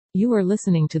You are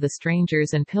listening to the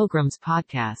Strangers and Pilgrims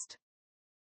podcast.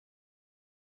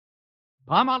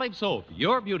 Palmolive Soap,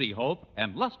 your beauty hope,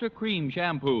 and Luster Cream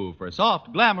Shampoo for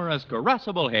soft, glamorous,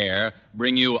 caressable hair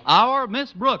bring you Our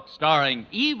Miss Brooks, starring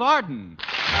Eve Arden.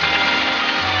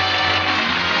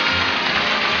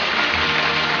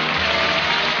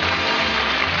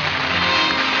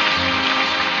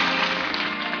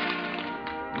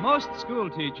 Most school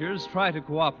teachers try to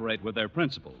cooperate with their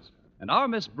principals, and our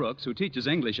Miss Brooks, who teaches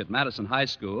English at Madison High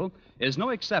School, is no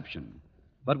exception.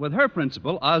 But with her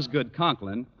principal, Osgood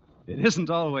Conklin, it isn't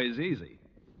always easy.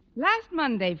 Last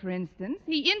Monday, for instance,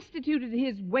 he instituted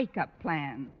his wake-up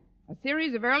plan, a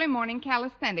series of early morning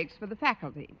calisthenics for the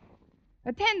faculty.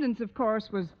 Attendance, of course,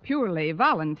 was purely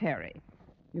voluntary.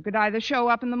 You could either show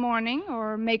up in the morning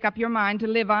or make up your mind to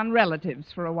live on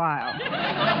relatives for a while.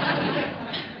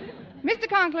 Mr.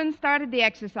 Conklin started the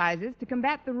exercises to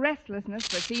combat the restlessness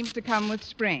that seems to come with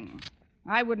spring.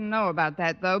 I wouldn't know about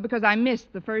that, though, because I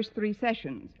missed the first 3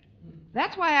 sessions.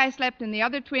 That's why I slept in the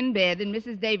other twin bed in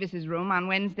Mrs. Davis's room on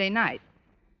Wednesday night.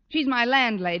 She's my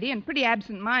landlady and pretty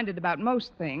absent-minded about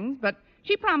most things, but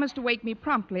she promised to wake me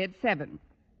promptly at 7.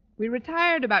 We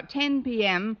retired about 10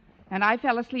 p.m., and I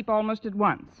fell asleep almost at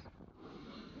once.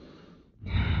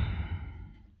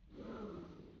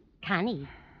 Connie.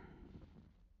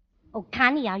 Oh,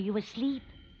 Connie, are you asleep?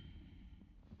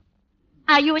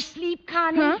 Are you asleep,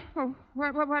 Connie? Huh? Oh,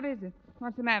 what is it?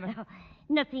 What's the matter? Oh,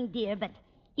 nothing, dear, but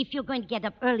if you're going to get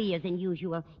up earlier than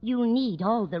usual, you need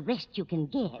all the rest you can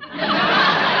get.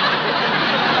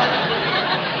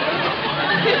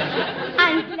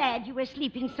 I'm glad you were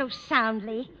sleeping so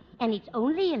soundly, and it's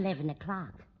only 11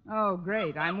 o'clock. Oh,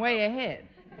 great. I'm way ahead.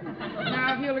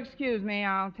 Now, if you'll excuse me,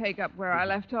 I'll take up where I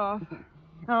left off.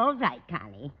 All right,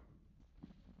 Connie.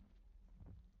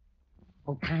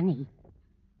 Oh, Connie.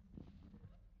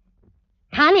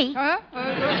 Connie! Huh? What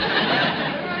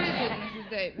is it, Mrs.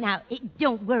 Davis? Now,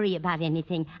 don't worry about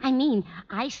anything. I mean,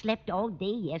 I slept all day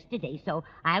yesterday, so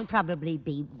I'll probably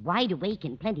be wide awake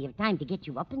in plenty of time to get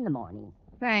you up in the morning.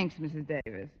 Thanks, Mrs.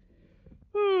 Davis.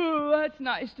 Oh, that's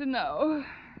nice to know.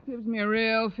 Gives me a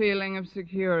real feeling of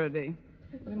security.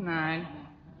 Good night.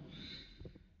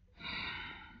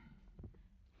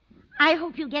 I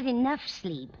hope you get enough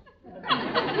sleep.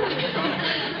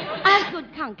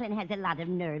 Osgood Conklin has a lot of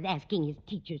nerve asking his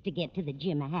teachers to get to the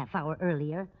gym a half hour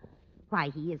earlier. Why,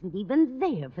 he isn't even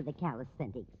there for the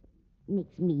calisthenics.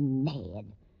 Makes me mad.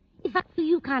 If I were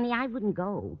you, Connie, I wouldn't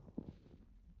go.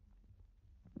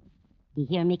 You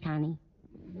hear me, Connie?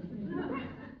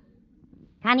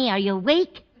 Connie, are you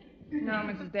awake? No,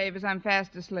 Mrs. Davis, I'm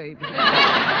fast asleep.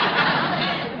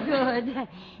 Good.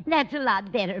 That's a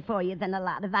lot better for you than a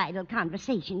lot of idle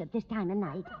conversation at this time of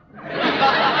night.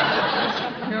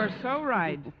 You're so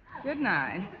right. Good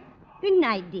night. Good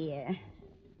night, dear.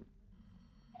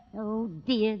 Oh,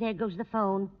 dear, there goes the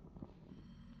phone.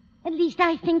 At least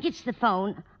I think it's the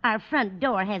phone. Our front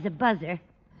door has a buzzer.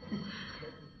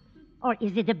 Or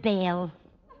is it a bell?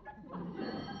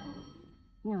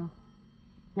 No,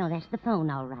 that's the phone,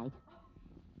 all right.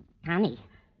 Connie.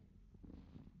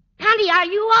 Connie, are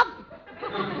you up?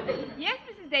 Yes,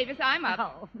 Mrs. Davis, I'm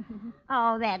up.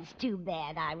 Oh, that's too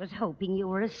bad. I was hoping you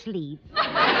were asleep. But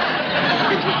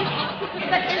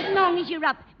as long as you're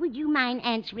up, would you mind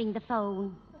answering the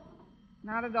phone?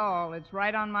 Not at all. It's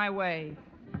right on my way.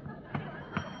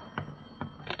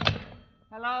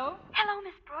 Hello? Hello,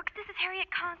 Miss Brooks. This is Harriet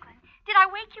Conklin. Did I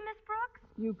wake you, Miss Brooks?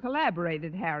 You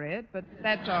collaborated, Harriet, but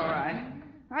that's all right.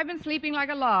 I've been sleeping like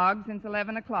a log since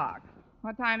 11 o'clock.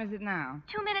 What time is it now?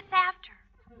 2 minutes after.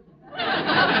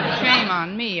 Shame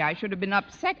on me. I should have been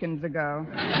up seconds ago.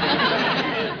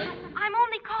 I'm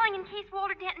only calling in case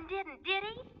Walter Denton didn't, did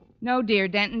he? No, dear,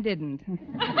 Denton didn't.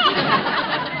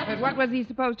 But what was he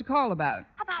supposed to call about?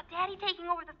 About Daddy taking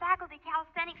over the faculty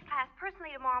calisthenics class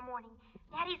personally tomorrow morning.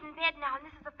 Daddy's in bed now, and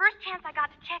this is the first chance I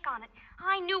got to check on it.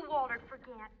 I knew Walter'd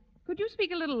forget. Could you speak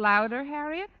a little louder,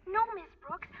 Harriet? No, Miss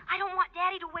Brooks. I don't want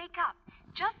Daddy to wake up.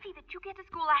 Just see that you get to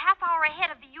school a half hour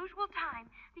ahead of the usual time,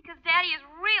 because Daddy is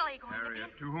really going Harriet,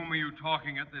 to be... to whom are you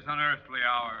talking at this unearthly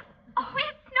hour? Oh,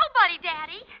 it's nobody,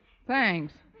 Daddy.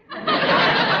 Thanks. I'm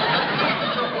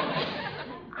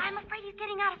afraid he's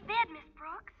getting out of bed, Miss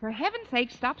Brooks. For heaven's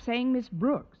sake, stop saying Miss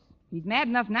Brooks. He's mad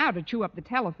enough now to chew up the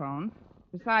telephone.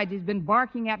 Besides, he's been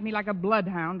barking at me like a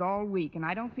bloodhound all week, and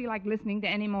I don't feel like listening to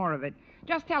any more of it.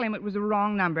 Just tell him it was a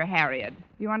wrong number, Harriet. Do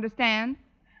you understand?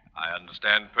 I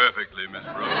understand perfectly, Miss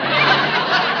Brooks.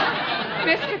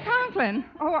 Mr. Conklin.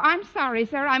 Oh, I'm sorry,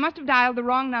 sir. I must have dialed the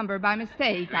wrong number by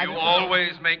mistake. Do you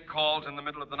always make calls in the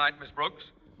middle of the night, Miss Brooks?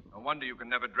 No wonder you can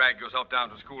never drag yourself down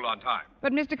to school on time.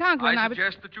 But, Mr. Conklin, I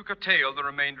suggest that you curtail the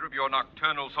remainder of your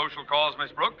nocturnal social calls,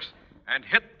 Miss Brooks, and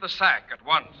hit the sack at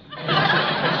once.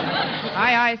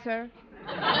 Aye, aye, sir.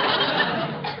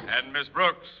 And Miss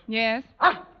Brooks. Yes?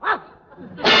 Oh,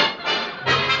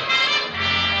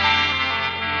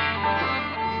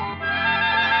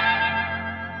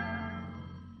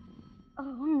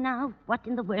 now, what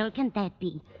in the world can that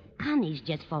be? Connie's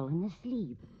just fallen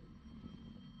asleep.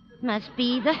 Must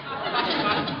be the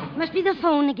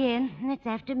phone again. And it's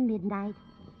after midnight.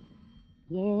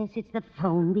 Yes, it's the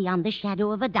phone beyond the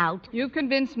shadow of a doubt. You've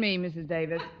convinced me, Mrs.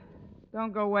 Davis.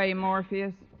 Don't go away,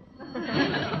 Morpheus.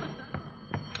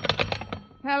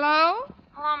 Hello?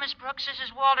 Hello, Miss Brooks. This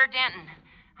is Walter Denton.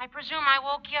 I presume I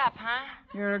woke you up, huh?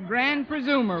 You're a grand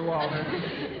presumer, Walter.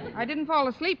 I didn't fall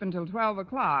asleep until 12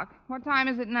 o'clock. What time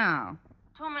is it now?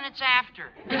 2 minutes after.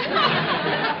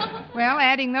 Well,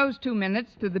 adding those 2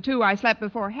 minutes to the 2 I slept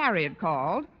before Harriet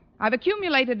called, I've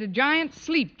accumulated a giant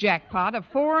sleep jackpot of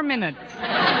 4 minutes.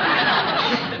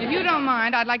 If you don't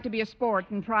mind, I'd like to be a sport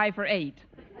and try for 8.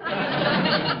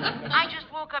 I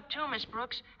just woke up too, Miss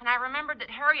Brooks, and I remembered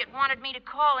that Harriet wanted me to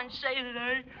call and say that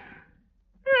I...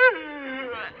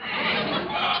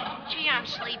 Gee, I'm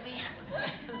sleepy.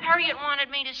 Harriet wanted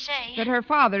me to say... That her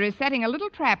father is setting a little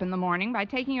trap in the morning by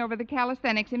taking over the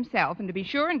calisthenics himself and to be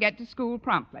sure and get to school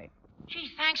promptly.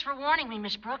 Gee, thanks for warning me,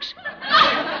 Miss Brooks. Good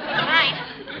night.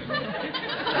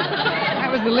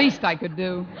 That was the least I could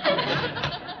do.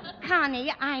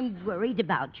 Connie, I'm worried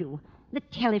about you. The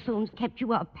telephone's kept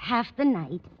you up half the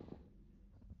night.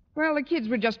 Well, the kids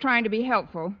were just trying to be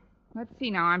helpful. Let's see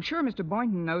now. I'm sure Mr.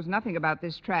 Boynton knows nothing about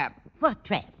this trap. What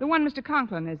trap? The one Mr.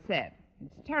 Conklin has set.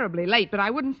 It's terribly late, but I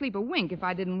wouldn't sleep a wink if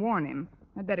I didn't warn him.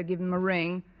 I'd better give him a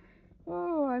ring.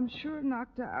 Oh, I'm sure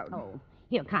knocked out. Oh,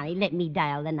 here, Connie, let me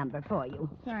dial the number for you.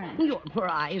 Thanks. Your poor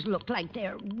eyes look like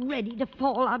they're ready to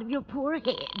fall out of your poor head.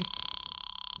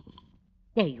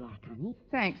 There you are, Connie.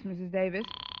 Thanks, Mrs. Davis.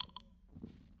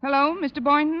 Hello, Mr.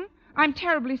 Boynton? I'm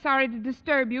terribly sorry to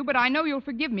disturb you, but I know you'll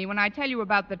forgive me when I tell you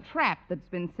about the trap that's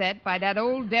been set by that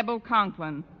old devil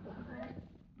Conklin.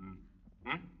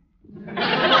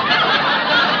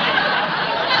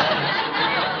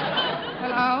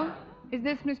 Hello? Is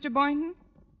this Mr. Boynton?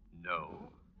 No.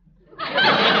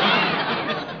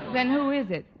 Then who is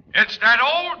it? It's that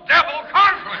old devil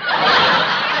Conklin!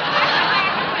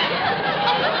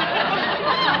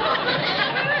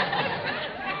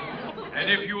 And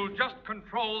if you'll just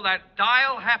control that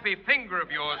dial-happy finger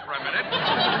of yours for a minute,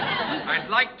 I'd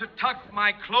like to tuck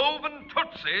my cloven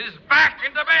tootsies back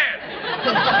into bed.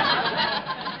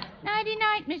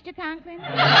 Nighty-night, Mr. Conklin.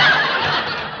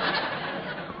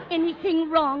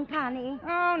 Anything wrong, Connie?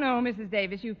 Oh, no, Mrs.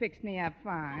 Davis, you fixed me up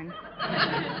fine.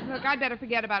 Look, I'd better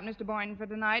forget about Mr. Boynton for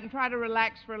tonight and try to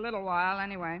relax for a little while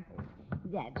anyway.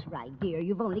 That's right, dear.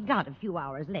 You've only got a few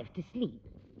hours left to sleep.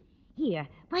 Here,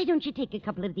 why don't you take a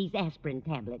couple of these aspirin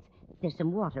tablets? There's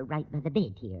some water right by the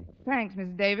bed here. Thanks,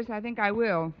 Mrs. Davis. I think I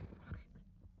will.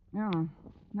 Oh,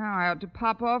 now I ought to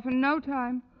pop off in no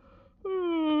time.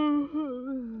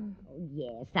 Oh,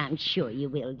 yes, I'm sure you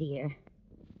will, dear.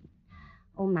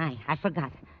 Oh, my, I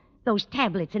forgot. Those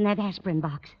tablets in that aspirin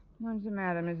box. What's the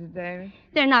matter, Mrs. Davis?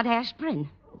 They're not aspirin.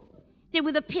 They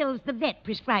were the pills the vet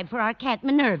prescribed for our cat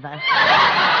Minerva.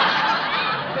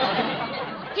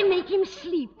 To make him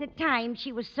sleep the time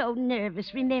she was so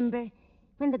nervous, remember?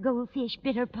 When the goldfish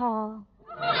bit her paw.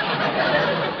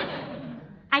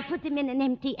 I put them in an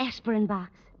empty aspirin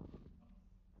box.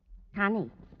 Connie.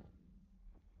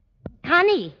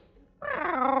 Connie!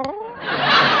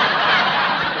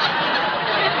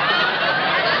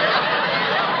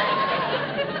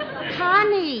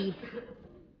 Connie!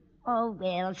 Oh,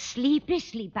 well, sleep is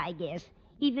sleep, I guess,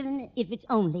 even if it's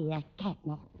only a cat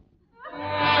nap.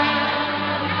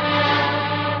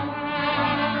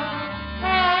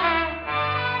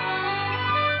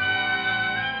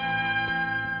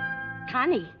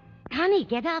 Connie,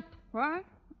 get up. What?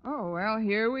 Oh, well,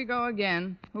 here we go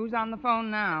again. Who's on the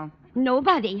phone now?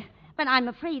 Nobody. But I'm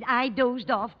afraid I dozed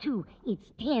off, too.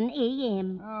 It's 10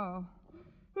 a.m. Oh.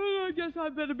 Well, I guess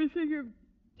I'd better be thinking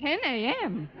 10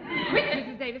 a.m. Quick,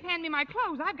 Mrs. Davis, hand me my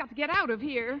clothes. I've got to get out of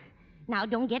here. Now,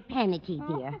 don't get panicky,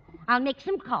 dear. I'll make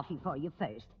some coffee for you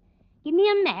first. Give me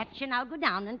a match, and I'll go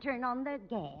down and turn on the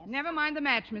gas. Never mind the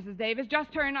match, Mrs. Davis.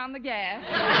 Just turn on the gas.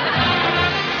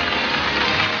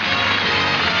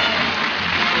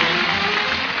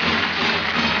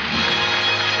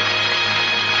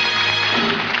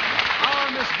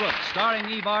 Our Miss Brooks, starring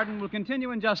Eve Arden, will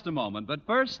continue in just a moment. But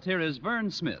first, here is Vern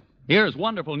Smith. Here's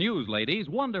wonderful news, ladies.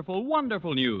 Wonderful,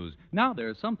 wonderful news. Now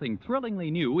there's something thrillingly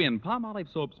new in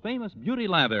Palmolive Soap's famous beauty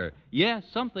lather. Yes,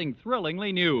 something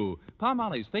thrillingly new.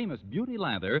 Palmolive's famous beauty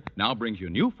lather now brings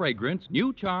you new fragrance,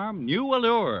 new charm, new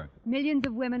allure. Millions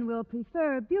of women will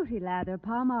prefer Beauty Lather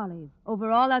Palmolive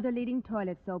over all other leading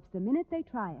toilet soaps the minute they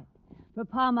try it. For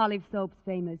Palmolive Soap's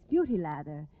famous Beauty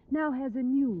Lather now has a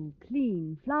new,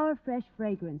 clean, flower-fresh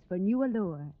fragrance for new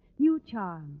allure. New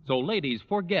charm. So, ladies,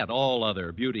 forget all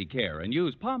other beauty care and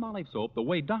use Palmolive soap the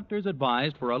way doctors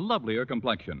advised for a lovelier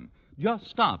complexion. Just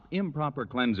stop improper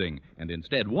cleansing and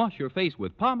instead wash your face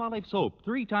with Palmolive soap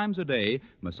 3 times a day,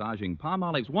 massaging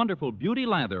Palmolive's wonderful beauty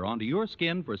lather onto your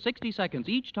skin for 60 seconds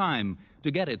each time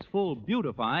to get its full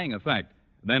beautifying effect.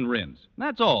 Then rinse.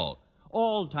 That's all.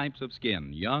 All types of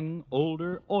skin, young,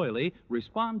 older, oily,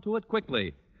 respond to it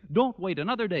quickly. Don't wait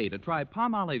another day to try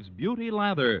Palmolive's Beauty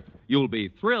Lather. You'll be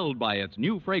thrilled by its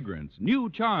new fragrance, new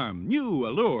charm, new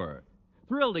allure.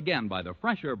 Thrilled again by the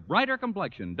fresher, brighter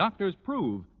complexion doctors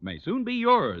prove may soon be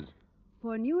yours.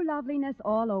 For new loveliness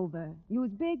all over,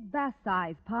 use big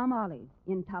bath-size Palmolive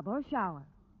in tub or shower.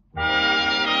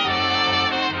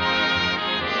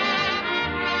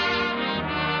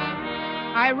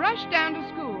 I rushed down to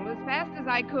school as fast as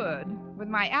I could with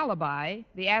my alibi,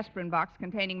 the aspirin box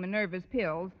containing Minerva's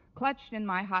pills, clutched in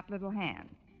my hot little hand.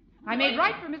 I made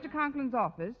right for Mr. Conklin's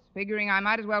office, figuring I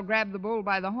might as well grab the bull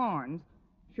by the horns.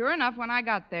 Sure enough, when I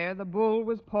got there, the bull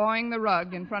was pawing the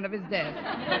rug in front of his desk.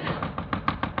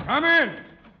 Come in.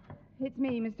 It's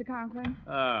me, Mr. Conklin.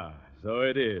 Ah, so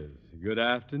it is. Good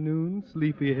afternoon,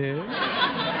 sleepyhead.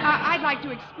 I'd like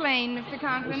to explain, Mr.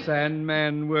 Conklin. The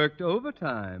Sandman worked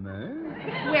overtime,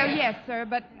 eh? Well, yes, sir,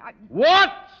 but...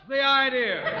 What's the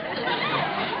idea?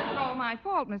 It's all my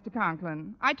fault, Mr.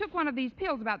 Conklin. I took one of these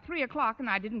pills about 3 o'clock, and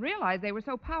I didn't realize they were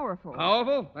so powerful.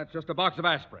 Powerful? That's just a box of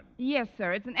aspirin. Yes,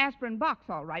 sir. It's an aspirin box,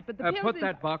 all right, but the pills... Put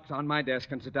that box on my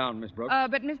desk and sit down, Miss Brooks.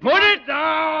 But Mr. Put it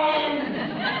down!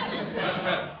 That's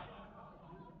better.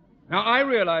 Now, I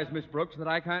realize, Miss Brooks, that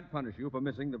I can't punish you for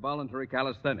missing the voluntary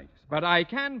calisthenics, but I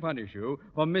can punish you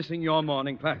for missing your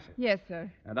morning classes. Yes, sir.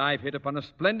 And I've hit upon a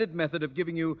splendid method of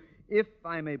giving you, if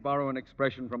I may borrow an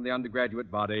expression from the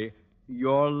undergraduate body,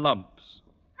 your lumps.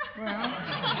 Well,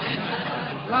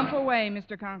 lump away,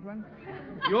 Mr. Conklin.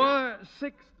 Your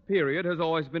 6th period has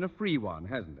always been a free one,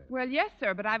 hasn't it? Well, yes,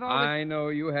 sir, but I've always... I know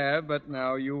you have, but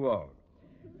now you won't.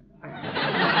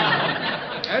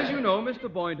 As you know, Mr.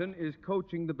 Boynton is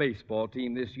coaching the baseball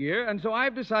team this year, and so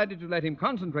I've decided to let him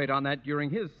concentrate on that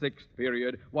during his 6th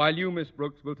period, while you, Miss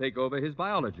Brooks, will take over his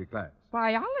biology class.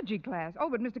 Biology class? Oh,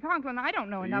 but Mr. Conklin, I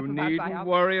don't know enough about biology. You needn't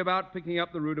worry about picking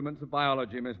up the rudiments of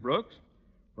biology, Miss Brooks.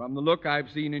 From the look I've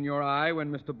seen in your eye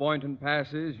when Mr. Boynton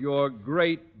passes, you're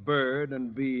great bird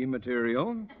and bee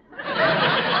material.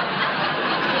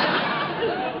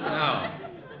 Now,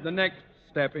 the next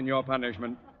step in your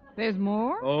punishment. There's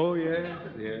more? Oh, yes,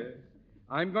 yes.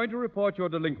 I'm going to report your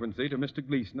delinquency to Mr.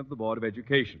 Gleason of the Board of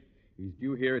Education. He's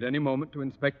due here at any moment to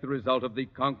inspect the result of the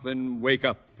Conklin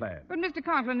wake-up plan. But, Mr.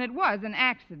 Conklin, it was an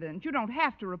accident. You don't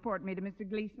have to report me to Mr.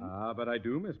 Gleason. Ah, but I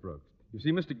do, Miss Brooks. You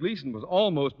see, Mr. Gleason was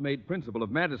almost made principal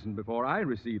of Madison before I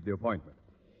received the appointment.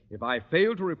 If I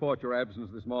fail to report your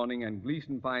absence this morning and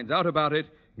Gleason finds out about it,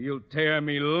 he'll tear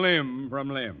me limb from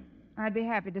limb. I'd be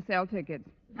happy to sell tickets.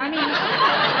 I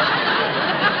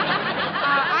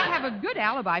have a good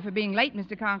alibi for being late,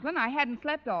 Mr. Conklin. I hadn't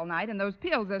slept all night, and those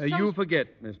pills are so... You forget,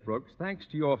 Miss Brooks, thanks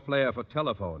to your flair for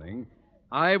telephoning,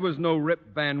 I was no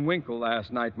Rip Van Winkle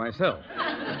last night myself.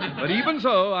 But even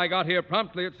so, I got here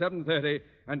promptly at 7:30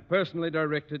 and personally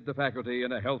directed the faculty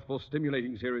in a healthful,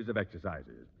 stimulating series of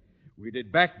exercises. We did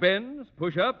back bends,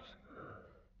 push-ups,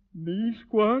 knee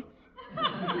squats,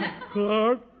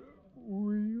 cartwheels.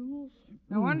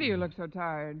 No wonder you look so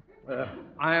tired.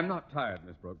 I am not tired,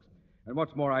 Miss Brooks. And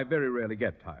what's more, I very rarely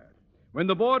get tired. When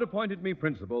the board appointed me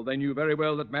principal, they knew very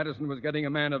well that Madison was getting a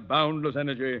man of boundless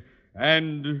energy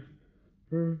and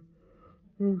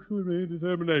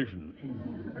determination.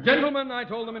 Gentlemen, I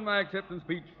told them in my acceptance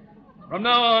speech, from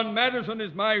now on, Madison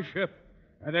is my ship,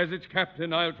 and as its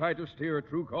captain, I'll try to steer a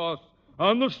true course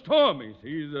on the stormy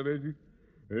seas of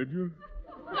education.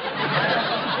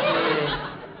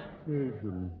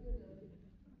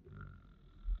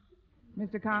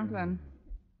 Mr. Conklin.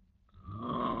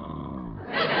 Oh,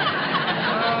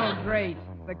 great.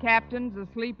 The captain's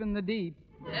asleep in the deep.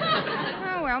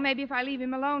 Oh, well, maybe if I leave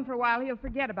him alone for a while, he'll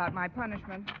forget about my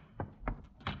punishment.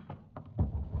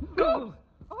 Oh,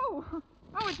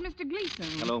 it's Mr. Gleason.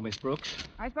 Hello, Miss Brooks.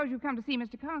 I suppose you've come to see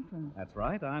Mr. Conklin. That's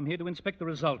right. I'm here to inspect the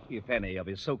result, if any, of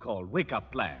his so-called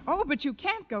wake-up plan. Oh, but you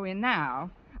can't go in now.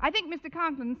 I think Mr.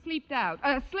 Conklin slipped out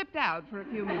for a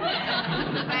few minutes.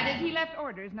 That is, he left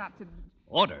orders not to...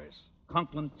 Orders?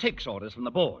 Conklin takes orders from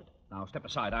the board. Now, step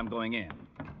aside. I'm going in.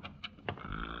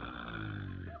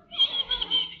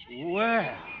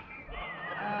 Well...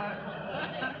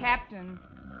 Captain.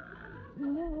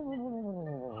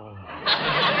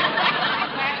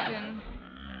 Captain.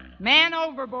 Man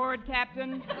overboard,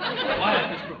 Captain.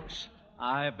 Quiet, Miss Brooks.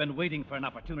 I've been waiting for an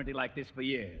opportunity like this for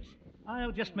years.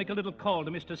 I'll just make a little call to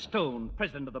Mr. Stone,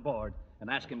 president of the board, and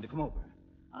ask him to come over.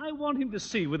 I want him to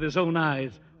see with his own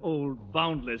eyes old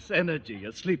boundless energy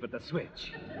asleep at the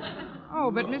switch.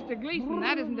 Oh, but Mr. Gleason,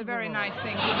 that isn't a very nice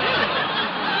thing to do.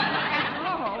 After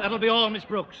all... That'll be all, Miss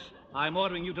Brooks. I'm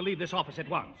ordering you to leave this office at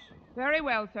once. Very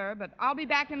well, sir, but I'll be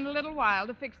back in a little while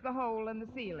to fix the hole in the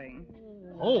ceiling.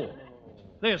 Hole?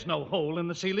 There's no hole in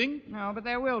the ceiling. No, but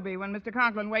there will be when Mr.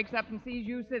 Conklin wakes up and sees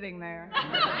you sitting there.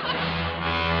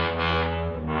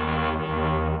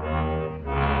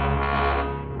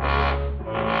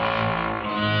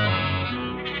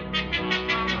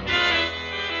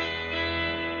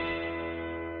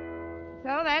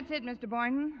 So that's it, Mr.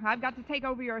 Boynton. I've got to take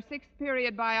over your 6th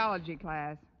period biology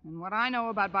class. And what I know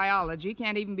about biology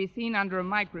can't even be seen under a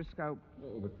microscope.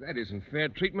 Oh, but that isn't fair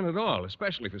treatment at all,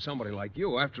 especially for somebody like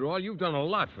you. After all, you've done a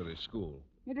lot for this school.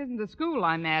 It isn't the school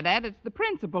I'm mad at. It's the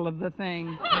principal of the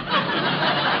thing.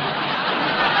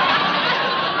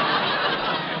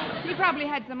 He probably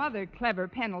had some other clever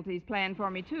penalties planned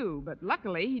for me, too. But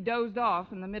luckily, he dozed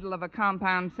off in the middle of a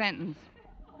compound sentence.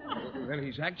 Then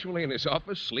he's actually in his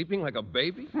office sleeping like a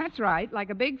baby? That's right, like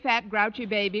a big, fat, grouchy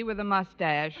baby with a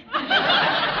mustache.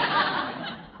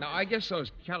 Now, I guess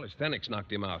those calisthenics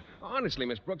knocked him out. Honestly,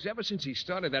 Miss Brooks, ever since he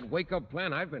started that wake-up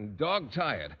plan, I've been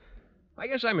dog-tired. I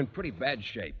guess I'm in pretty bad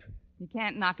shape. You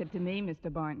can't knock it to me,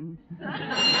 Mr. Boynton.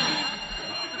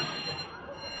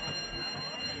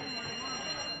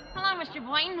 Hello, Mr.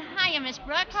 Boynton. Hiya, Miss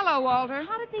Brooks. Hello, Walter.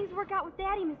 How did things work out with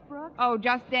Daddy, Miss Brooks? Oh,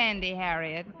 just dandy,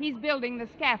 Harriet. He's building the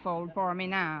scaffold for me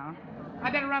now. I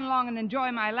better run along and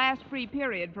enjoy my last free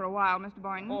period for a while, Mr.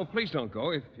 Boynton. Oh, please don't go.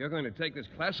 If you're going to take this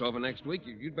class over next week,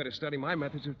 you'd better study my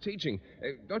methods of teaching.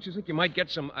 Don't you think you might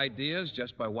get some ideas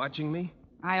just by watching me?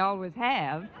 I always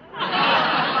have.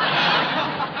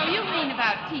 Oh, you mean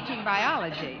about teaching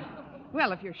biology?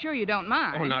 Well, if you're sure you don't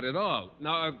mind. Oh, not at all.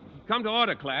 Now, come to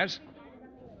order, class.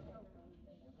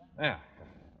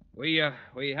 We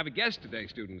have a guest today,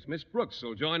 students. Miss Brooks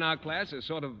will join our class as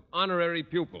sort of honorary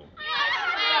pupil.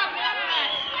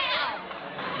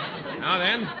 Now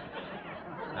then,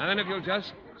 if you'll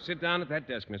just sit down at that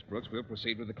desk, Miss Brooks, we'll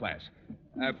proceed with the class.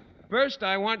 First,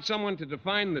 I want someone to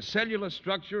define the cellular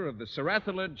structure of the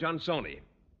Cerathula johnsoni.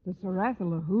 The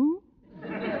Cerathula who?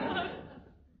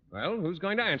 Well, who's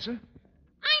going to answer?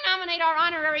 I nominate our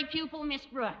honorary pupil, Miss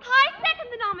Brooks. I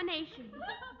second the nomination.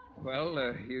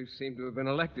 Well, you seem to have been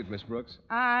elected, Miss Brooks.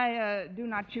 I do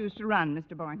not choose to run,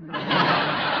 Mr. Boynton. Oh,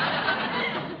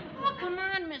 come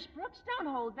on, Miss Brooks. Don't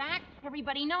hold back.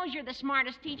 Everybody knows you're the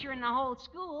smartest teacher in the whole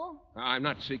school. I'm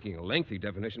not seeking a lengthy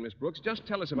definition, Miss Brooks. Just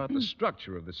tell us about the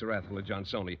structure of the Cerathula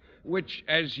johnsoni, which,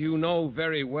 as you know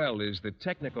very well, is the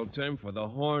technical term for the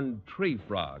horned tree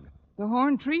frog. The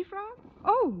horned tree frog?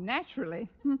 Oh, naturally.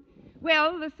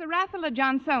 Well, the Cerathula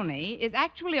johnsoni is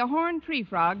actually a horned tree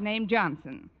frog named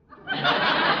Johnson.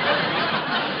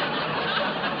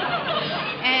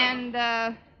 And,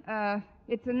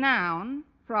 it's a noun,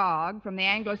 frog, from the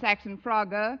Anglo-Saxon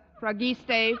frogga,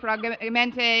 frogiste,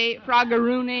 frogamente,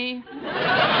 froggaroony.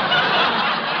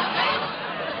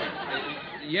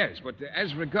 Yes, but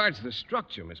as regards the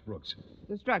structure, Miss Brooks.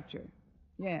 The structure,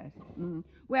 yes.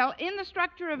 Well, in the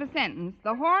structure of a sentence,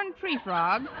 the horned tree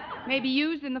frog may be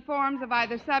used in the forms of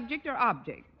either subject or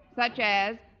object, such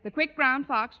as, the quick brown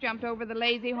fox jumped over the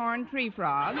lazy horned tree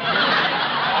frog.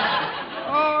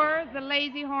 Or the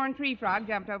lazy horned tree frog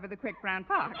jumped over the quick brown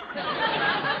fox.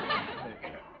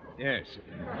 Yes.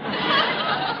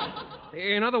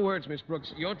 In other words, Miss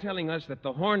Brooks, you're telling us that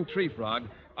the horned tree frog,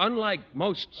 unlike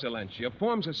most Silentia,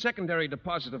 forms a secondary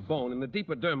deposit of bone in the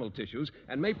deeper dermal tissues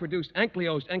and may produce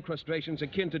ankylosed encrustations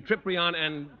akin to Tryprion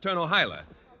and Turnohyla.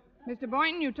 Mr.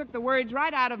 Boynton, you took the words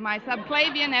right out of my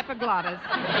subclavian epiglottis.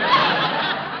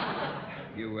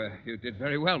 You did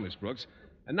very well, Miss Brooks.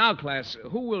 And now, class,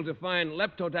 who will define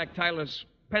Leptodactylus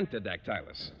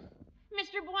pentadactylus?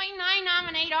 Mr. Boynton, I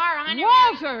nominate our honorary...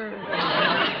 Walter!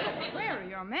 Where are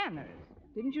your manners?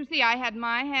 Didn't you see I had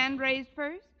my hand raised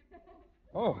first?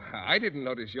 Oh, I didn't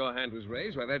notice your hand was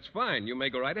raised. Well, that's fine. You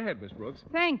may go right ahead, Miss Brooks.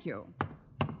 Thank you.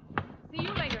 See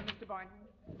you later, Mr. Boynton.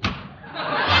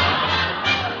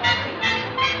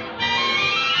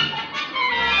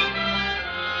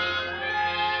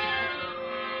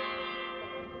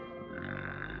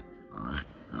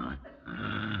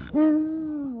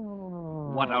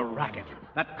 What a racket.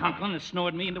 That Conklin has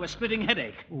snored me into a splitting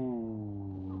headache.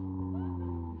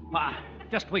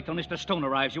 Just wait till Mr. Stone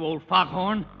arrives, you old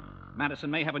foghorn. Madison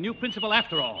may have a new principal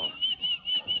after all.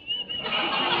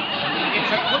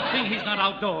 It's a good thing he's not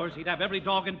outdoors. He'd have every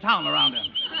dog in town around him.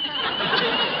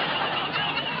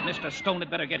 Mr. Stone had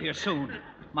better get here soon.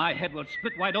 My head will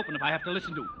split wide open if I have to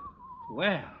listen to...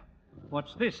 Well,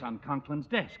 what's this on Conklin's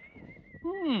desk?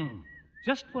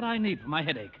 Just what I need for my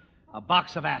headache. A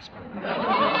box of aspirin.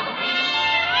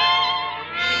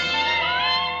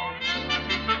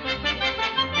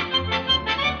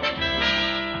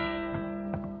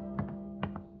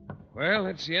 Well,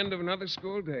 that's the end of another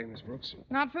school day, Miss Brooks.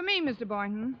 Not for me, Mr.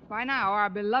 Boynton. By now,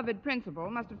 our beloved principal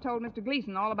must have told Mr.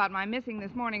 Gleason all about my missing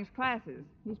this morning's classes.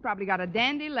 He's probably got a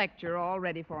dandy lecture all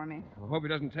ready for me. I hope he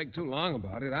doesn't take too long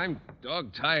about it. I'm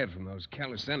dog-tired from those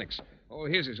calisthenics. Oh,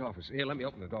 here's his office. Here, let me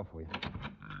open the door for you.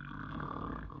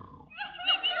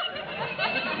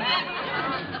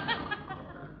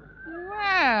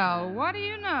 Well, what do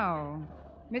you know?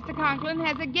 Mr. Conklin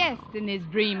has a guest in his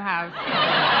dream house.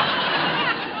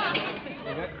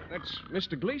 That's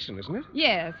Mr. Gleason, isn't it?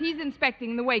 Yes, he's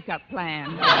inspecting the wake-up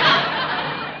plan.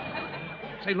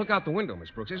 Say, look out the window, Miss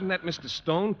Brooks. Isn't that Mr.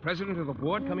 Stone, president of the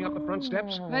board, coming up the front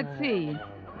steps? Let's see.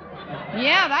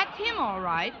 Yeah, that's him, all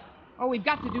right. Oh, we've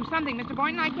got to do something, Mr.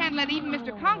 Boynton. I can't let even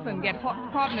Mr. Conklin get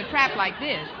caught in a trap like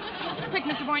this. Quick,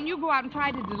 Mr. Boynton, you go out and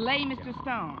try to delay Mr.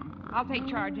 Stone. I'll take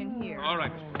charge in here. All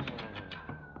right.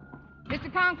 Mr.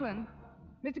 Conklin.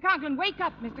 Mr. Conklin, wake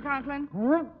up, Mr. Conklin.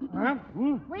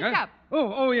 Wake up.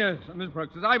 Oh, yes, Miss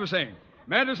Brooks. As I was saying,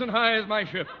 Madison High is my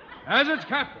ship. As its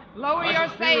captain. Lower your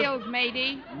sails,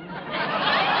 matey. Look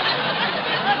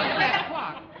at that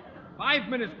clock. 5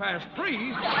 minutes past 3.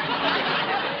 Miss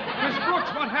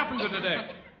Brooks, what happened to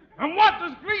today? And what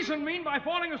does Gleason mean by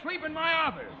falling asleep in my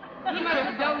office? He must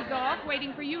have dozed off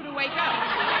waiting for you to wake up.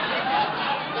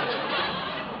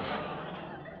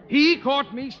 He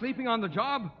caught me sleeping on the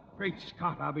job? Great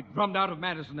Scott, I'll be drummed out of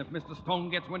Madison if Mr. Stone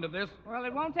gets wind of this. Well,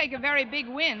 it won't take a very big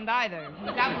wind, either. He's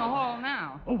out in the hall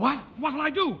now. Oh, what? What'll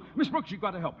I do? Miss Brooks, you've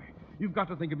got to help me. You've got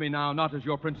to think of me now, not as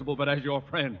your principal, but as your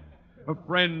friend. A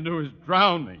friend who is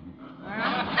drowning.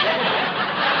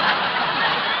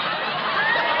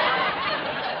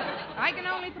 I can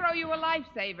only throw you a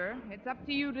lifesaver. It's up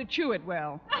to you to chew it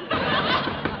well.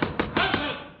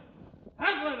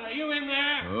 Conklin, are you in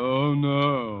there? Oh,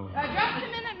 no. Just a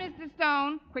minute, Mr.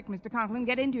 Stone. Quick, Mr. Conklin,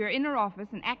 get into your inner office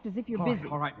and act as if you're busy.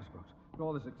 All right, Miss Brooks.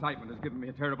 All this excitement has given me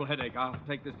a terrible headache. I'll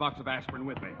take this box of aspirin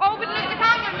with me. Oh, but Mr.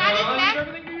 Conklin, that isn't I'll that... leave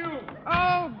everything to you.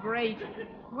 Oh, great.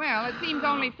 Well, it seems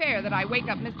only fair that I wake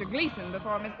up Mr. Gleason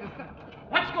before Mr. Stone.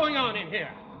 What's going on in here?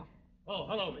 Oh,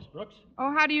 hello, Miss Brooks.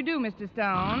 Oh, how do you do, Mr.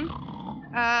 Stone?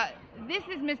 This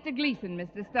is Mr. Gleason,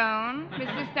 Mr. Stone.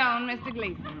 Mr. Stone, Mr.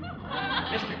 Gleason.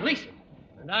 Mr. Gleason?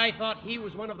 And I thought he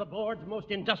was one of the board's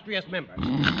most industrious members.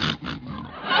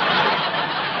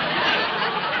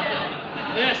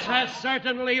 This has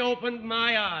certainly opened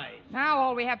my eyes. Now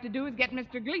all we have to do is get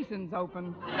Mr. Gleason's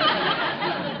open.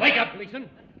 Wake up, Gleason.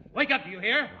 Wake up, do you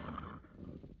hear?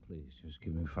 Please, just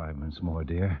give me 5 minutes more,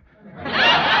 dear.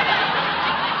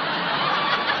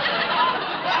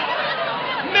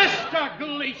 Mr.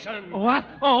 Gleason! What?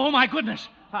 Oh, my goodness.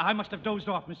 I must have dozed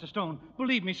off, Mr. Stone.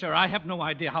 Believe me, sir, I have no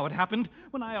idea how it happened.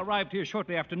 When I arrived here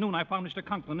shortly after noon, I found Mr.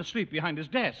 Conklin asleep behind his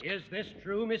desk. Is this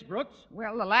true, Miss Brooks?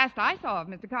 Well, the last I saw of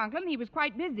Mr. Conklin, he was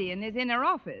quite busy in his inner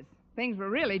office. Things were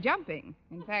really jumping.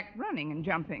 In fact, running and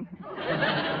jumping.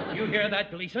 You hear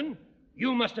that, Gleason?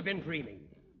 You must have been dreaming.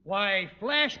 Why,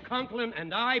 Flash Conklin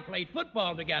and I played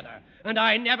football together, and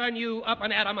I never knew Up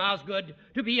and Adam Osgood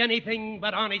to be anything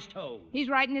but on his toes. He's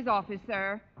right in his office,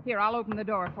 sir. Here, I'll open the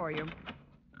door for you.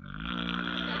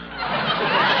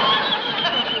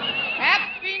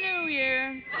 Happy New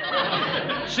Year.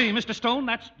 See, Mr. Stone,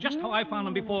 that's just how I found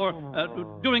him before,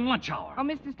 during lunch hour. Oh,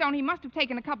 Mr. Stone, he must have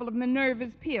taken a couple of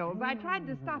Minerva's pills. I tried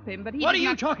to stop him, but he... What are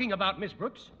you talking about, Miss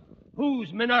Brooks?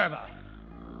 Who's Minerva?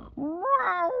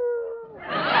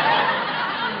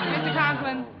 Mr.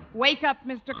 Conklin, wake up,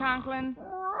 Mr. Conklin.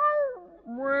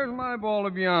 Where's my ball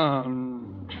of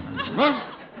yarn? Huh?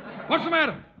 What's the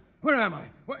matter? Where am I?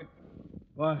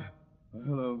 Why,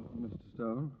 hello, Mr.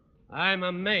 Stone. I'm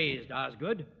amazed,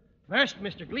 Osgood. First,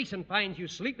 Mr. Gleason finds you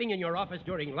sleeping in your office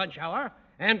during lunch hour,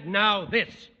 and now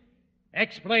this.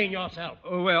 Explain yourself.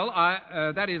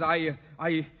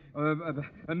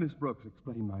 Miss Brooks,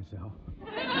 explain myself.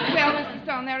 Well, Mr.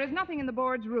 Stone, there is nothing in the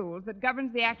board's rules that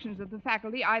governs the actions of the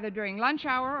faculty either during lunch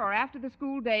hour or after the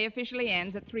school day officially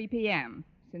ends at 3 p.m.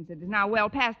 Since it is now well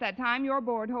past that time, your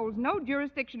board holds no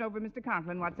jurisdiction over Mr.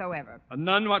 Conklin whatsoever.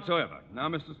 None whatsoever. Now,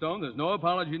 Mr. Stone, there's no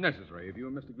apology necessary if you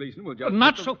and Mr. Gleason will just...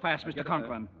 Not so fast, Mr.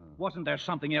 Conklin. Wasn't there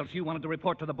something else you wanted to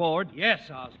report to the board? Yes,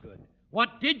 Osgood.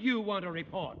 What did you want to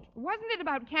report? Wasn't it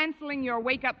about canceling your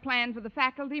wake-up plan for the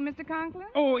faculty, Mr. Conklin?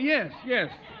 Oh, yes.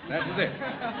 That was it.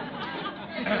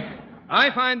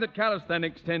 I find that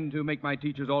calisthenics tend to make my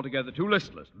teachers altogether too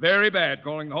listless. Very bad,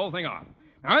 calling the whole thing off.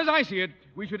 Now, as I see it,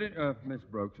 we should... Miss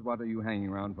Brooks, what are you hanging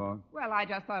around for? Well, I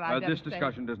just thought I'd This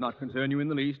discussion does not concern you in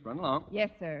the least. Run along. Yes,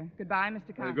 sir. Goodbye,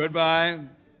 Mr. Conklin. Goodbye.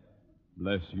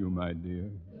 Bless you, my dear.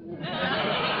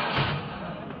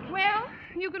 Well,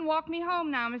 you can walk me home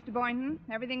now, Mr. Boynton.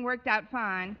 Everything worked out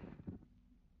fine.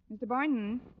 Mr.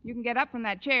 Boynton, you can get up from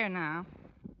that chair now.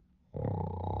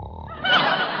 Well,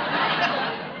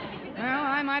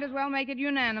 I might as well make it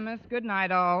unanimous. Good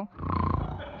night, all.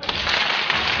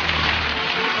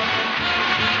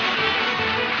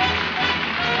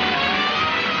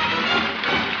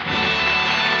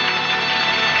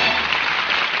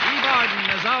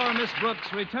 As our Miss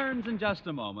Brooks returns in just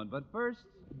a moment, but first...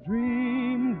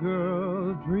 Dream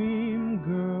girl,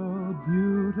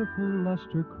 beautiful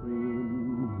luster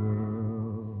cream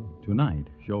girl. Tonight,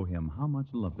 show him how much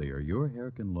lovelier your hair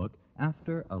can look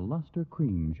after a Luster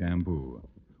Cream shampoo.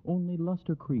 Only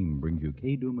Luster Cream brings you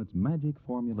Kay Daumit's magic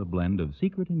formula blend of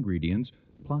secret ingredients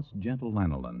plus gentle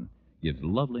lanolin. Gives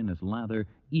loveliness lather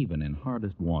even in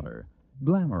hardest water.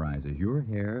 Glamorizes your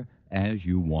hair as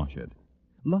you wash it.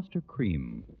 Luster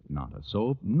Cream, not a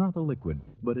soap, not a liquid,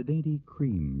 but a dainty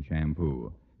cream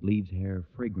shampoo. Leaves hair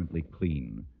fragrantly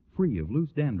clean, free of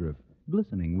loose dandruff,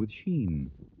 glistening with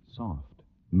sheen. Soft,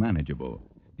 manageable.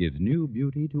 Gives new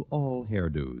beauty to all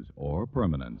hairdos or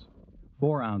permanents.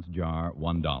 4-ounce jar,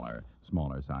 $1.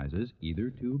 Smaller sizes, either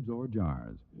tubes or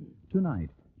jars. Tonight,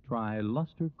 try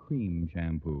Luster Cream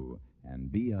shampoo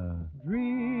and be a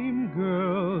dream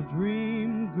girl,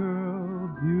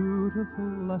 beautiful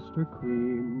luster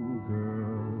cream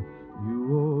girl.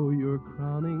 You owe your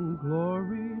crowning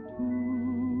glory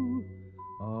to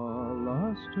a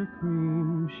luster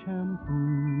cream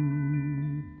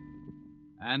shampoo.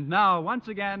 And now, once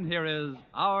again, here is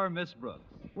our Miss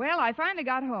Brooks. Well, I finally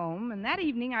got home, and that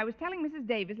evening I was telling Mrs.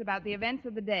 Davis about the events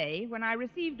of the day when I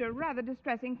received a rather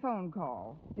distressing phone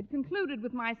call. It concluded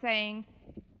with my saying,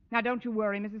 "Now, don't you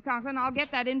worry, Mrs. Conklin. I'll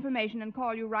get that information and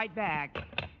call you right back."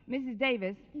 Mrs.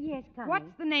 Davis? Yes, Connie?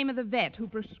 What's the name of the vet who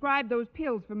prescribed those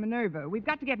pills for Minerva? We've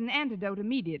got to get an antidote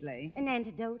immediately. An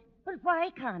antidote? But why,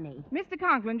 Connie? Mr.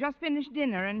 Conklin just finished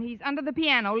dinner, and he's under the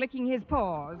piano licking his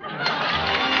paws.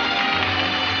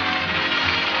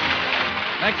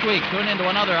 Next week, tune into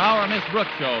another Our Miss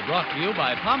Brooks show brought to you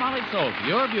by Palmolive Soap,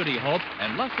 your beauty hope,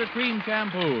 and Luster Cream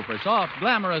Shampoo for soft,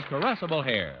 glamorous, caressable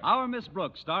hair. Our Miss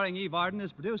Brooks, starring Eve Arden,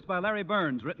 is produced by Larry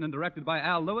Burns, written and directed by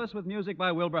Al Lewis, with music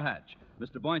by Wilbur Hatch.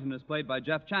 Mr. Boynton is played by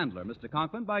Jeff Chandler, Mr.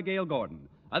 Conklin by Gail Gordon.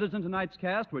 Others in tonight's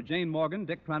cast were Jane Morgan,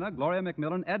 Dick Crenna, Gloria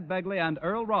McMillan, Ed Begley, and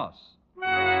Earl Ross.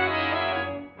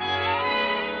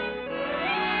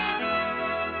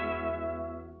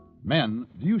 Men,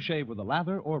 do you shave with a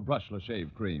lather or brushless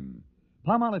shave cream?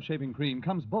 Palmolive shaving cream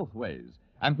comes both ways,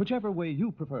 and whichever way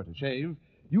you prefer to shave,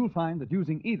 you'll find that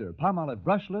using either Palmolive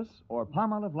brushless or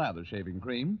Palmolive lather shaving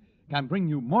cream can bring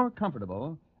you more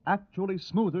comfortable, actually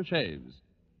smoother shaves.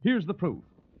 Here's the proof.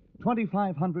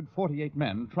 2,548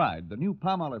 men tried the new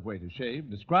Palmolive way to shave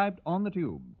described on the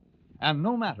tube. And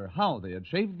no matter how they had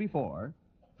shaved before,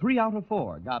 3 out of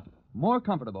 4 got more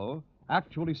comfortable,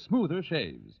 actually smoother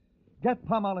shaves. Get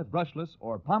Palmolive brushless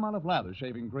or Palmolive lather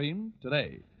shaving cream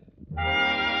today.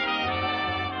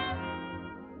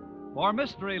 For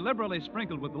mystery liberally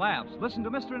sprinkled with laughs, listen to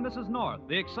Mr. and Mrs. North,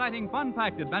 the exciting,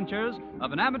 fun-packed adventures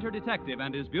of an amateur detective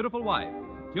and his beautiful wife.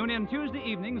 Tune in Tuesday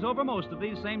evenings over most of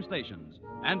these same stations.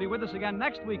 And be with us again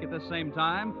next week at this same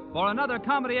time for another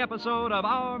comedy episode of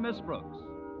Our Miss Brooks.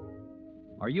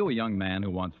 Are you a young man who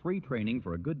wants free training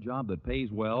for a good job that pays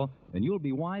well? Then you'll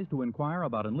be wise to inquire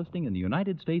about enlisting in the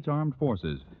United States Armed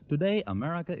Forces. Today,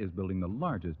 America is building the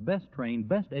largest, best-trained,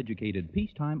 best-educated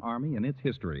peacetime army in its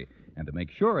history. And to make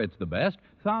sure it's the best,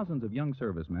 thousands of young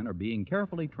servicemen are being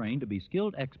carefully trained to be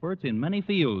skilled experts in many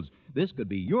fields. This could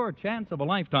be your chance of a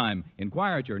lifetime.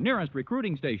 Inquire at your nearest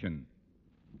recruiting station.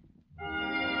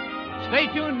 Stay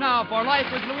tuned now for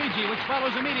Life with Luigi, which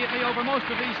follows immediately over most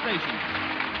of these stations.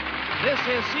 This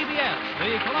is CBS,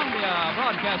 the Columbia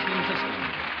Broadcasting System.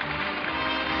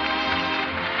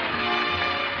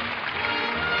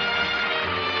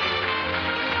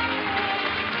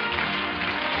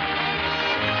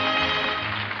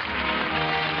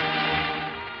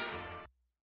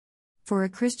 For a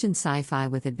Christian sci-fi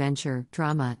with adventure,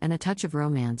 drama, and a touch of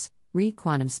romance, Read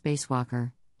Quantum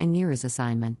Spacewalker, Anira's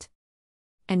assignment.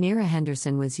 Anira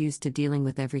Henderson was used to dealing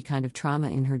with every kind of trauma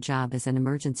in her job as an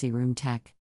emergency room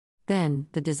tech. Then,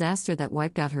 the disaster that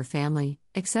wiped out her family,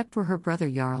 except for her brother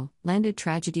Jarl, landed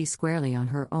tragedy squarely on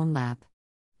her own lap.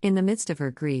 In the midst of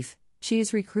her grief, she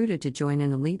is recruited to join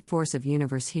an elite force of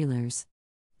universe healers.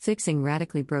 Fixing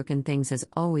radically broken things has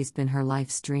always been her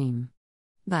life's dream.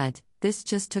 But, this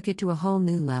just took it to a whole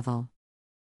new level.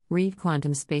 Read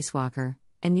Quantum Spacewalker,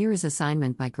 Anira's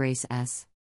assignment by Grace S.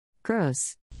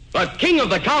 Gross. The King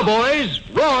of the Cowboys,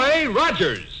 Roy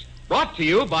Rogers. Brought to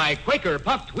you by Quaker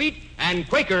Puffed Wheat and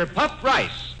Quaker Puffed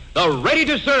Rice, the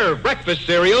ready-to-serve breakfast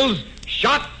cereals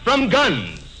shot from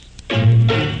guns.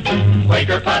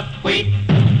 Quaker Puffed Wheat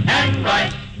and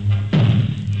Rice,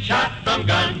 shot from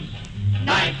guns.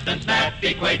 Nice and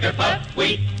snappy Quaker Puffed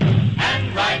Wheat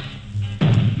and Rice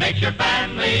makes your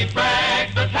family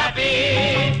breakfast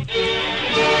happy.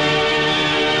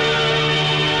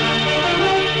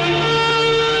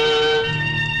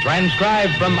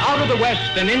 Transcribed from out of the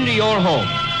West and into your home,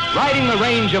 riding the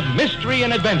range of mystery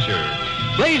and adventure,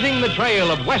 blazing the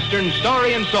trail of Western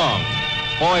story and song.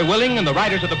 Foy Willing and the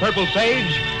Riders of the Purple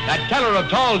Sage, that teller of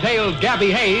tall tales,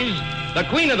 Gabby Hayes, the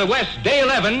Queen of the West,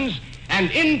 Dale Evans, and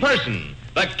in person,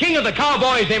 the King of the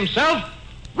Cowboys himself,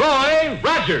 Roy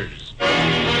Rogers.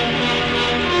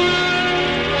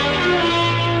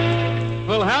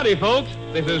 Well, howdy, folks.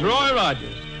 This is Roy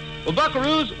Rogers. Well,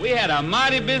 buckaroos, we had a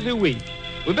mighty busy week.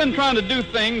 We've been trying to do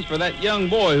things for that young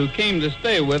boy who came to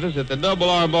stay with us at the Double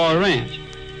R Bar Ranch.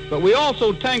 But we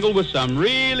also tangled with some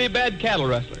really bad cattle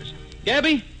rustlers.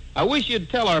 Gabby, I wish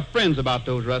you'd tell our friends about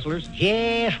those rustlers.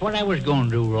 Just what I was going to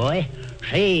do, Roy.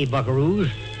 Say, buckaroos,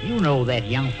 you know that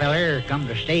young feller come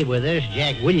to stay with us,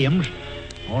 Jack Williams.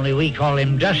 Only we call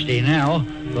him Dusty now,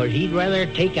 because he'd rather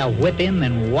take a whipping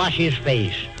than wash his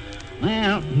face.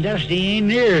 Well, Dusty ain't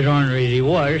near as ornery as he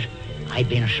was. I've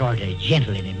been sort of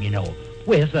gentling him, you know,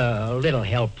 with a little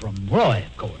help from Roy,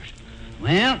 of course.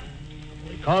 Well,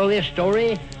 we call this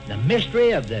story The Mystery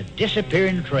of the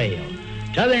Disappearing Trail.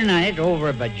 T'other night,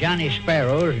 over by Johnny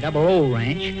Sparrow's Double O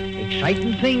Ranch,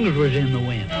 exciting things was in the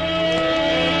wind.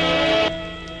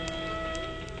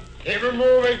 Keep her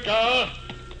moving, Carl.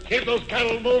 Keep those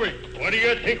cattle moving. What do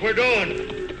you think we're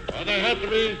doing? Well, they have to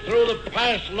be through the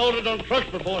pass loaded on trucks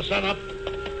before sunup.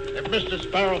 If Mr.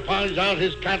 Sparrow finds out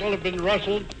his cattle have been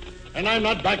rustled, and I'm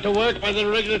not back to work by the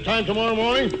regular time tomorrow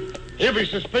morning, he'll be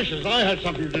suspicious I had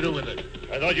something to do with it.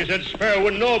 I thought you said Sparrow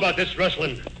wouldn't know about this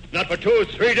rustling. Not for 2 or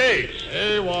 3 days.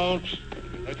 He won't.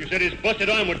 I thought you said his busted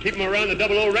arm would keep him around the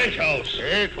Double O Ranch house.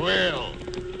 It will.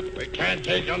 We can't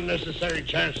take unnecessary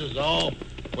chances, though.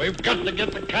 We've got to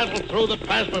get the cattle through the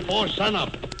pass before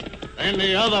sunup. Then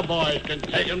the other boys can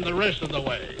take them the rest of the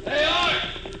way. Hey, Art!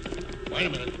 Wait a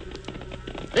minute.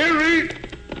 Here, Reed.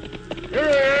 Here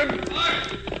I am.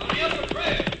 Art, on the upper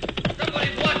bridge.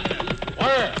 Somebody's watching us.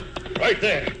 Where? Right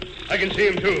there. I can see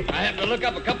him, too. I happened to look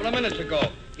up a couple of minutes ago.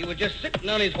 He was just sitting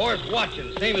on his horse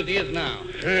watching, same as he is now.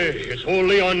 Hey, it's old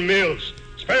Leon Mills,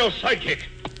 Sparrow's sidekick.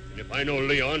 And if I know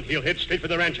Leon, he'll head straight for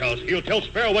the ranch house. He'll tell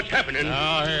Sparrow what's happening.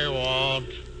 No, he won't.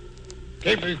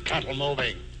 Keep his cattle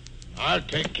moving. I'll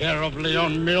take care of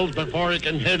Leon Mills before he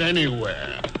can head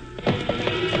anywhere.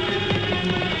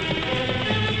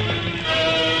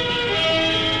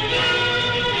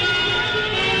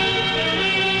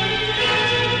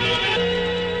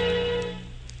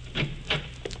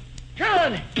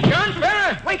 John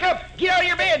Sparrow, wake up! Get out of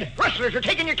your bed! Rustlers are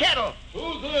taking your cattle.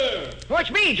 Who's there? Oh,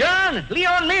 it's me, John.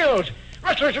 Leon Mills.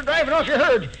 Rustlers are driving off your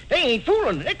herd. They ain't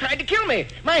fooling. They tried to kill me.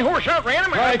 My horse outran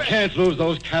them. I can't lose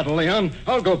those cattle, Leon.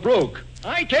 I'll go broke.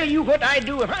 I tell you what I'd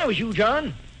do if I was you,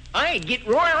 John. I'd get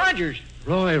Roy Rogers.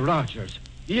 Roy Rogers?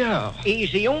 Yeah.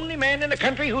 He's the only man in the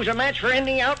country who's a match for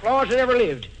any outlaws that ever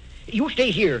lived. You stay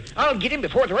here. I'll get him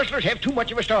before the rustlers have too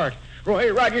much of a start.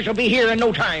 Roy Rogers will be here in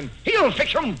no time. He'll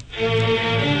fix them.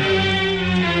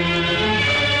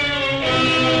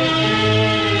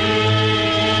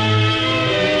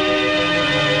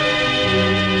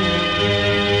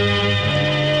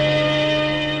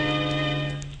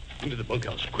 Into the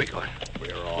bunkhouse, quick, Art.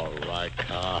 We're all right,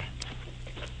 Carl.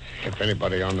 If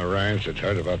anybody on the ranch had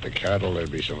heard about the cattle,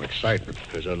 there'd be some excitement.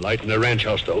 There's a light in the ranch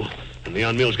house, though. And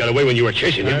Leon Mills got away when you were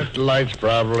chasing him. That light's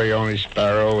probably only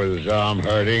Sparrow with his arm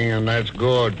hurting, and that's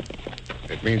good.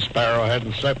 It means Sparrow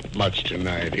hadn't slept much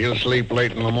tonight. He'll sleep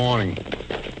late in the morning.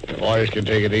 The boys can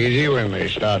take it easy when they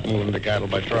start moving the cattle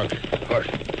by truck. Art,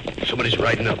 somebody's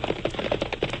riding up.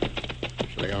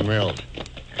 It's Leon Mills.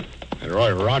 And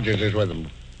Roy Rogers is with him.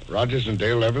 Rogers and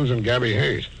Dale Evans and Gabby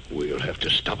Hayes. We'll have to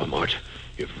stop him, Art.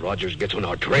 If Rogers gets on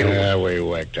our trail... Yeah, we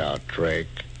worked out trick.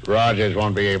 Rogers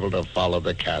won't be able to follow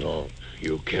the cattle.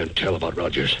 You can't tell about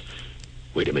Rogers.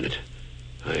 Wait a minute.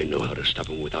 I know how to stop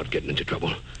him without getting into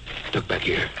trouble. Duck back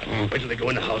here. Wait till they go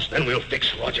in the house, then we'll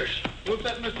fix Rogers. We'll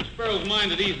set Mr. Sparrow's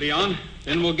mind at ease, Leon.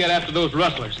 Then we'll get after those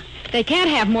rustlers. They can't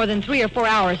have more than 3 or 4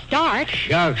 hours start.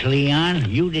 Shucks, Leon.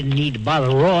 You didn't need to bother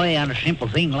Roy on a simple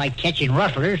thing like catching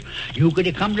rustlers. You could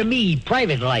have come to me,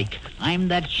 private-like. I'm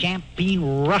the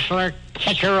champion rustler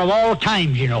catcher of all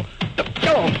times, you know.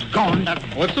 Doggone that.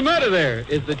 What's the matter there?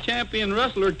 Is the champion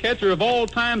rustler catcher of all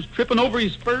times tripping over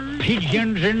his spurs?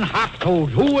 Pigeons and hot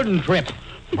coals. Who wouldn't trip?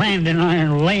 Branding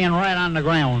iron laying right on the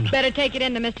ground. Better take it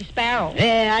into Mr. Sparrow.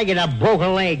 Yeah, I get a broke a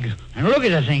leg. And look at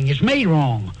the thing. It's made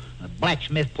wrong. The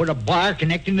blacksmith put a bar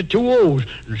connecting the 2 O's.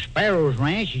 And Sparrow's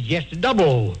ranch is just a double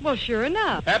O. Well, sure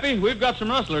enough. Happy, we've got some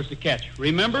rustlers to catch.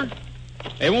 Remember?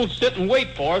 They won't sit and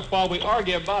wait for us while we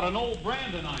argue about an old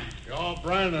branding iron. Your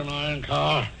branding iron,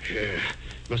 Carl. Yeah.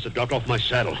 Must have dropped off my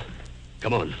saddle.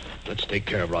 Come on. Let's take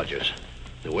care of Rogers.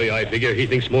 The way I figure, he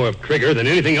thinks more of Trigger than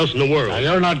anything else in the world. Now,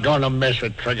 you're not going to mess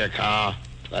with Trigger, Carl.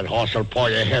 That horse will paw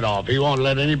your head off. He won't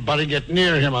let anybody get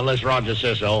near him unless Roger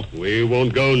says so. We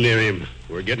won't go near him.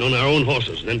 We're getting on our own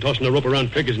horses and then tossing the rope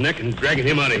around Trigger's neck and dragging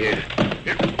him out of here.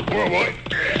 Here, whoa, boy.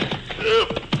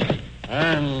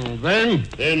 And then?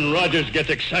 Then Rogers gets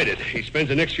excited. He spends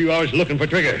the next few hours looking for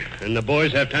Trigger, and the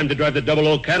boys have time to drive the double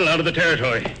O cattle out of the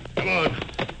territory. Come on.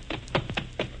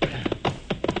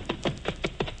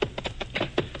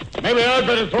 Maybe I'd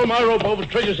better throw my rope over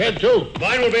Trigger's head, too.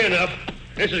 Mine will be enough.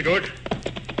 This is good.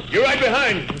 You ride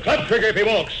behind. Club Trigger if he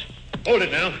walks. Hold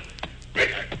it now.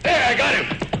 There, I got him.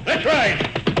 Let's ride.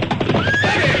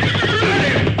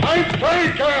 I'm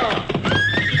afraid, Carl.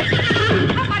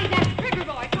 Somebody's after Trigger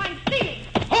Boy. Try and steal him.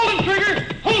 Hold him, Trigger!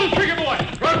 Hold him, Trigger Boy!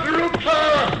 Drop the rope,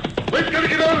 Carl. We've got to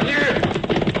get out of here.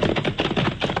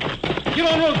 Get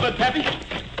on Rosebud, Pappy.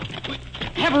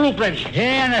 Have a rope ready.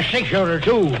 Yeah, and a 6-shooter,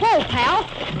 too. Whoa, pal.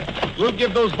 We'll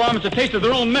give those varmints a taste of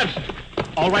their own medicine.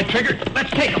 All right, Trigger, let's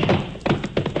take them.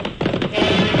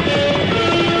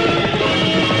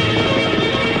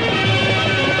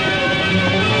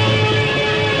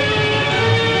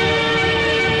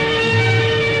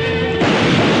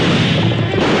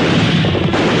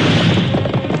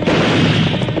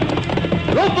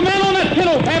 Rope the man on that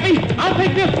pillow, Pappy. I'll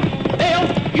take this one. Dale,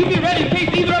 you be ready in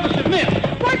case either of us should miss.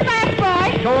 What's that,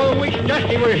 boy? So wish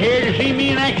Dusty was here to see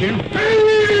me in action.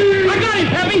 I got him,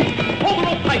 Pappy. Hold the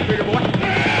rope tight, Trigger Boy.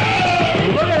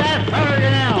 Look at that feller go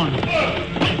down.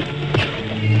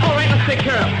 All right, let's take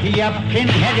care of him. He up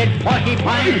pin-headed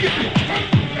porcupine.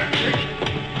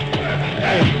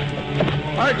 Hey,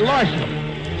 Art Larson.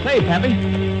 Say, Pappy,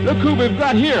 look who we've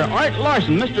got here. Art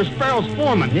Larson, Mr. Sparrow's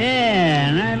foreman. Yeah,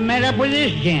 and I met up with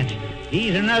this gent.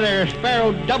 He's another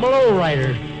Sparrow double O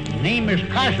rider. Name is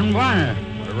Carson Varner.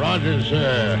 Rogers,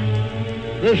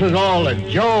 this is all a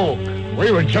joke. We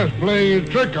were just playing a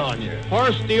trick on you.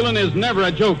 Horse stealing is never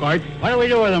a joke, Art. What do we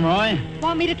do with him, Roy?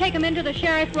 Want me to take him into the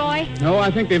sheriff, Roy? No,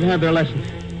 I think they've had their lesson.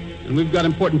 And we've got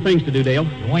important things to do, Dale.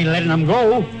 You ain't letting them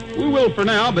go. We will for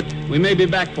now, but we may be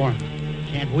back for them.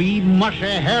 Can't we muss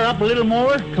their hair up a little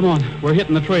more? Come on, we're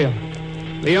hitting the trail.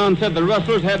 Leon said the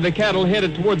rustlers had the cattle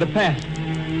headed toward the pass.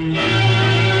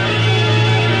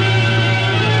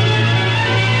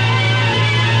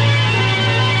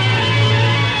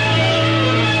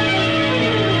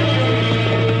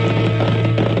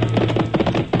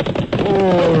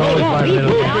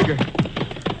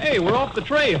 Hey, we're off the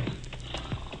trail.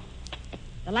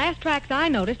 The last tracks I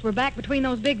noticed were back between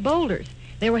those big boulders.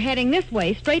 They were heading this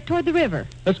way, straight toward the river.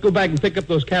 Let's go back and pick up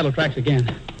those cattle tracks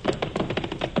again.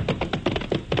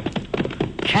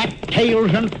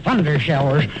 Cattails and thunder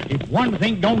showers. If one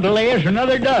thing don't delay us,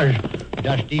 another does.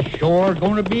 Dusty's sure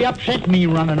going to be upset me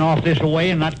running off this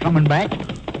way and not coming back.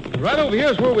 Right over here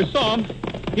is where we saw him.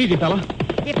 Easy, fella.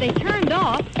 If they turned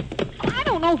off, I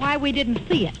don't know why we didn't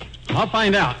see it. I'll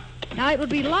find out. Now, it would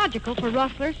be logical for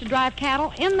rustlers to drive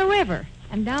cattle in the river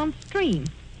and downstream,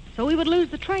 so we would lose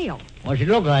the trail. What's it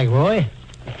look like, Roy?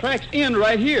 The tracks end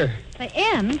right here. They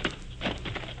end?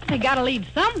 They gotta lead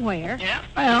somewhere. Yeah.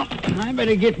 Well, I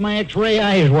better get my X-ray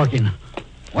eyes working.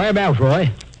 Whereabouts,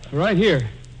 Roy? Right here.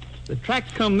 The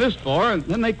tracks come this far, and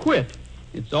then they quit.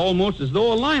 It's almost as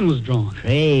though a line was drawn.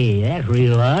 Say, that's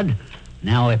real odd.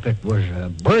 Now, if it was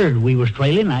a bird we was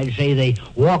trailing, I'd say they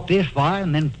walked this far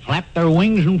and then flapped their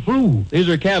wings and flew. These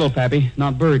are cattle, Pappy,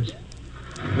 not birds.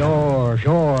 Sure.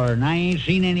 And I ain't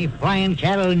seen any flying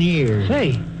cattle in years.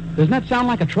 Say, doesn't that sound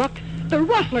like a truck? The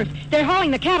rustlers. They're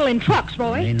hauling the cattle in trucks,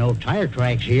 Roy. There ain't no tire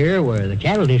tracks here where the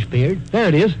cattle disappeared. There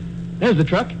it is. There's the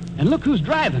truck. And look who's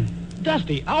driving.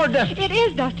 Dusty, our Dusty. It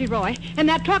is Dusty, Roy. And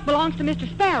that truck belongs to Mr.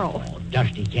 Sparrow. Oh,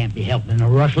 Dusty can't be helping the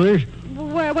rustlers.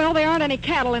 Well, there aren't any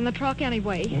cattle in the truck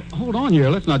anyway. Hold on here.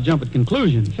 Let's not jump at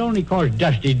conclusions. It's only 'cause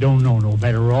Dusty don't know no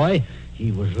better, Roy.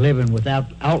 He was living without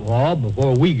Outlaw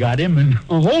before we got him, and...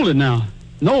 Oh, hold it now.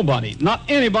 Nobody, not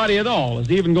anybody at all,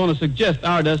 is even going to suggest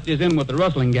our Dusty is in with the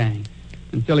rustling gang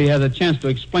until he has a chance to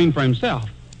explain for himself.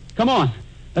 Come on.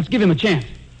 Let's give him a chance.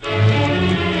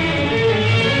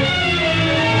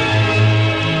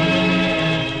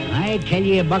 I tell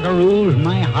you, buckaroos,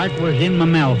 my heart was in my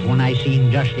mouth when I seen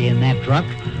Dusty in that truck.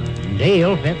 And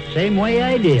Dale felt the same way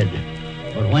I did.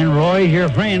 But when Roy's your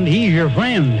friend, he's your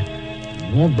friend.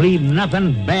 And won't believe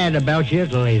nothing bad about you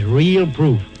till there's real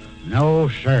proof. No,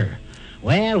 sir.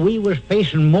 Well, we was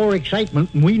facing more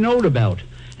excitement than we knowed about.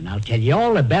 And I'll tell you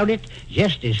all about it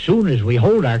just as soon as we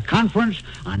hold our conference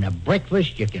on a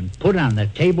breakfast you can put on the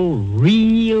table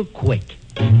real quick.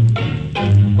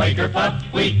 Quaker puffed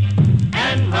wheat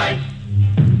and rice,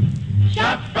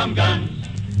 shot from guns,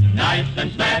 nice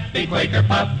and snappy. Quaker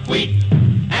puffed wheat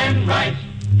and rice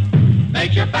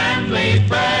makes your family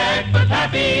breakfast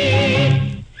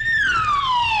happy.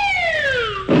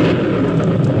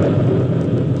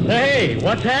 Say,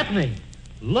 what's happening?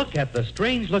 Look at the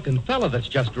strange-looking fella that's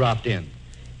just dropped in.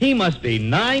 He must be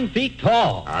 9 feet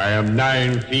tall. I am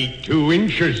 9 feet 2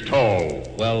 inches tall.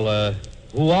 Well,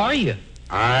 who are you?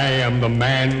 I am the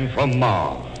man from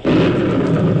Mars.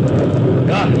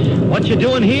 Gosh, what you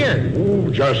doing here? Oh,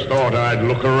 just thought I'd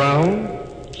look around.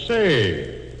 Say,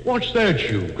 what's that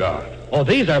you've got? Oh,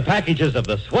 these are packages of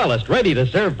the swellest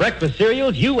ready-to-serve breakfast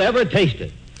cereals you ever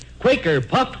tasted. Quaker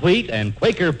puffed wheat and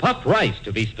Quaker puffed rice,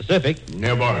 to be specific.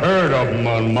 Never heard of them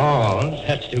on Mars.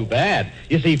 That's too bad.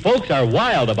 You see, folks are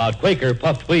wild about Quaker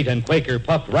puffed wheat and Quaker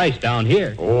puffed rice down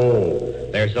here. Oh.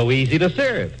 They're so easy to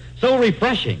serve, so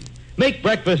refreshing. Make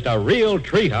breakfast a real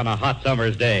treat on a hot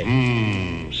summer's day.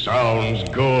 Sounds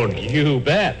good. You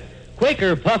bet.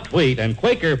 Quaker puffed wheat and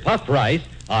Quaker puffed rice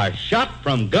are shot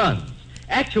from guns,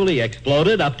 actually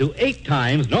exploded up to 8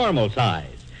 times normal size.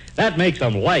 That makes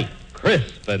them light,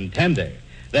 crisp, and tender.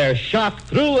 They're shot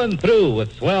through and through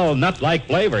with swell nut-like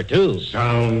flavor, too.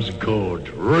 Sounds good.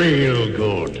 Real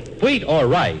good. Wheat or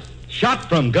rice, shot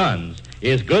from guns,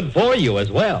 is good for you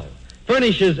as well.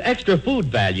 Furnishes extra food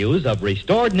values of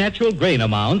restored natural grain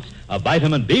amounts of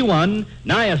vitamin B1,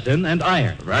 niacin, and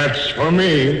iron. That's for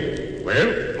me.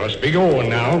 Well, must be going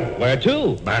now. Where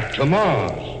to? Back to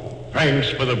Mars. Thanks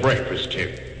for the breakfast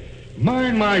tip.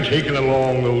 Mind my taking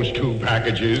along those 2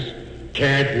 packages?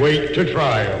 Can't wait to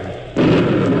try them.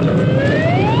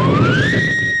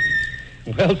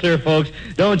 Well, sir, folks,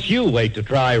 don't you wait to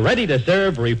try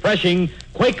ready-to-serve, refreshing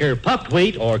Quaker puffed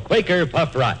wheat or Quaker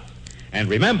puffed rice. And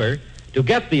remember, to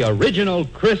get the original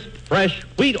crisp, fresh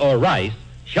wheat or rice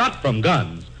shot from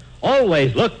guns,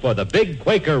 always look for the big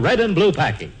Quaker red and blue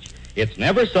package. It's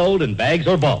never sold in bags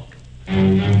or bulk.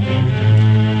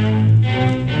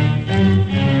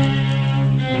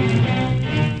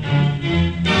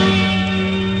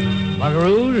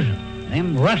 Buckaroos,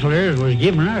 them rustlers was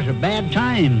giving us a bad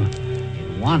time.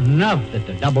 It wasn't enough that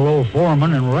the 00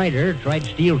 foreman and rider tried to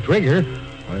steal trigger,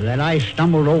 or that I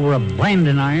stumbled over a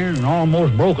branding iron and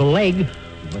almost broke a leg,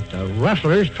 but the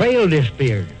rustlers' trail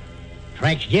disappeared.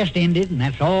 Tracks just ended, and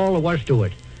that's all there was to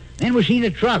it. Then we seen a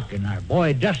truck, and our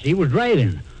boy Dusty was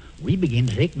driving. We began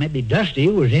to think maybe Dusty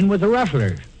was in with the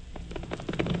rustlers.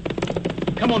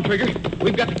 Come on, Trigger.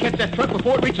 We've got to catch that truck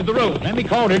before it reaches the road. Let me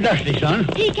call to Dusty, son.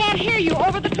 He can't hear you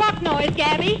over the truck noise,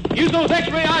 Gabby. Use those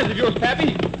X-ray eyes of yours,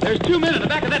 Pappy. There's 2 men in the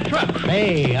back of that truck.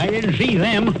 Hey, I didn't see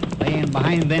them, laying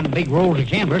behind them big rolls of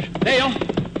canvas. Dale,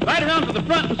 ride around to the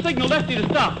front and signal Lefty to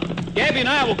stop. Gabby and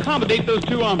I will accommodate those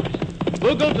 2 hombres.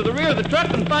 We'll go to the rear of the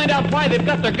truck and find out why they've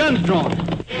got their guns drawn.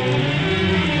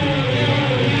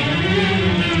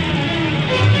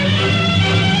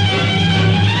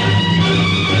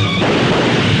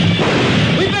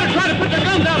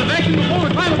 Before we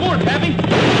climb aboard, Pappy.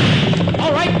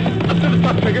 All right, up to the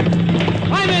truck, Trigger.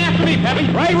 Climb in after me, Pappy.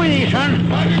 Right with you, son.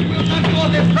 Roger, we'll not go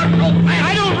this truck so fast.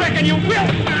 I don't reckon you will.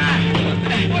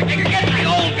 Boy, Trigger, get my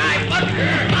old guy, Buck.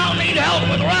 I'll need help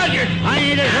with Rogers. I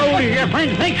ain't as old as your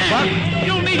friend thinks, Buck.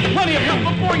 You'll need plenty of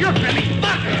help before you're finished.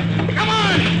 Buck, come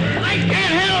on. I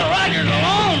can't handle Rogers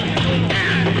alone.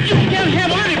 You can't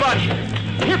handle anybody.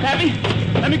 Here, Pappy,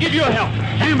 let me give you a help.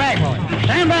 Stand back, boy.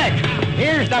 Stand back.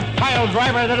 Here's the pile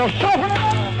driver that'll soften it.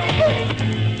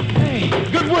 Hey,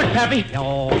 good work, Pappy.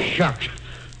 Oh, shucks.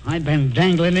 I've been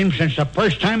dangling him since the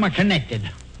first time I connected.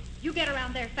 You get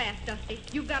around there fast, Dusty.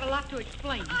 You've got a lot to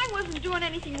explain. I wasn't doing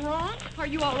anything wrong. Are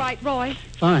you all right, Roy?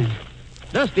 Fine.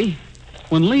 Dusty,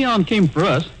 when Leon came for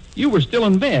us, You were still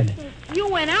in bed. You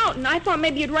went out, and I thought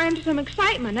maybe you'd run into some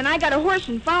excitement, and I got a horse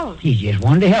and followed. He just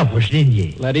wanted to help us, didn't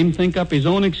you? Let him think up his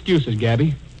own excuses,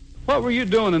 Gabby. What were you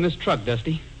doing in this truck,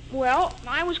 Dusty? Well,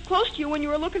 I was close to you when you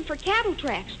were looking for cattle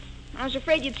tracks. I was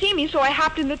afraid you'd see me, so I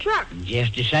hopped in the truck.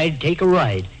 Just decided to take a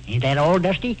ride. Ain't that all,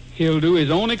 Dusty? He'll do his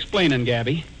own explaining,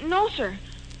 Gabby. No, sir.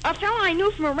 A fellow I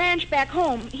knew from a ranch back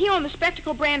home, he owned the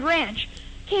Spectacle Brand Ranch,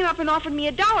 came up and offered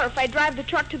me $1 if I'd drive the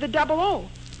truck to the Double O.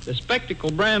 The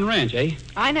Spectacle Brand Ranch, eh?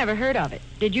 I never heard of it.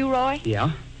 Did you, Roy?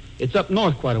 Yeah. It's up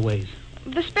north quite a ways.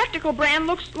 The Spectacle Brand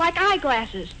looks like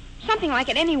eyeglasses. Something like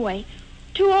it anyway.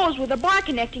 2 O's with a bar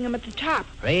connecting them at the top.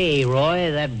 Hey,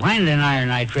 Roy, that branding iron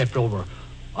I tripped over.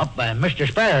 Up by Mr.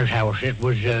 Sparrow's house, it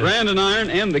was, Branding iron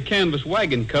and the canvas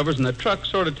wagon covers in the truck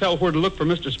sort of tell where to look for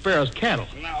Mr. Sparrow's cattle.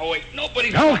 Now, wait,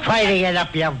 nobody... Don't try to get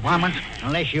up, you varmint,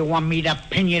 unless you want me to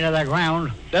pin you to the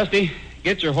ground. Dusty,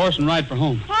 get your horse and ride for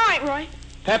home. All right, Roy.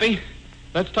 Pappy,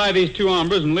 let's tie these 2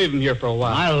 hombres and leave them here for a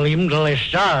while. I'll leave them till they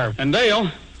starve. And Dale,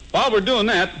 while we're doing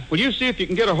that, will you see if you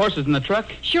can get our horses in the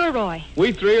truck? Sure, Roy.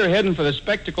 We 3 are heading for the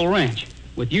Spectacle Ranch,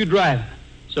 with you driving.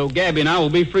 So Gabby and I will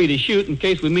be free to shoot in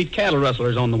case we meet cattle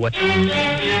rustlers on the way.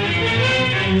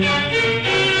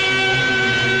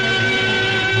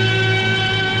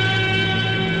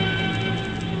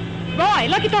 Roy,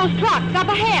 look at those trucks up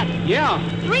ahead. Yeah.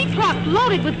 3 trucks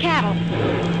loaded with cattle.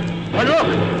 But look,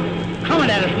 coming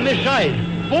at us from this side.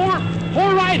 4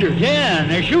 riders. Yeah,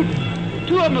 and they're shooting.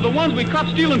 2 of them are the ones we caught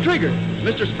stealing Trigger.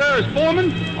 Mr. Sparrow's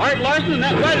foreman, Art Larson, and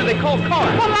that rider they call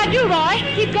Carr. What'll I do, Roy?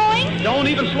 Keep going? Don't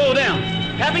even slow down.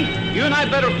 Pappy, you and I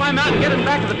better climb out and get in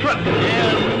back of the truck.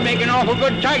 Yeah, we're making awful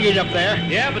good target up there.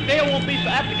 Yeah, but Dale won't be so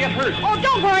apt to get hurt. Oh,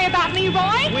 don't worry about me,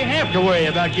 Roy. We have to worry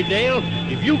about you, Dale.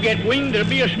 If you get winged, there'll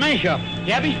be a smash-up.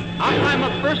 Gabby, I'll climb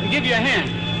up first and give you a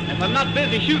hand. If I'm not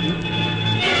busy shooting...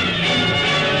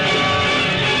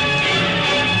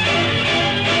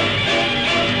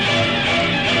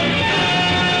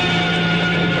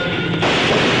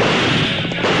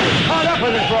 Caught up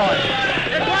with us, Roy.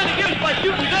 They're trying to get us by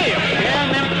shooting Dale. Yeah,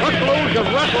 and them truckloads of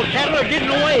rustled cattle are getting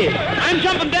away. I'm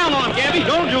jumping down on him, Gabby.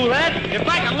 Don't do that. If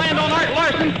I can land on Art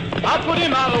Larson, I'll put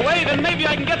him out of the way, then maybe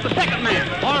I can get the second man.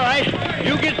 All right,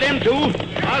 you get them 2.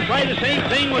 I'll try the same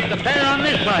thing with the pair on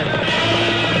this side.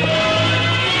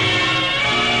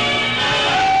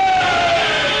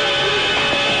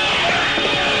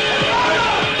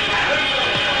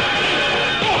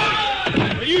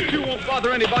 Well, you 2 won't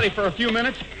bother anybody for a few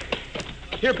minutes.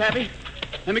 Here, Pappy.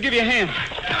 Let me give you a hand.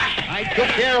 I took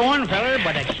care of one feller,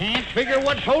 but I can't figure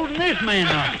what's holding this man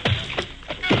up.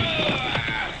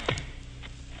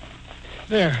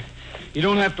 There. You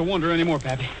don't have to wonder anymore,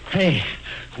 Pappy. Hey,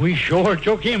 we sure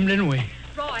took him, didn't we?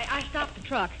 Roy, I stopped the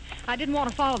truck. I didn't want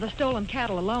to follow the stolen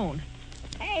cattle alone.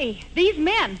 Hey, these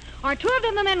men. Are 2 of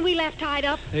them the men we left tied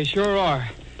up? They sure are.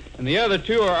 And the other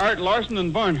 2 are Art Larson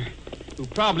and Varner, who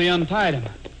probably untied him.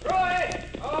 Roy!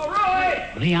 Oh,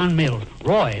 Roy! Leon Mills.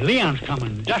 Roy, Leon's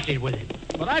coming. Dusty's with him.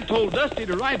 But I told Dusty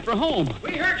to ride for home.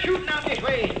 We heard shooting out this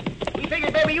way. We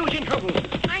figured maybe you was in trouble.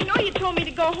 I know you told me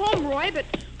to go home, Roy, but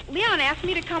Leon asked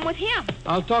me to come with him.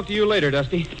 I'll talk to you later,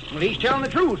 Dusty. Well, he's telling the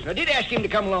truth. I did ask him to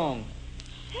come along.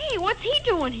 Hey, what's he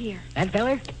doing here? That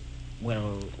feller?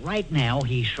 Well, right now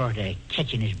he's sort of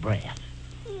catching his breath.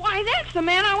 Why, that's the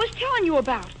man I was telling you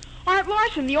about. Art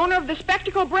Larson, the owner of the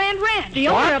Spectacle Brand Ranch. The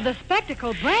owner of the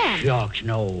Spectacle Brand? Shucks,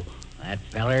 no. That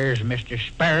feller's Mr.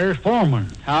 Sparrow's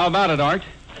foreman. How about it, Art?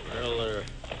 Well, the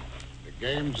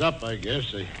game's up, I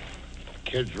guess. The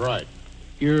kid's right.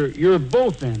 You're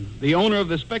both then, the owner of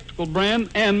the Spectacle Brand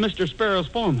and Mr. Sparrow's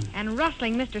foreman. And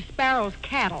rustling Mr. Sparrow's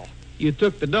cattle. You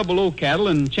took the Double O cattle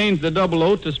and changed the Double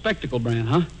O to Spectacle Brand,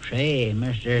 huh? Say,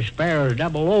 Mr. Sparrow's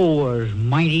Double O was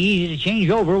mighty easy to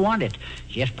change over, wasn't it?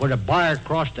 Just put a bar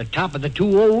across the top of the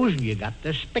 2 O's and you got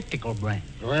the Spectacle Brand.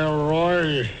 Well,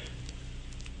 Roy,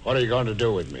 what are you going to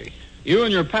do with me? You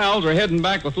and your pals are heading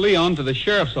back with Leon to the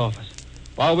sheriff's office,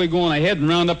 while we go on ahead and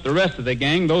round up the rest of the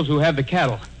gang, those who have the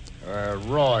cattle.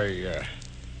 Roy,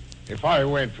 if I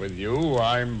went with you,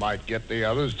 I might get the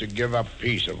others to give up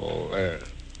peaceable.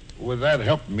 Would that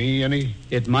help me any?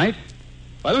 It might.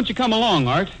 Why don't you come along,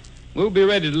 Art? We'll be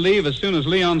ready to leave as soon as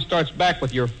Leon starts back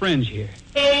with your friends here.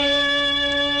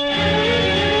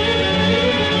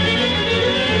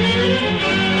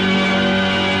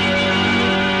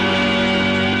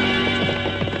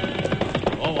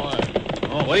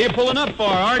 What are you pulling up for,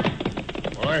 Art?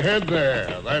 Well, ahead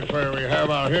there. That's where we have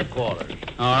our headquarters.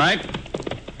 All right.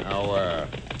 Now,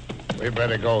 we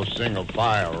better go single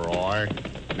file, Roy.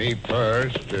 Me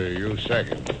first, you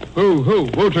second. Who,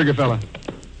 Trigger fella?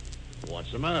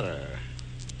 What's the matter?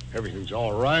 Everything's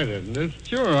all right, isn't it?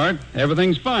 Sure, Art.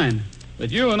 Everything's fine. that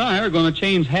you and I are going to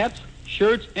change hats,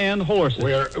 shirts, and horses.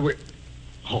 But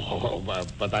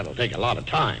that'll take a lot of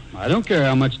time. I don't care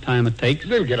how much time it takes.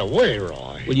 They'll get away,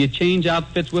 Roy. Will you change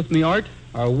outfits with me, Art,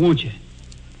 or won't you?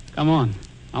 Come on.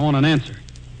 I want an answer.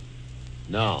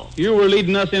 No. You were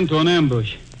leading us into an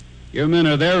ambush. Your men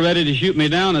are there ready to shoot me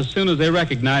down as soon as they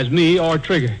recognize me or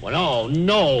Trigger. Well,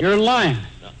 no. You're lying.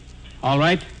 No. All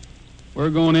right.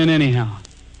 We're going in anyhow.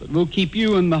 But we'll keep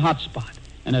you in the hot spot.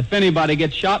 And if anybody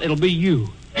gets shot, it'll be you.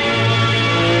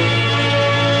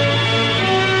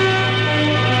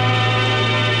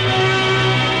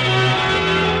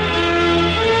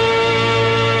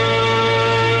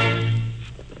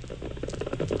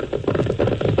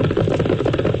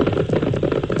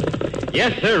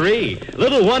 Yes, sirree.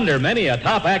 Little wonder many a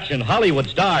top-action Hollywood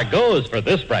star goes for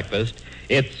this breakfast.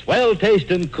 It's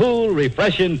well-tasting, cool,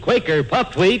 refreshing Quaker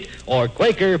puffed wheat or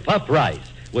Quaker puffed rice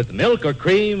with milk or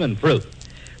cream and fruit.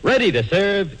 Ready to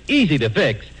serve, easy to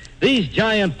fix, these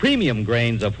giant premium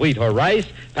grains of wheat or rice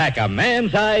pack a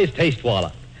man-sized taste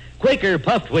wallop. Quaker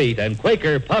puffed wheat and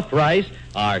Quaker puffed rice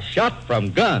are shot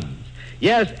from guns.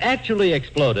 Yes, actually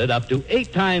exploded up to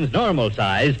 8 times normal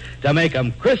size to make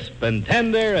 'em crisp and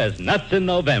tender as nuts in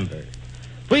November.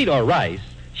 Wheat or rice,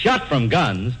 shot from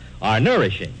guns, are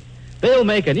nourishing. They'll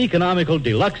make an economical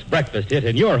deluxe breakfast hit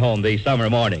in your home these summer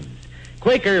mornings.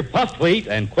 Quaker puffed wheat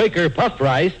and Quaker puffed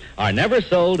rice are never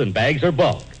sold in bags or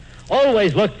bulk.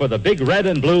 Always look for the big red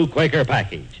and blue Quaker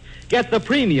package. Get the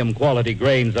premium quality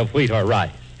grains of wheat or rice.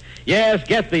 Yes,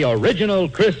 get the original,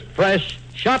 crisp, fresh,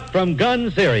 shot from gun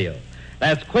cereal.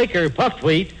 That's Quaker puffed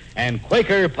wheat and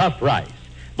Quaker puffed rice.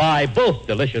 Buy both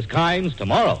delicious kinds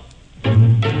tomorrow.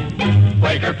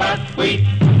 Quaker puffed wheat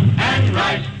and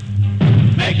rice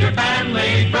makes your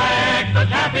family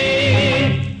breakfast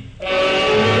happy.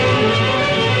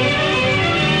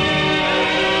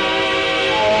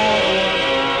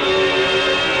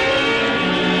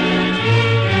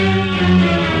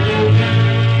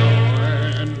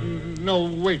 No,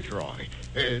 wait, Roy.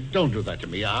 Don't do that to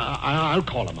me. I'll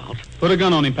call him out. Put a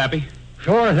gun on him, Pappy.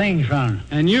 Sure thing, son.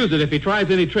 And use it if he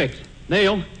tries any tricks.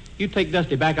 Dale, you take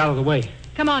Dusty back out of the way.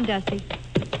 Come on, Dusty.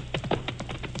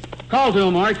 Call to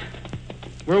him, Art.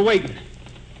 We're waiting.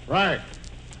 Frank,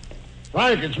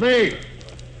 it's me.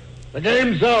 The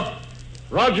game's up.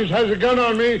 Rogers has a gun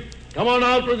on me. Come on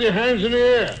out with your hands in the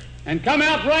air. And come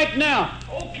out right now.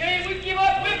 Okay, we give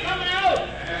up. We're coming out.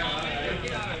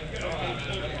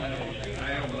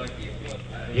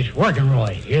 It's working,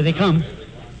 Roy. Here they come.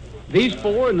 These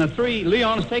 4 and the 3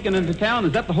 Leon's taken into town,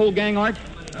 is that the whole gang, Art?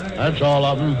 That's all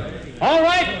of them. All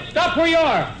right, stop where you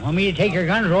are. Want me to take your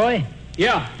guns, Roy?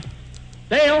 Yeah.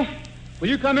 Dale, will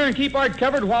you come here and keep Art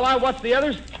covered while I watch the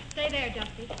others? Stay there,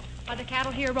 Dusty. Are the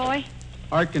cattle here, Roy?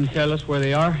 Art can tell us where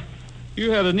they are.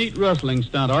 You had a neat rustling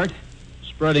stunt, Art,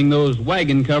 spreading those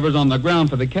wagon covers on the ground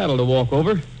for the cattle to walk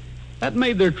over. That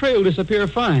made their trail disappear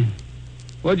fine.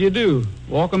 What'd you do?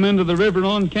 Walk 'em into the river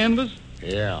on canvas?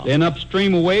 Yeah. Then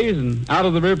upstream a ways and out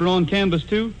of the river on canvas,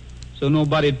 too? So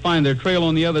nobody'd find their trail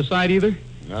on the other side either?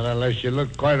 Not unless you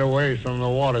look quite a ways from the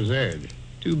water's edge.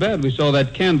 Too bad we saw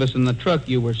that canvas in the truck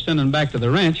you were sending back to the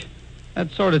ranch.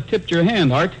 That sort of tipped your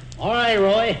hand, Art. All right,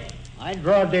 Roy. I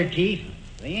drawed their teeth.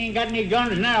 They ain't got any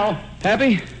guns now.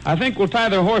 Happy? I think we'll tie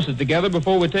their horses together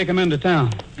before we take 'em into town.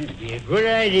 That'd be a good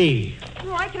idea.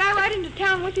 Roy, can I ride into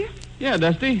town with you? Yeah,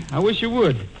 Dusty, I wish you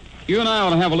would. You and I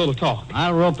ought to have a little talk.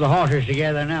 I'll rope the horses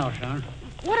together now, son.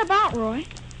 What about, Roy?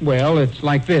 Well, it's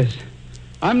like this.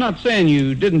 I'm not saying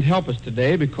you didn't help us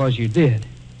today because you did.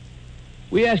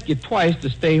 We asked you twice to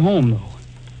stay home, though.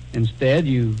 Instead,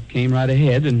 you came right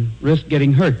ahead and risked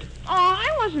getting hurt. Oh, I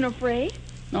wasn't afraid.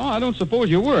 No, I don't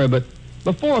suppose you were, but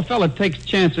before a fella takes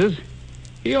chances,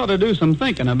 he ought to do some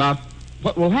thinking about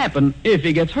what will happen if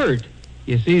he gets hurt.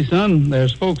 You see, son,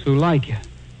 there's folks who like you.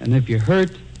 And if you're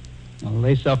hurt, well,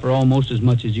 they suffer almost as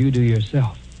much as you do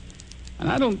yourself. And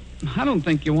I don't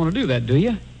think you want to do that, do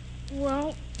you?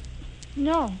 Well,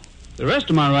 no. The rest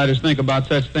of my writers think about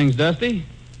such things, Dusty.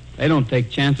 They don't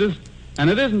take chances. And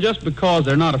it isn't just because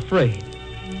they're not afraid.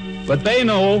 But they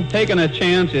know taking a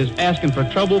chance is asking for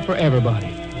trouble for everybody.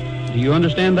 Do you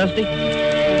understand, Dusty?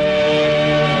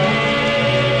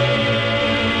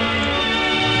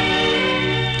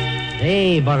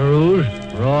 Hey, Buckaroos.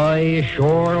 Roy is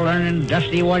sure learning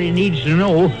Dusty what he needs to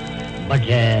know. But,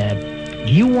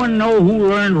 do you want to know who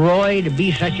learned Roy to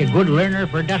be such a good learner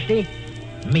for Dusty?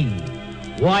 Me.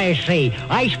 Why, I say,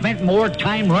 I spent more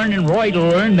time learning Roy to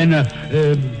learn than,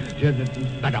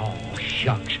 but, oh,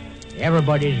 shucks.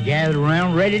 Everybody's gathered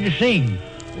around ready to sing.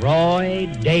 Roy,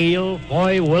 Dale,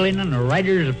 Foy Willing, and the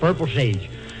writers of Purple Sage.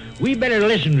 We better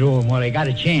listen to them while they got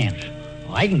a chance.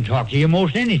 I can talk to you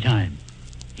most any time.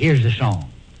 Here's the song.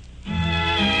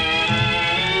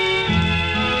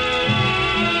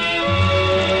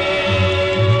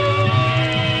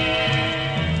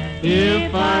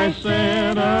 If I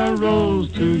sent a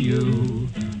rose to you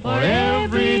for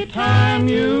every time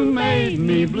you made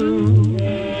me blue,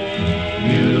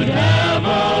 you'd have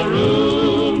a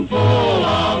room full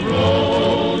of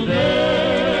roses.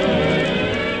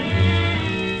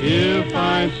 If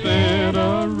I sent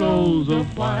a rose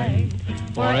of white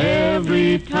for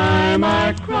every time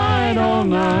I cried all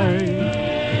night,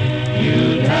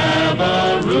 you'd have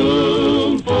a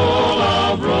room full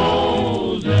of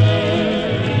roses.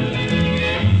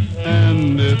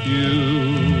 And if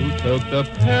you took the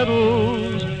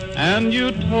petals and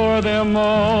you tore them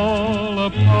all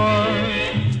apart,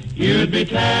 you'd be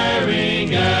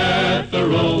tearing at the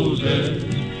roses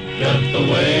just the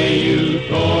way you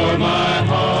tore my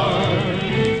heart.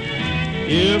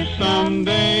 If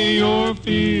someday you're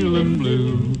feeling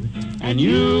blue and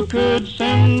you could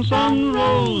send some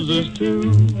roses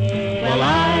too, well,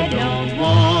 I don't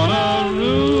want a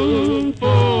room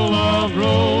full of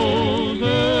roses.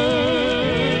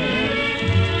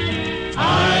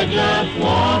 I just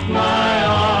want my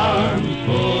arms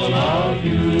full of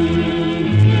you.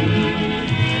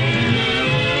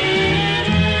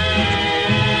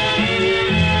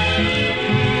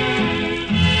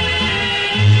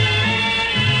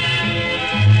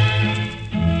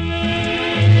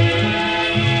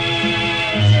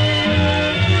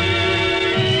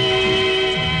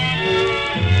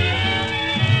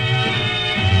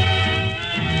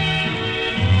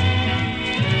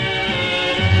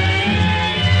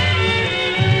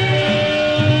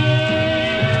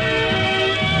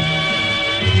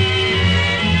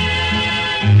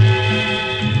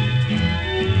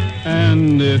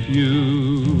 And if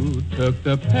you took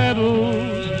the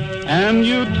petals and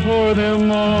you tore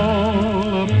them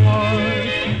all apart,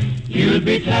 you'd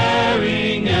be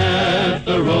tearing at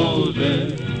the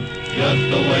roses just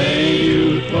the way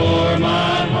you tore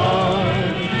my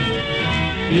heart.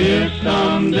 If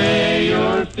someday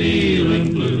you're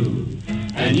feeling blue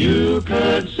and you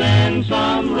could send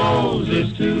some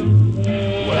roses too,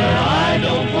 where I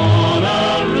don't want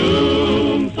a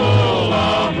room full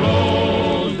of roses.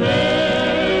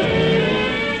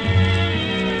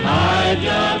 I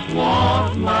just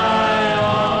want my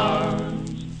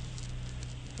arms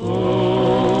full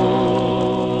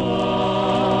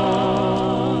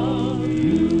of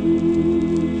you.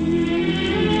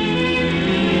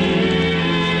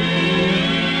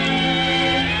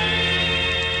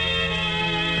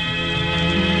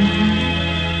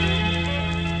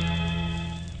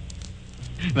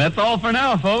 That's all for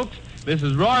now, folks. This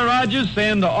is Roy Rogers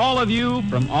saying to all of you,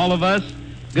 from all of us,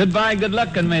 goodbye, good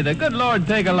luck, and may the good Lord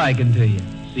take a liking to you.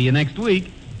 See you next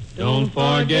week. Don't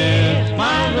forget,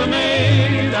 smiles are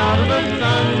made out of the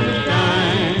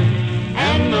sunshine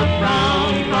and the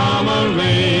frown from a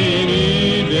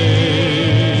rainy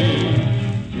day.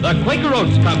 The Quaker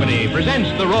Oats Company presents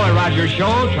the Roy Rogers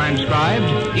Show,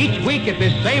 transcribed each week at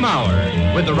this same hour,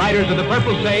 with the writers of The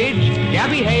Purple Sage,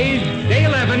 Gabby Hayes,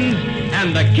 Dale Evans,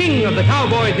 and the king of the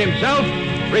cowboys himself,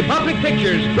 Republic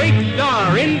Pictures' great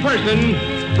star in person,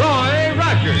 Roy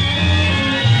Rogers.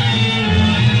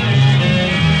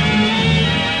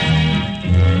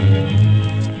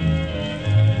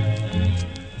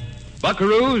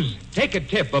 Buckaroos, take a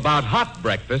tip about hot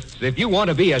breakfasts if you want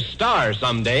to be a star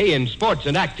someday in sports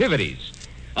and activities.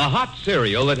 A hot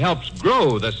cereal that helps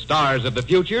grow the stars of the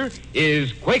future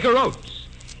is Quaker Oats.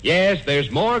 Yes,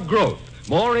 there's more growth,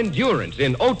 more endurance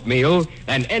in oatmeal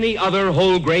than any other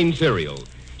whole grain cereal.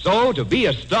 So, to be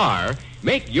a star,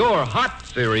 make your hot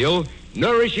cereal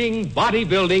nourishing,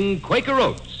 bodybuilding Quaker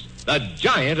Oats, the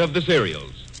giant of the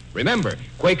cereals. Remember,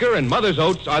 Quaker and Mother's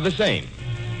Oats are the same.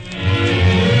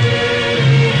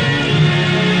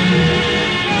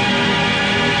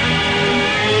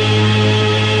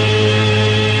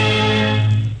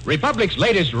 Republic's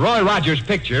latest Roy Rogers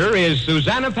picture is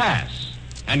Susanna Pass,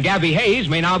 and Gabby Hayes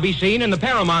may now be seen in the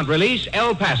Paramount release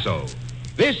El Paso.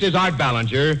 This is Art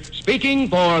Ballinger speaking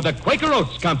for the Quaker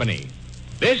Oats Company.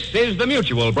 This is the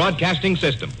Mutual Broadcasting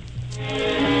System.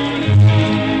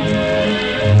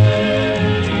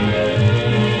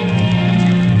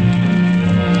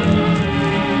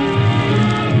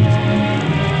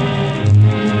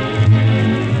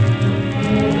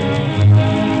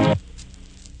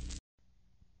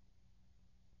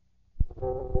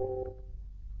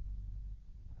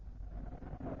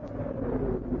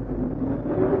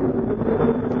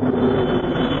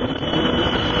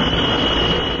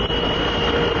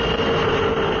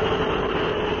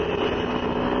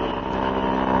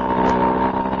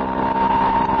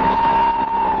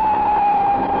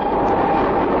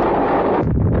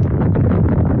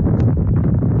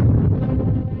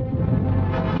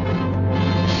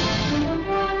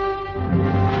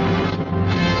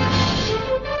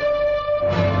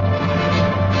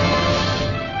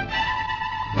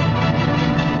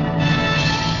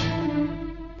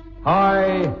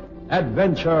 High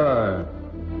Adventure.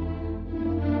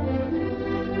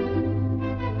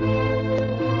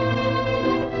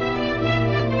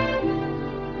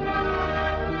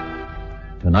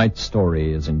 Tonight's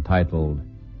story is entitled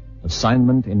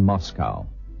Assignment in Moscow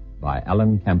by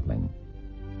Alan Campling.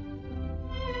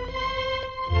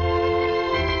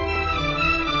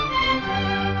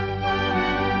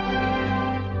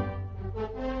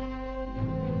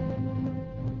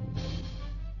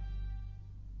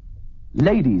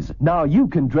 Ladies, now you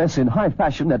can dress in high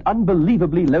fashion at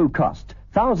unbelievably low cost.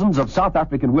 Thousands of South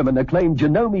African women acclaim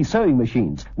Janome sewing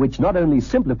machines, which not only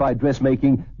simplify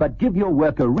dressmaking, but give your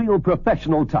work a real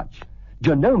professional touch.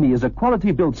 Janome is a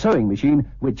quality-built sewing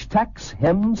machine which tacks,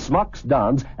 hems, smocks,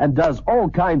 darns, and does all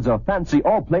kinds of fancy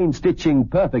or plain stitching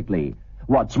perfectly.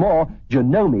 What's more,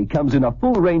 Janome comes in a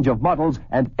full range of models,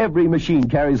 and every machine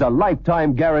carries a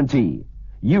lifetime guarantee.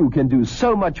 You can do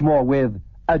so much more with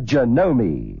a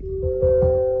Janome.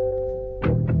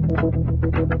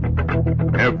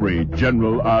 Every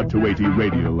General R280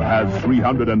 radial has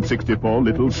 364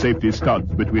 little safety studs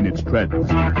between its treads.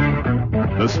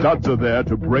 The studs are there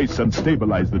to brace and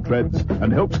stabilize the treads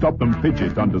and help stop them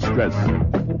fidget under stress.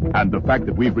 And the fact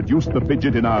that we've reduced the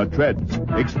fidget in our treads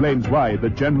explains why the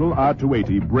General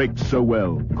R280 brakes so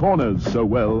well, corners so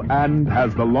well, and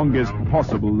has the longest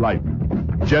possible life.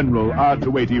 General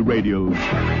R280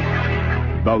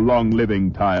 radials. The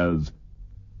long-living tires.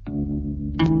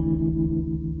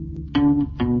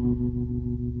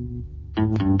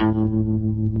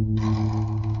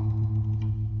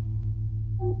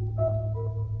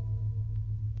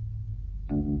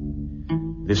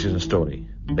 This is a story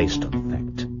based on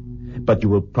fact. But you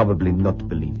will probably not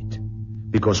believe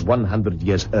it. Because 100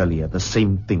 years earlier, the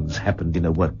same things happened in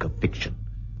a work of fiction.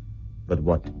 But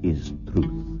what is truth?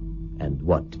 And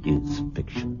what is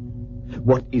fiction?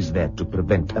 What is there to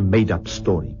prevent a made-up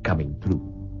story coming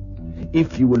true?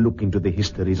 If you will look into the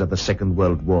histories of the Second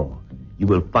World War, you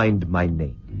will find my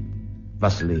name,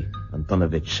 Vasily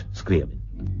Antonovich Skriabin.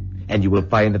 And you will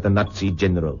find that the Nazi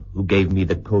general who gave me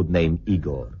the code name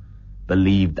Igor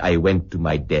believed I went to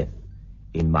my death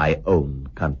in my own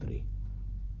country.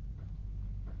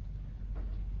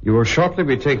 You will shortly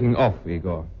be taking off,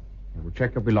 Igor. I will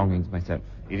check your belongings myself.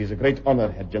 It is a great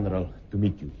honor, Herr General, to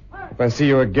meet you. If I see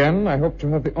you again, I hope to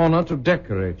have the honor to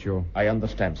decorate you. I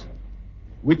understand, sir.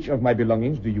 Which of my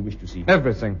belongings do you wish to see?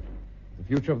 Everything. The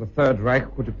future of the Third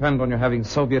Reich would depend on your having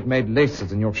Soviet-made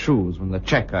laces in your shoes when the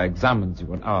checker examines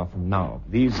you an hour from now.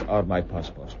 These are my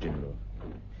passports, General.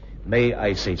 May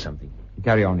I say something?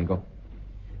 Carry on, Igor.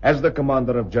 As the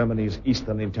commander of Germany's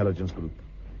Eastern Intelligence Group,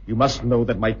 you must know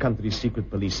that my country's secret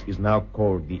police is now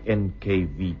called the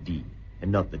NKVD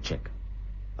and not the Czech.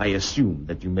 I assume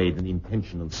that you made an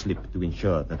intentional slip to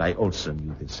ensure that I also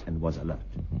knew this and was alert.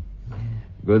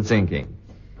 Good thinking.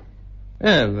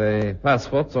 Well, the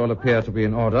passports all appear to be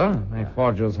in order. My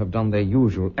forgers have done their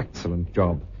usual excellent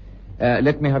job.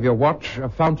 Let me have your watch, a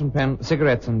fountain pen,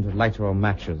 cigarettes, and lighter or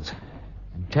matches.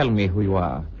 And tell me who you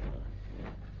are.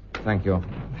 Thank you.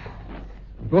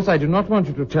 Of course, I do not want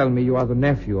you to tell me you are the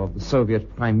nephew of the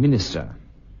Soviet Prime Minister.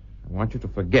 I want you to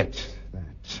forget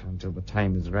that until the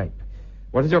time is ripe.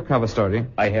 What is your cover story?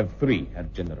 I have three, Herr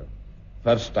General.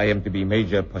 First, I am to be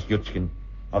Major Posyuchkin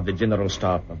of the General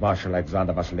Staff of Marshal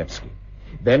Alexander Vasilevsky.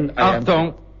 Then I am...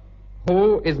 Achtung!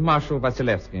 Who is Marshal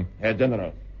Vasilevsky? Herr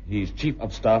General, he is Chief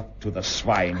of Staff to the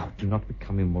swine. Oh, do not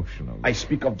become emotional. I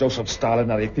speak of Joseph Stalin,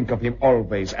 and I think of him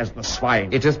always as the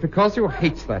swine. It is because you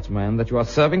hate that man that you are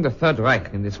serving the Third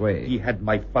Reich in this way. He had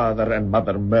my father and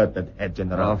mother murdered, Herr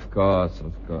General. Of course.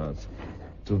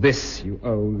 To this you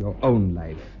owe your own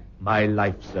life. My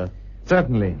life, sir?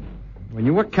 Certainly. When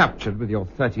you were captured with your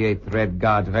 38th Red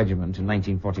Guard Regiment in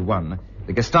 1941,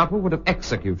 the Gestapo would have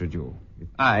executed you if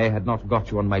I had not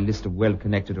got you on my list of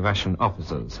well-connected Russian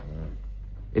officers.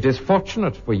 It is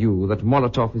fortunate for you that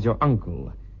Molotov is your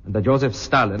uncle, and that Joseph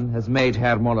Stalin has made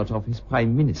Herr Molotov his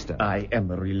prime minister. I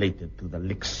am related to the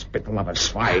lick-spittle of a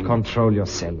swine. Control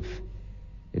yourself.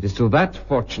 It is to that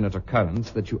fortunate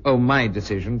occurrence that you owe my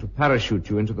decision to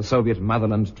parachute you into the Soviet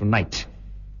motherland tonight.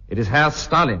 It is Herr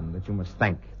Stalin that you must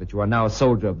thank that you are now a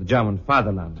soldier of the German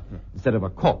fatherland instead of a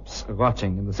corpse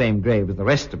rotting in the same grave as the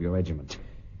rest of your regiment.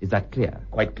 Is that clear?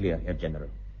 Quite clear, Herr General.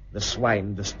 The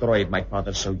swine destroyed my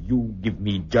father, so you give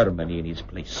me Germany in his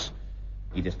place.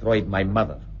 He destroyed my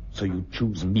mother, so you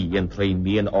choose me and train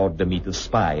me and order me to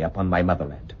spy upon my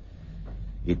motherland.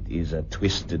 It is a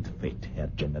twisted fate, Herr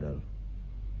General.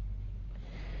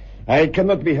 I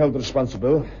cannot be held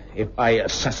responsible if I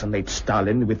assassinate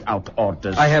Stalin without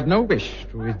orders. I have no wish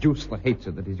to reduce the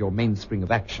hatred that is your mainspring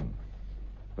of action.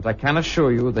 But I can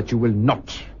assure you that you will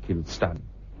not kill Stalin.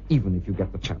 even if you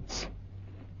get the chance.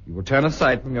 You will turn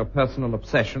aside from your personal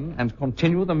obsession and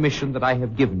continue the mission that I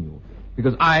have given you,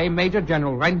 because I, Major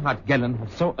General Reinhard Gellen,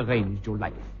 have so arranged your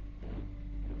life.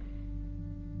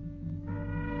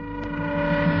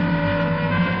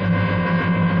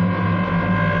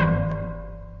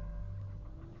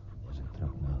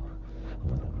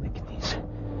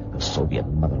 Soviet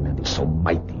motherland is so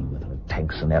mighty with her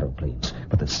tanks and aeroplanes,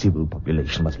 but the civil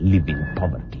population must live in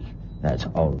poverty, as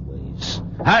always.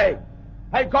 Hey,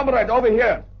 comrade, over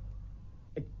here.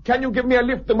 Can you give me a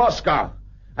lift to Moscow?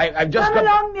 I've just Come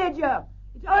along, Major.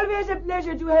 It's always a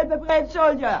pleasure to help a brave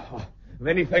soldier. Oh,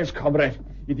 many thanks, comrade.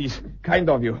 It is kind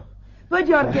of you. Put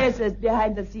your cases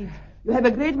behind the seats. You have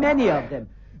a great many of them.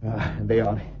 They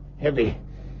are heavy.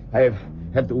 I have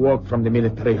had to walk from the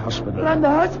military hospital. From the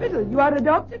hospital? You are a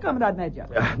doctor, Comrade Major.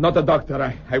 Not a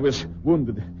doctor. I was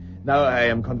wounded. Now I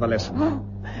am convalescent. Oh,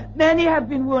 many have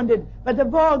been wounded, but the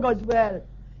war goes well.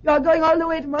 You are going all the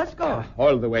way to Moscow?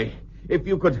 All the way. If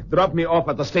you could drop me off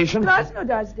at the station.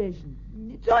 Krasnodar station.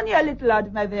 It's only a little out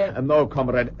of my way. No,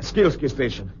 comrade. Skilsky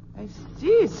station. I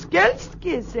see.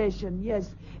 Skelsky station, yes.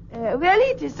 Well,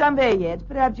 it is some way yet.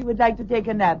 Perhaps you would like to take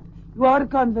a nap. You are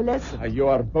convalescent. You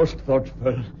are most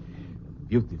thoughtful.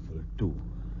 Beautiful, too.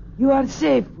 You are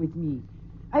safe with me.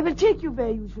 I will take you where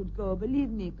you should go. Believe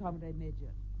me, Comrade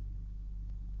Major.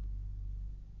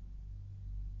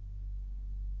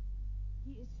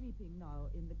 He is sleeping now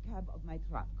in the cab of my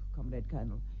truck, Comrade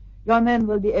Colonel. Your men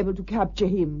will be able to capture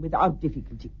him without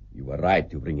difficulty. You were right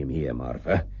to bring him here,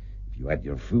 Marfa. If you had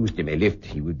refused him a lift,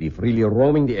 he would be freely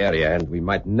roaming the area, and we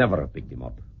might never have picked him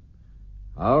up.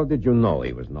 How did you know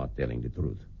he was not telling the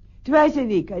truth? Twice a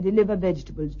week I deliver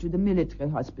vegetables to the military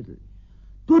hospital.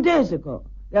 2 days ago,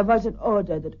 there was an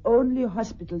order that only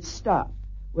hospital staff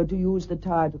were to use the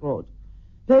tarred road.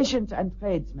 Patients and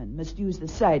tradesmen must use the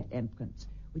side entrance,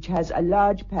 which has a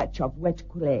large patch of wet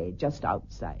clay just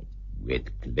outside. Wet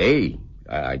clay?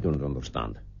 I don't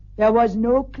understand. There was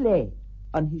no clay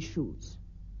on his shoes.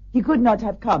 He could not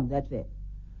have come that way.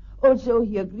 Also,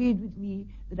 he agreed with me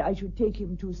that I should take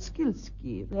him to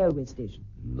Skilsky railway station.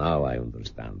 Now I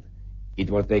understand. It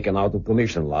was taken out of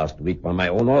commission last week by my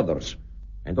own orders.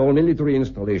 And all military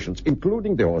installations,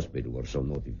 including the hospital, were so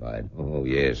notified. Oh,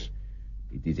 yes.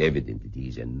 It is evident that he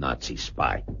is a Nazi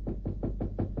spy.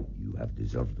 You have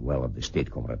deserved well of the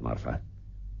state, Comrade Marfa.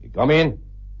 You come in.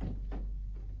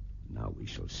 Now we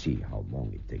shall see how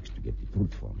long it takes to get the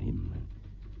truth from him.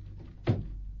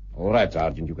 All right,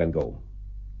 Sergeant, you can go.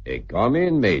 Come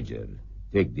in, Major.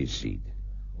 Take this seat.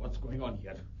 What's going on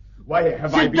here? Why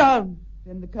have I been... Sit down,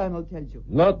 then the colonel tells you.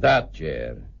 Not that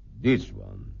chair. This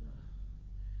one.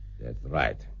 That's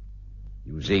right.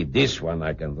 You see, this one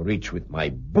I can reach with my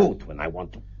boot when I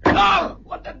want to. No!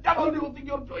 What the devil do you think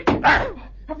you're doing?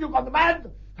 Have you gone mad?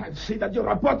 I see that you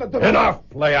reported to me. Enough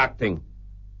play acting.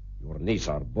 Your knees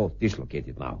are both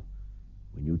dislocated now.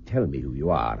 When you tell me who you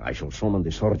are, I shall summon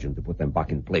the surgeon to put them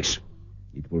back in place.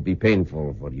 It will be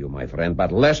painful for you, my friend,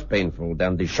 but less painful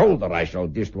than the shoulder I shall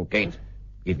dislocate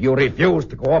if you refuse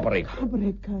to cooperate.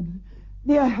 Comrade Colonel,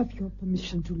 may I have your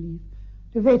permission to leave?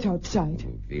 To wait outside?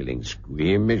 Feeling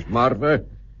squeamish, Martha?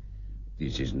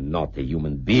 This is not a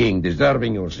human being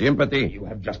deserving your sympathy. You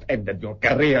have just ended your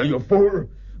career, you fool.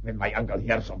 When my uncle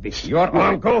hears of this... Your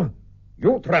uncle?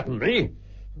 You threaten me?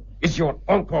 Is your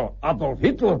uncle Adolf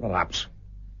Hitler, perhaps?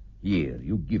 Here,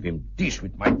 you give him this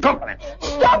with my compliments.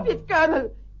 Stop it,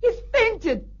 Colonel. He's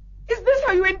fainted. Is this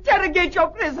how you interrogate your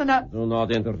prisoner? Do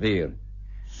not interfere.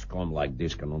 Scum like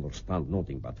this can understand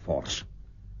nothing but force.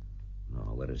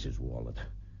 Now, where is his wallet?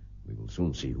 We will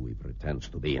soon see who he pretends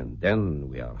to be, and then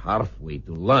we are halfway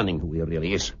to learning who he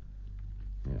really is.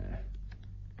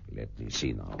 Let me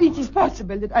see now. It is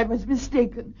possible that I was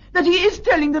mistaken, that he is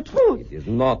telling the truth. It is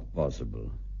not possible.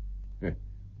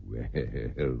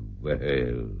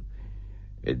 Well.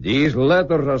 These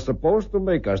letters are supposed to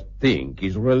make us think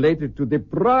he's related to the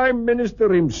Prime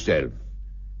Minister himself,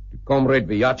 to Comrade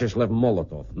Vyacheslav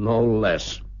Molotov, no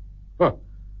less. Huh.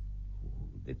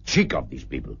 The cheek of these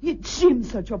people. It seems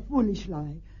such a foolish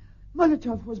lie.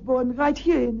 Molotov was born right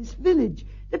here in this village.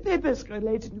 The papers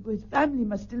related to his family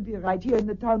must still be right here in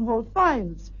the town hall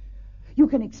files. You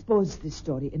can expose this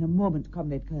story in a moment,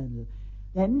 Comrade Colonel.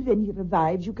 Then, when he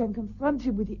revives, you can confront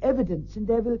him with the evidence, and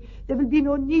there will be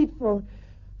no need for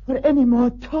any more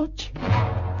torture.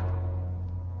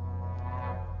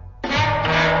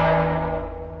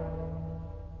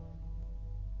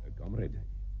 Comrade,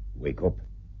 wake up.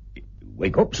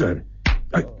 Wake up, sir.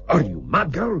 Are you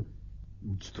mad, girl?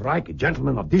 You'd strike a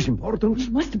gentleman of this importance?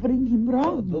 You must bring him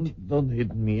round. Don't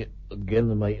hit me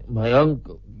again, my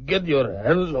uncle. Get your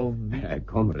hands off me.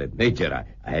 Comrade Major,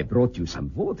 I brought you some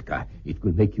vodka. It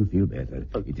will make you feel better.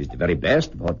 It is the very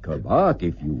best vodka, but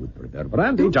if you would prefer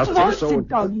brandy, just say so. It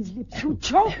down his lips. You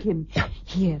choke him.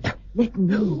 Here, let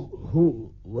me.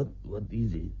 What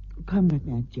is it? Comrade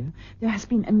Major, there has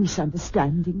been a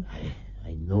misunderstanding.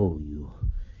 I know you.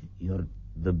 You're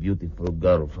the beautiful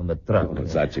girl from the truck. Oh,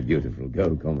 such a beautiful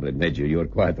girl, Comrade Major. You're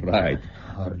quite right.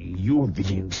 Are you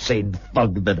the insane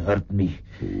thug that hurt me?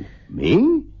 Who,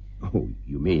 me? Oh,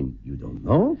 you mean you don't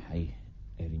know? I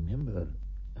remember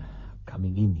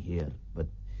coming in here, but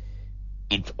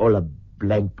it's all a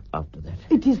blank after that.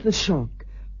 It is the shock.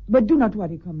 But do not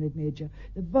worry, Comrade Major.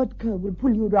 The vodka will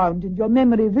pull you round and your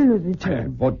memory will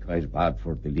return. Vodka is bad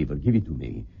for the liver. Give it to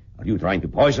me. Are you trying to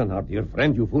poison our dear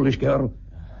friend, you foolish girl?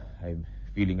 I'm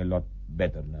feeling a lot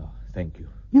better now. Thank you.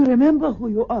 You remember who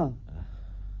you are?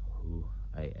 Who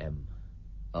I am.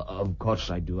 Of course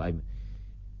I do.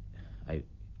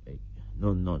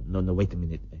 No, wait a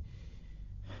minute.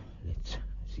 Let's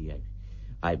see.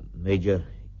 I'm Major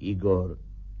Igor.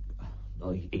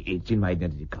 No, it's in my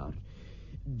identity card.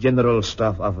 General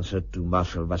Staff Officer to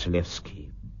Marshal Vasilevsky.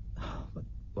 But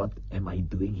what am I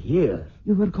doing here?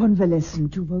 You were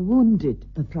convalescent. You were wounded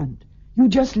at the front. You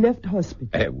just left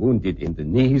hospital. Wounded in the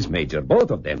knees, Major,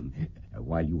 both of them.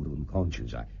 While you were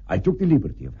unconscious, I took the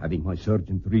liberty of having my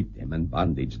surgeon treat them and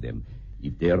bandage them.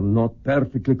 If they are not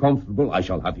perfectly comfortable, I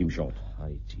shall have him shot.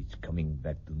 It's coming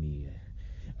back to me.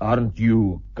 Aren't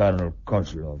you Colonel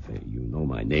Kozlov? You know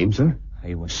my name, sir?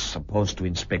 I was supposed to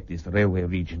inspect this railway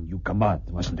region you command,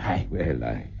 wasn't I? Well,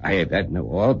 I have had no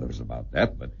orders about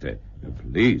that, but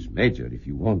please, Major, if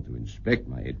you want to inspect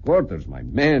my headquarters, my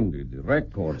men, the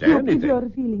records, Look, anything... if you are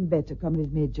feeling better,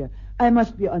 Comrade Major, I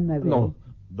must be on my way. No,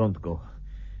 don't go.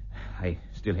 I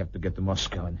still have to get to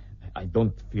Moscow, and I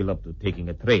don't feel up to taking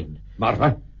a train.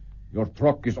 Marfa, your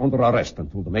truck is under arrest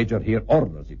until the Major here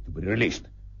orders it to be released.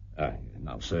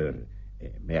 Now, sir...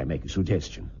 may I make a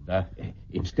suggestion?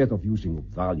 Instead of using up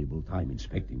valuable time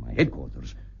inspecting my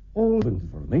headquarters, all the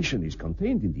information is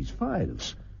contained in these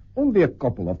files. Only a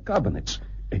couple of cabinets.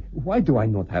 Why do I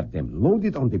not have them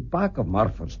loaded on the back of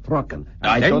Marfa's truck? And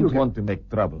I don't want to make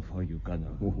trouble for you,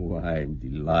 Colonel. Oh, I'm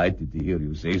delighted to hear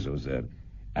you say so, sir.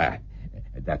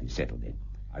 That is settled then.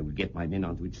 I will get my men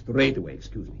onto it straight away.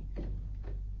 Excuse me.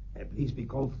 Please be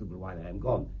comfortable while I am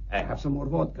gone. Have some more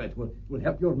vodka. It will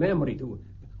help your memory to...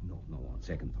 No, on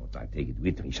second thought, I'll take it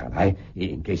with me, shall I?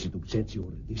 In case it upsets your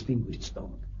distinguished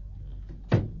stomach.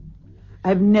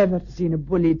 I've never seen a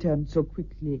bully turn so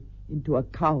quickly into a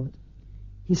coward.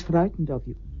 He's frightened of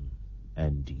you.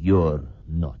 And you're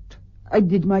not. I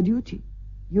did my duty.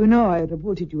 You know I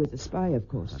reported you as a spy, of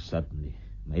course. Certainly.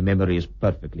 My memory is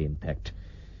perfectly intact.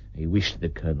 I wish the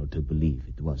Colonel to believe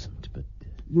it wasn't, but...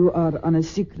 You are on a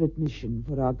secret mission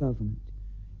for our government.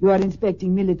 You are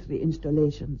inspecting military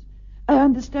installations. I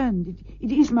understand.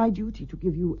 It is my duty to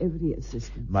give you every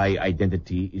assistance. My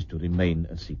identity is to remain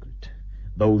a secret.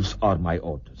 Those are my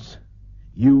orders.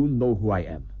 You know who I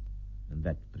am, and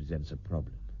that presents a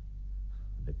problem.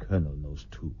 The Colonel knows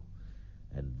too,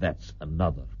 and that's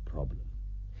another problem.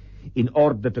 In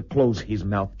order to close his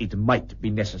mouth, it might be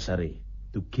necessary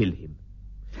to kill him.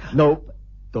 No,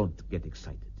 don't get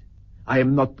excited. I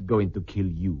am not going to kill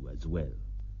you as well.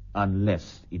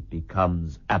 Unless it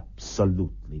becomes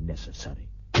absolutely necessary.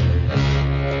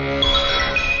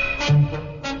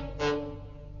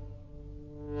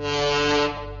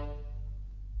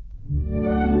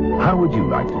 How would you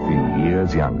like to feel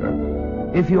years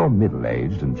younger? If you're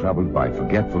middle-aged and troubled by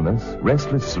forgetfulness,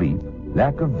 restless sleep,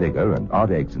 lack of vigor, and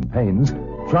odd aches and pains,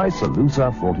 try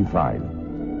Solusa 45.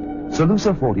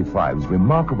 Solusa 45's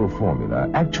remarkable formula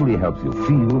actually helps you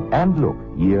feel and look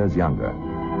years younger.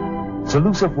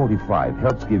 Solusa 45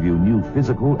 helps give you new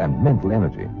physical and mental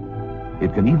energy.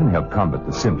 It can even help combat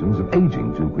the symptoms of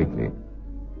aging too quickly.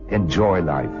 Enjoy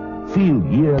life. Feel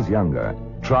years younger.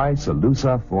 Try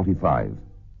Solusa 45.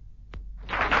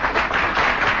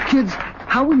 Kids,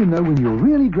 how will you know when you're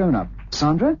really grown up?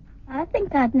 Sandra? I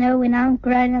think I'd know when I'm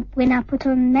grown up when I put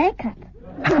on makeup.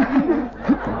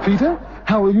 Peter,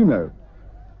 how will you know?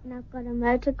 And I've got a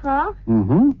motor car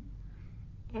Mm-hmm.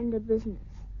 and a business.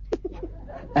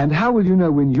 And how will you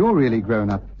know when you're really grown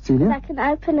up, Celia? I can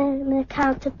open an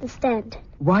account at the stand.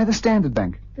 Why the Standard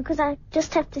Bank? Because I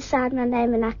just have to sign my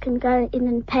name and I can go in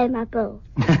and pay my bill.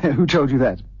 Who told you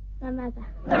that? My mother.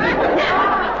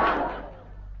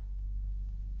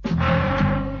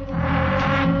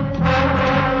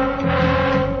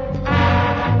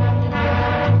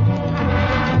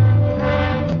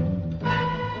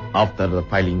 After the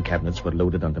filing cabinets were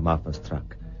loaded onto Martha's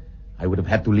truck, I would have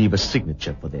had to leave a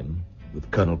signature for them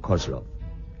with Colonel Kozlov.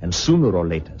 And sooner or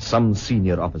later, some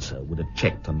senior officer would have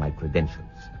checked on my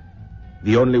credentials.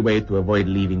 The only way to avoid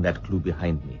leaving that clue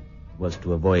behind me was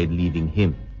to avoid leaving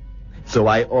him. So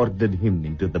I ordered him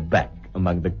into the back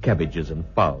among the cabbages and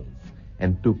fowls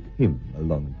and took him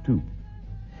along too.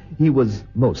 He was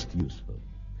most useful.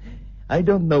 I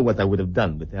don't know what I would have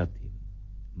done without him.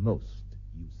 Most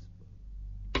useful.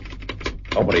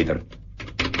 Operator!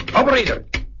 Operator!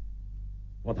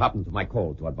 What happened to my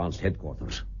call to advanced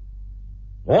headquarters?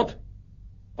 What?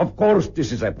 Of course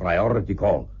this is a priority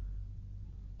call.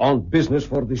 On business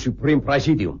for the Supreme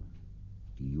Presidium.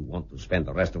 Do you want to spend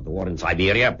the rest of the war in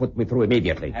Siberia? Put me through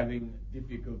immediately. Having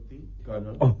difficulty,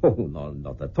 Colonel? Oh, no,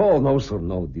 not at all. No, sir,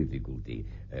 no difficulty.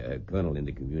 Colonel in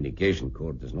the communication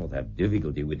corps does not have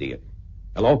difficulty with the...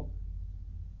 Hello?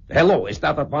 Hello, is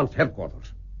that advanced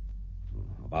headquarters?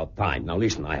 About time. Now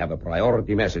listen, I have a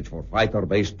priority message for Fighter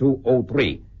Base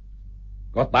 203.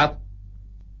 Got that?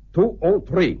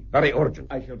 203. Very urgent.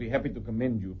 I shall be happy to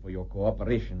commend you for your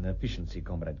cooperation and efficiency,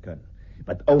 Comrade Colonel.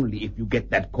 But only if you get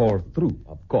that call through,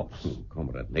 of course.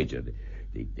 Comrade Major,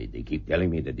 they keep telling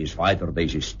me that this fighter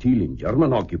base is still in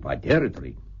German-occupied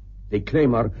territory. They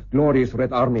claim our glorious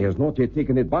Red Army has not yet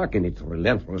taken it back in its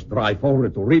relentless drive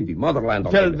forward to rid the motherland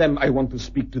of... Tell them I want to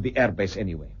speak to the airbase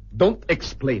anyway. Don't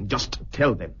explain, just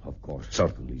tell them. Of course,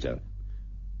 certainly, sir.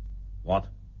 What?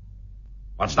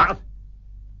 What's that?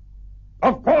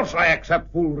 Of course I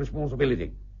accept full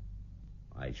responsibility.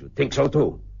 I should think so,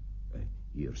 too.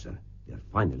 Here, sir. They're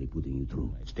finally putting you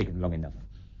through. It's taken long enough.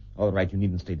 All right, you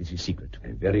needn't stay. This is secret.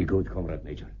 Very good, Comrade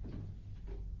Major.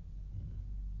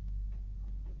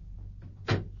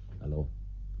 Hello.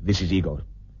 This is Igor.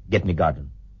 Get me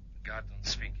Garden. Garden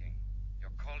speaking.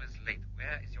 Your call is late.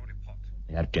 Where is your report?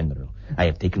 Herr General, I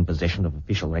have taken possession of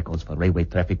official records for railway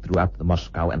traffic throughout the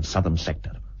Moscow and southern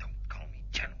sector. Don't call me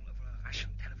General over a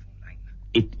Russian telephone line.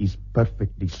 It is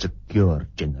perfectly secure,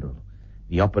 General.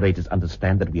 The operators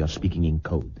understand that we are speaking in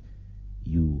code.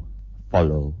 You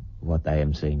follow what I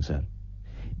am saying, sir?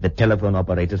 The telephone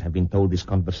operators have been told this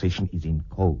conversation is in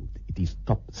code. It is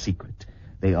top secret.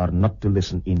 They are not to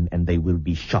listen in, and they will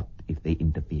be shot if they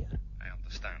interfere. I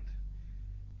understand.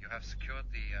 You have secured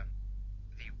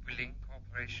the willing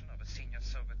cooperation of a senior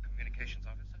Soviet communications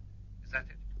officer? Is that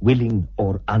it? Willing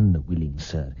or unwilling,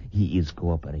 sir, he is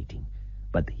cooperating.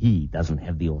 But he doesn't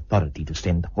have the authority to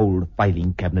send whole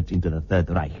filing cabinets into the Third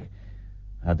Reich.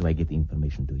 How do I get the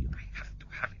information to you? I have to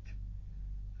have it.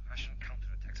 The Russian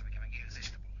counterattacks are becoming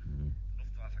irresistible. The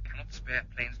Luftwaffe cannot spare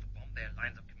planes to bomb their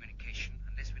lines of communication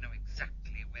unless we know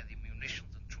exactly where the munitions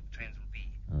and troop trains will be.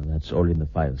 That's all in the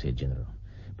files here, General.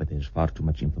 But there's far too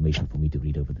much information for me to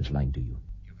read over this line to you.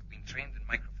 You have been trained in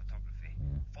microphotography.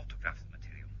 Photograph the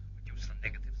material, reduce the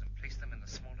negatives, and place them in the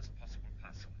smallest possible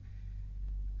parcel.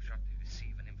 You shortly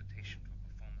receive an invitation to a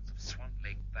performance of Swan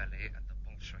Lake Ballet at the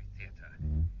Bolshoi Theater.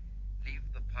 Leave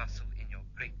the parcel in your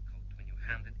greatcoat when you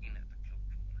hand it in at the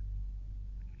cloakroom.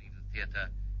 When you leave the theater,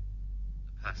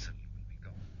 the parcel will be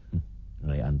gone.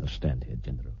 I understand, Herr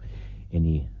General.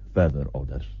 Any further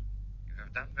orders? You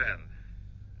have done well.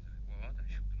 As a reward, I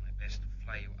shall do my best to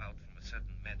fly you out from a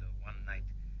certain meadow one night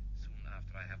soon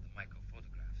after I have the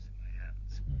microphotographs in my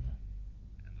hands.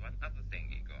 And one other thing,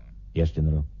 Igor. Yes,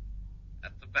 General.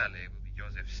 At the ballet will be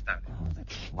Joseph Stalin. Oh, that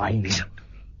swine. Listen to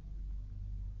me.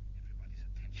 Everybody's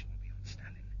attention will be on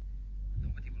Stalin.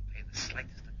 Nobody will pay the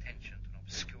slightest attention to an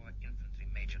obscure infantry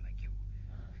major like you.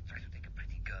 Try to take a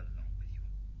pretty girl along with you.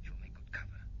 She'll make good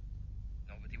cover.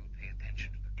 Nobody will pay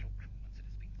attention to the cloakroom once it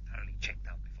has been thoroughly checked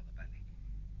out before the ballet.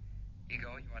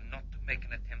 Igor, you are not to make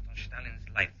an attempt on Stalin's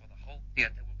life, for the whole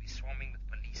theater will be swarming with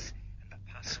police, and the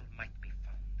parcel might be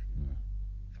found.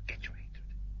 Forget your hatred.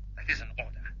 That is an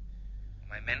order.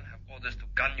 My men have orders to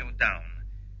gun you down,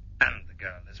 and the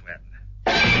girl as well.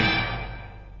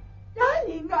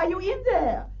 Darling, are you in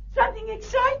there? Something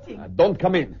exciting. Don't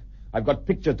come in. I've got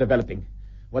pictures developing.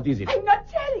 What is it? I'm not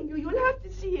telling you. You'll have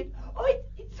to see it. Oh,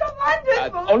 it's so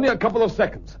wonderful. Only a couple of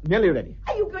seconds. Nearly ready.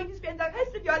 Are you going to spend the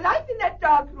rest of your life in that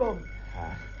dark room?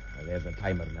 Well, there's the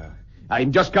timer now.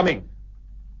 I'm just coming.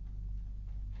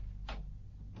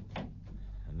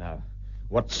 And now,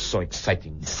 what's so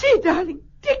exciting? See, darling,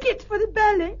 tickets for the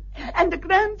ballet and the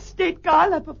Grand State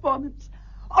Gala performance.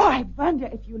 Oh, I wonder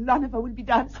if Ulonova will be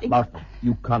dancing. Martha,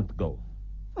 you can't go.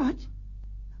 What?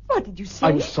 What did you say?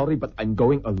 I'm sorry, but I'm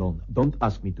going alone. Don't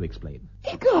ask me to explain.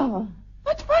 Igor,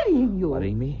 what's worrying you?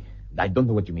 Worrying me? I don't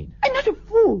know what you mean. I'm not a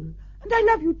fool, and I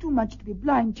love you too much to be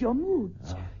blind to your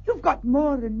moods. You've got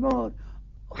more and more.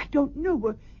 Oh, I don't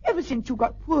know. Ever since you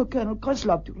got poor Colonel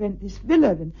Kozlov to rent this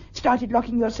villa and started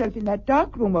locking yourself in that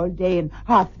dark room all day and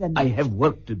half the night. I have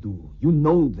work to do. You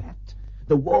know that.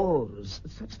 The wars,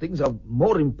 such things are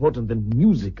more important than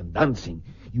music and dancing.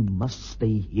 You must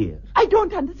stay here. I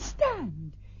don't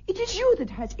understand. It is you that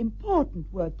has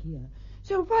important work here.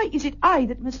 So why is it I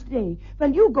that must stay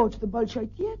while you go to the Bolshoi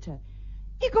Theater?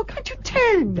 Igor, can't you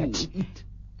tell me? That's it.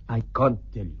 I can't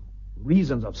tell you.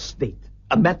 Reasons of state.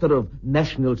 A matter of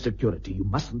national security. You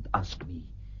mustn't ask me.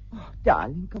 Oh,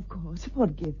 darling, of course.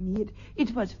 Forgive me.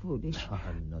 It was foolish.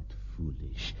 Not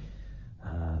foolish.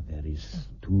 There is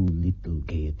too little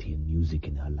gaiety and music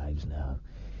in our lives now.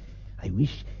 I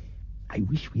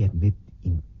wish we had met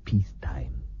in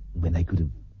peacetime, when I could have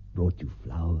brought you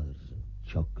flowers and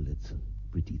chocolates and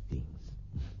pretty things.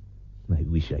 I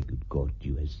wish I could court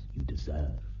you as you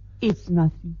deserve. It's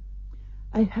nothing.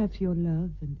 I have your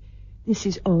love, and this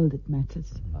is all that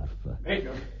matters. Marfa.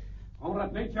 Major.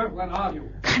 Comrade Major, where are you?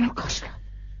 Colonel Kozlov,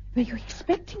 were you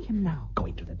expecting him now? Go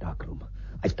into the dark room.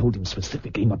 I told him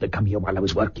specifically not to come here while I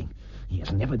was working. He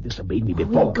has never disobeyed me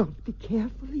before. Oh, God, be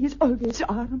careful. He is always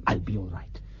armed. I'll be all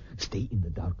right. Stay in the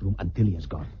dark room until he has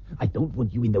gone. I don't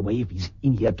want you in the way if he's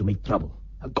in here to make trouble.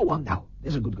 Go on now.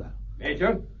 There's a good girl.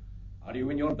 Major, are you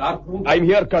in your dark room? I'm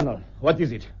here, Colonel. What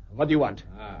is it? What do you want?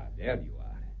 There you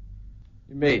are.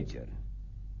 Major,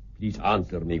 please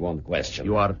answer me one question.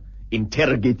 You are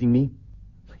interrogating me?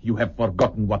 You have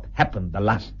forgotten what happened the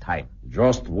last time.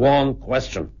 Just one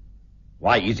question.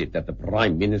 Why is it that the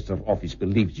Prime Minister's office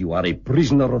believes you are a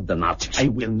prisoner of the Nazis? I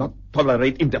will not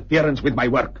tolerate interference with my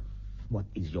work. What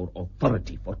is your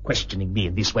authority for questioning me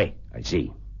in this way? I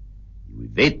see. You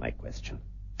evade my question.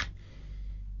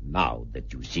 Now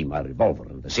that you see my revolver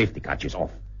and the safety catch is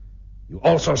off, you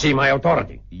also see my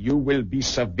authority. You will be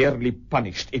severely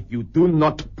punished if you do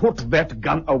not put that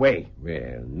gun away.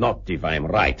 Well, not if I am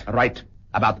right. Right?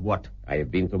 About what? I have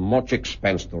been to much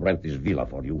expense to rent this villa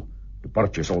for you, to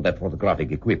purchase all that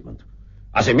photographic equipment.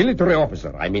 As a military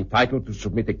officer, I'm entitled to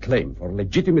submit a claim for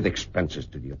legitimate expenses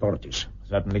to the authorities.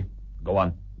 Certainly. Go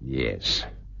on. Yes.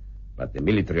 But the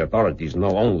military authorities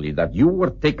know only that you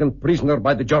were taken prisoner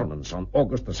by the Germans on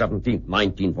August the 17th,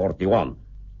 1941.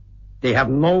 They have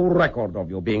no record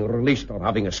of you being released or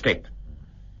having escaped.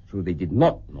 So they did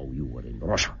not know you were in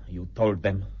Russia. You told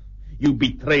them. You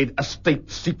betrayed a state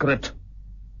secret.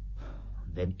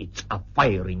 Then it's a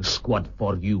firing squad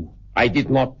for you. I did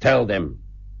not tell them.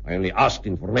 I only asked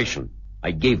information.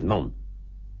 I gave none.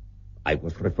 I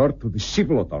was referred to the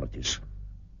civil authorities,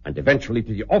 and eventually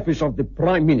to the office of the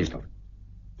Prime Minister.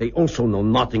 They also know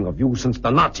nothing of you since the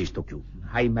Nazis took you.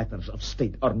 High matters of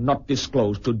state are not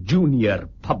disclosed to junior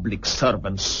public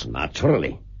servants.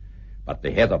 Naturally. But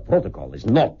the head of protocol is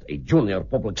not a junior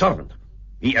public servant.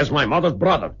 He is my mother's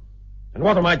brother. And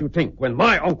what am I to think when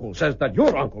my uncle says that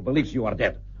your uncle believes you are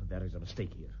dead? There is a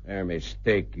mistake here. A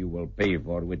mistake you will pay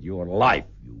for with your life,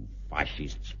 you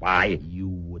fascist spy. You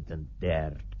wouldn't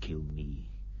dare kill me.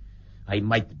 I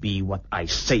might be what I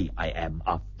say I am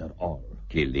after all.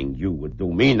 Killing you would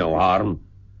do me no harm.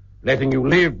 Letting you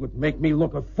live would make me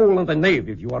look a fool and a knave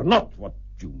if you are not what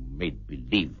you made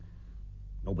believe.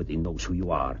 Nobody knows who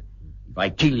you are. If I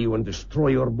kill you and destroy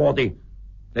your body,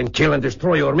 then kill and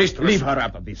destroy your mistress. Leave her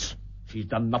out of this. She's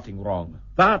done nothing wrong.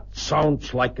 That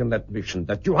sounds like an admission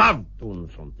that you have done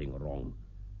something wrong.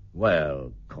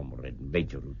 Well, Comrade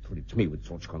Major, who treats me with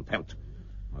such contempt,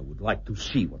 I would like to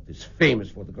see what this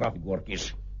famous photographic work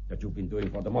is that you've been doing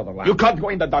for the motherland. You can't go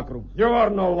in the dark room. You are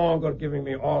no longer giving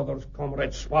me orders,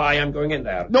 Comrade Spy. I'm going in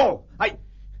there. No,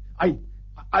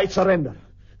 I surrender.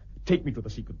 Take me to the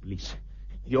secret police.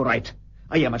 You're right.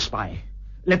 I am a spy.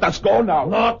 Let us go now.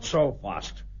 Not so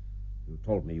fast. You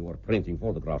told me you were printing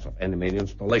photographs of enemy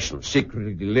installations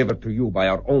secretly delivered to you by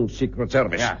our own secret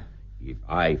service. Yeah. If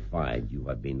I find you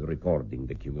have been recording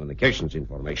the communications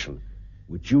information,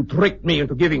 which you tricked me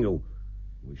into giving you,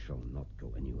 we shall not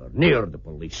go anywhere near the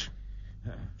police.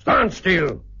 Stand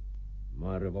still.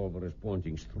 My revolver is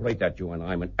pointing straight at you, and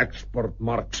I'm an expert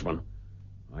marksman.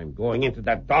 I'm going into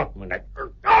that dark minute.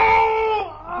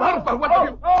 Marfa, what are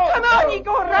you... Come on,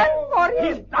 Igor, run for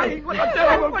him. He's dying with a Run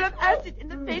terrible... full of acid in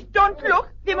the face. Don't look.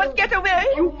 We must get away.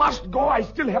 You must go. I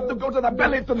still have to go to the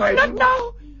ballet tonight. Not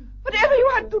now. Whatever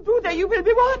you had to do there, you will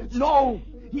be watched. No.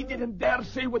 He didn't dare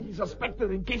say what he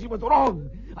suspected in case he was wrong.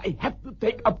 I have to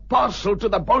take a parcel to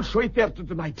the Bolshoi Theater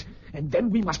tonight, and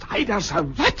then we must hide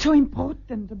ourselves. What's so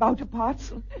important about a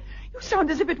parcel? You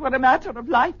sound as if it were a matter of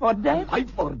life or death.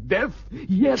 Life or death?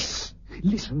 Yes.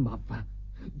 Listen, Martha.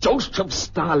 Joseph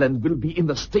Stalin will be in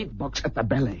the state box at the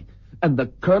ballet, and the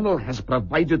colonel has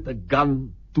provided the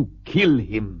gun to kill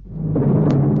him.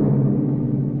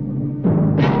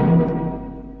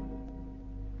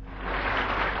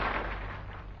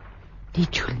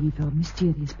 Did you leave a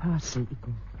mysterious parcel,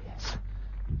 Igor? Yes.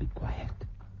 Be quiet.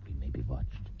 We may be watched.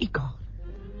 Igor,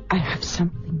 I have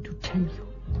something to tell you.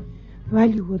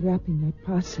 While you were wrapping that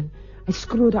parcel, I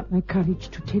screwed up my courage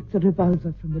to take the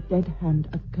revolver from the dead hand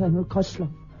of Colonel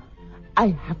Koslov. I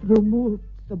have removed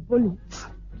the bullets.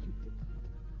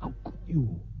 How could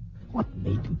you? What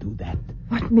made you do that?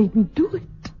 What made me do it?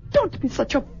 Don't be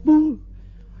such a fool.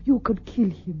 You could kill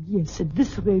him, yes. At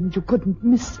this range, you couldn't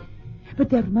miss. But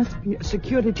there must be a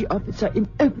security officer in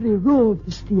every row of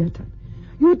this theater.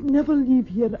 You'd never leave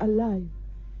here alive.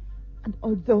 And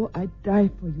although I'd die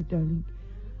for you, darling,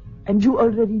 and you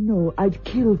already know I'd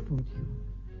kill for you,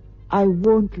 I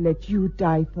won't let you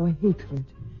die for hatred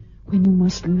when you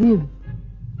must live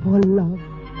for love.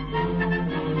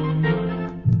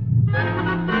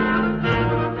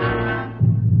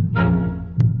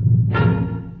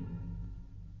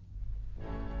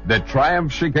 The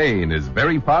Triumph Chicane is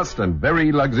very fast and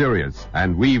very luxurious,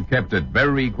 and we've kept it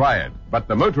very quiet. But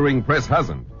the motoring press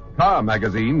hasn't. Car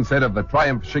Magazine said of the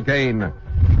Triumph Chicane,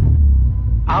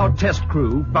 Our test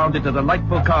crew found it a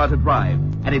delightful car to drive,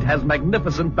 and it has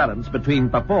magnificent balance between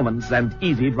performance and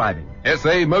easy driving.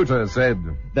 SA Motor said,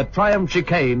 The Triumph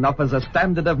Chicane offers a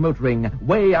standard of motoring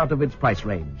way out of its price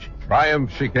range.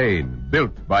 Triumph Chicane,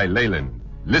 built by Leyland.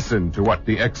 Listen to what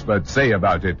the experts say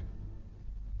about it.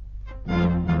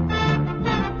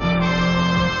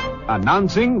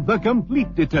 Announcing the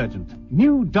complete detergent.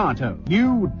 New Darto.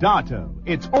 New Darto.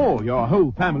 It's all your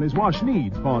whole family's wash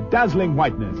needs for dazzling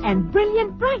whiteness. And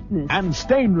brilliant brightness. And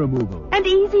stain removal. And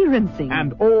easy rinsing.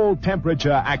 And all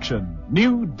temperature action.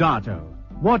 New Darto.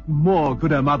 What more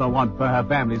could a mother want for her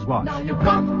family's wash? Now you've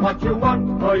got what you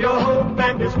want for your whole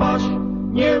family's wash.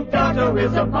 New Darto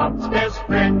is a mom's best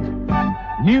friend.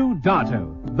 New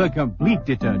Darto. The complete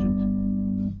detergent.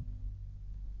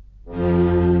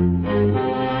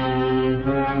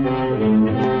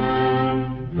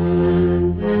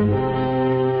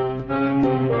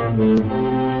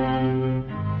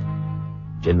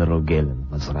 General Galen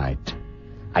was right.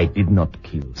 I did not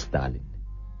kill Stalin,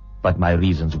 but my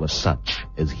reasons were such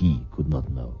as he could not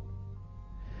know.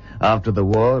 After the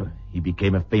war, he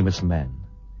became a famous man,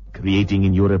 creating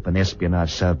in Europe an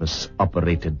espionage service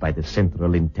operated by the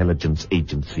Central Intelligence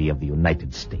Agency of the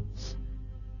United States.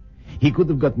 He could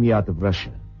have got me out of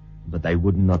Russia, but I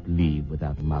would not leave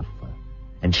without Marfa,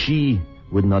 and she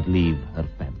would not leave her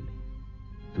family.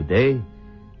 Today,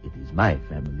 it is my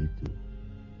family too.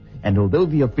 And although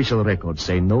the official records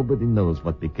say nobody knows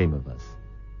what became of us,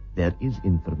 there is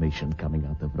information coming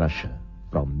out of Russia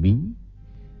from me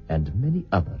and many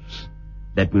others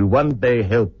that will one day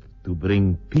help to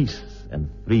bring peace and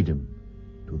freedom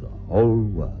to the whole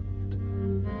world.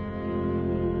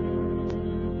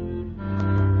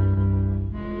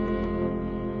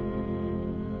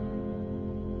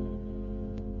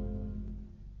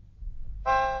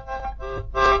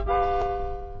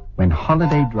 When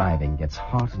holiday driving gets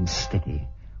hot and sticky,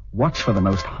 watch for the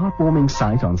most heartwarming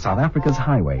sight on South Africa's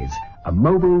highways, a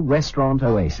mobile restaurant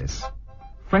oasis.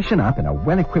 Freshen up in a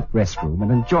well-equipped restroom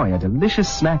and enjoy a delicious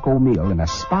snack or meal in a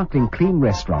sparkling clean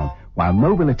restaurant while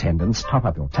mobile attendants top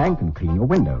up your tank and clean your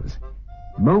windows.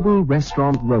 Mobile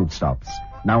restaurant road stops,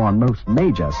 now on most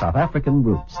major South African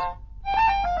routes.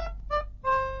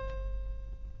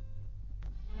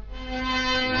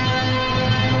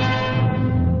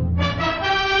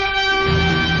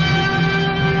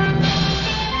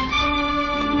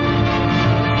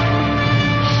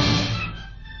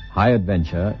 High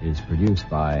Adventure is produced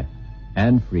by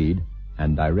Anne Freed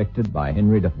and directed by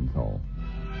Henry Diffenthal.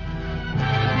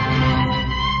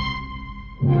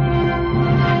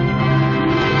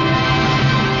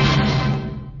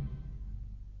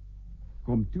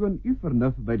 Kom toon u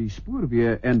vernuf by die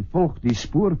spoorweë en volg die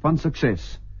spoor van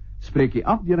sukses. Spreek die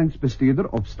afdelingsbestuurder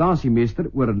of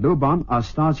stasiemeester oor 'n loopbaan as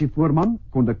stasievoorman,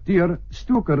 kondukteur,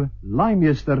 stoker,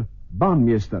 laaimeester,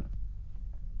 baanmeester.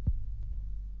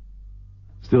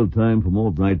 Still time for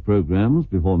more bright programs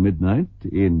before midnight.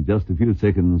 In just a few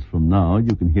seconds from now,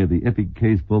 you can hear the epic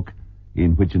case book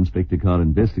in which Inspector Carr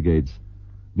investigates.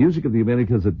 Music of the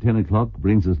Americas at 10 o'clock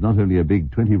brings us not only a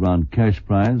big 20-round cash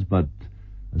prize, but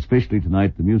especially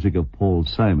tonight the music of Paul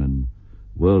Simon.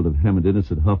 World of Ham and Dennis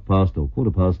at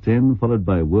 10:15, followed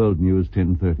by World News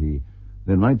 10:30.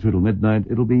 Then right through till midnight,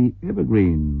 it'll be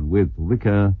Evergreen with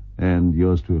Ricka and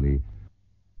yours truly.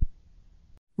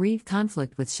 Reeve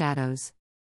Conflict with Shadows.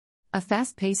 A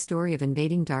fast-paced story of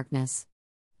invading darkness.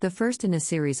 The first in a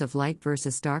series of light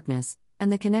versus darkness, and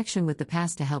the connection with the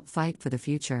past to help fight for the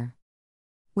future.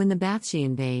 When the Bathshi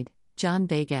invade, John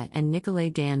Vega and Nicolay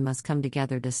Dan must come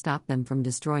together to stop them from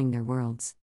destroying their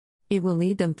worlds. It will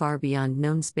lead them far beyond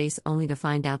known space only to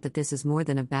find out that this is more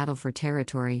than a battle for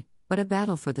territory, but a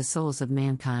battle for the souls of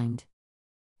mankind.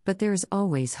 But there is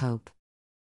always hope.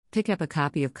 Pick up a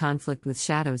copy of Conflict with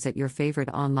Shadows at your favorite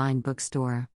online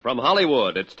bookstore. From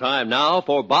Hollywood, it's time now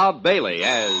for Bob Bailey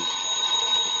as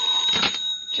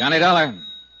Johnny Dollar.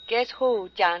 Guess who,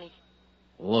 Johnny?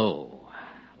 Lou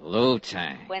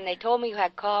Tang. When they told me you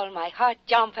had called, my heart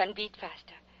jumped and beat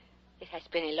faster. It has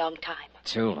been a long time.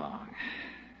 Too long.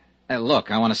 Hey,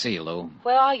 look, I want to see you, Lou.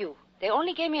 Where are you? They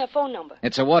only gave me a phone number.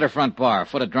 It's a waterfront bar,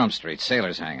 foot of Drum Street,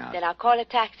 sailors hang out. Then I'll call a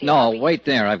taxi. No, wait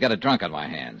there. I've got a drunk on my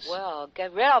hands. Well,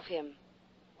 get rid of him.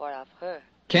 Or of her.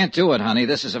 Can't do it, honey.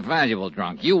 This is a valuable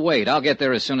drunk. You wait. I'll get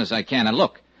there as soon as I can. And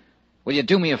look, will you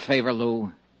do me a favor,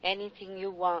 Lou? Anything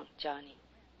you want, Johnny.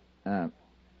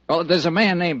 Well, there's a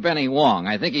man named Benny Wong.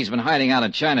 I think he's been hiding out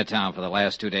in Chinatown for the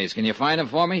last 2 days. Can you find him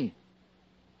for me?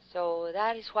 So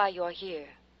that is why you're here.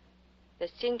 The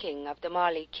sinking of the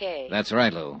Marley K. That's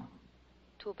right, Lou.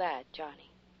 Too bad, Johnny.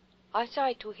 I'm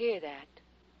sorry to hear that.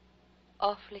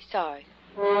 Awfully sorry.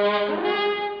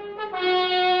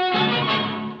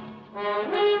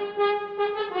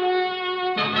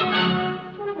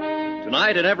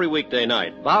 Tonight and every weekday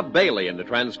night, Bob Bailey in the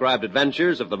transcribed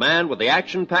adventures of the man with the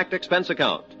action-packed expense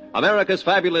account. America's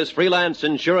fabulous freelance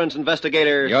insurance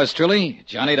investigator. Yours truly,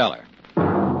 Johnny Dollar.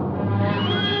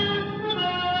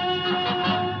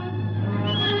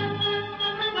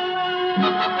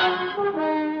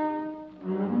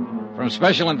 From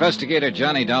Special Investigator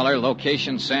Johnny Dollar,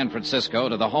 location San Francisco,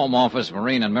 to the Home Office,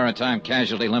 Marine and Maritime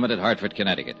Casualty Limited, Hartford,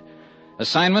 Connecticut.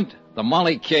 Assignment, the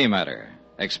Molly K matter.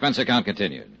 Expense account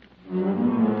continued.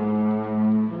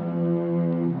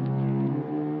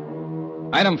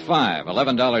 Item 5,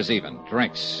 $11 even.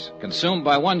 Drinks. Consumed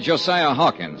by one Josiah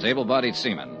Hawkins, able-bodied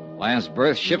seaman. Last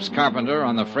berth, ship's carpenter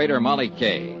on the freighter Molly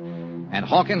K. And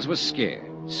Hawkins was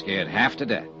scared half to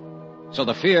death. So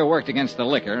the fear worked against the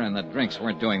liquor, and the drinks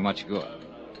weren't doing much good.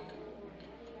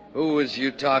 Who was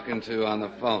you talking to on the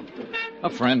phone? A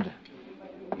friend.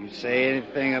 You say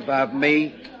anything about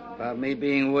me? About me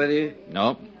being with you?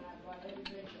 Nope.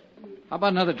 How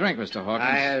about another drink, Mr. Hawkins?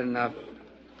 I had enough.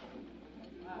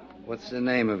 What's the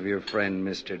name of your friend,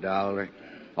 Mr. Dollar?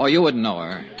 Oh, you wouldn't know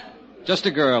her. Just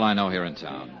a girl I know here in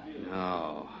town.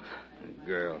 Oh, a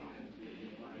girl.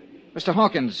 Mr.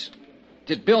 Hawkins,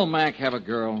 did Bill Mack have a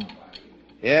girl?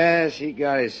 Yes, he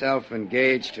got himself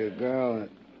engaged to a girl.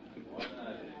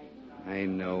 I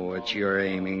know what you're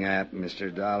aiming at,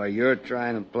 Mr. Dollar. You're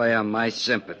trying to play on my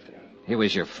sympathy. He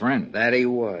was your friend. That he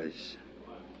was.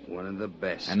 One of the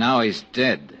best. And now he's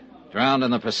dead. Drowned in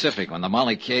the Pacific when the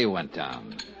Molly K went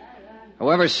down.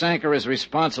 Whoever sank her is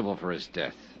responsible for his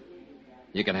death.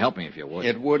 You can help me if you would.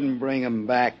 It wouldn't bring him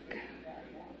back.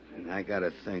 And I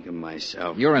gotta think of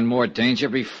myself. You're in more danger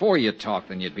before you talk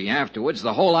than you'd be afterwards.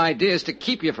 The whole idea is to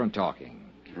keep you from talking.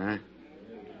 Huh?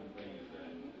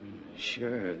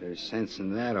 Sure, there's sense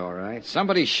in that, all right.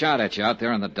 Somebody shot at you out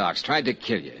there on the docks, tried to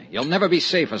kill you. You'll never be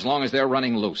safe as long as they're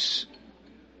running loose.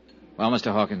 Well,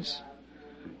 Mr. Hawkins?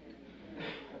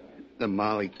 The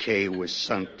Molly K was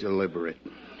sunk deliberate.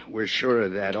 We're sure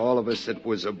of that, all of us that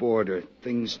was aboard her.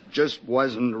 Things just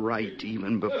wasn't right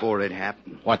even before it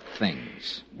happened. What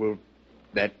things? Well,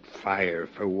 that fire,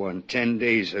 for one, 10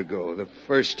 days ago, the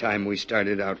first time we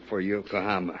started out for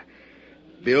Yokohama.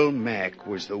 Bill Mack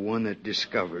was the one that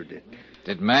discovered it.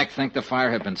 Did Mack think the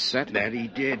fire had been set? That he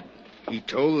did. He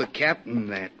told the captain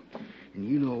that. And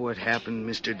you know what happened,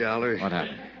 Mr. Dollar? What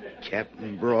happened?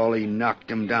 Captain Brawley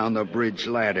knocked him down the bridge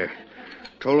ladder.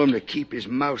 Told him to keep his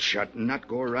mouth shut and not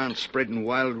go around spreading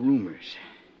wild rumors.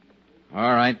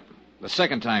 All right. The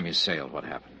second time you sailed, what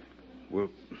happened?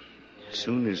 Well, as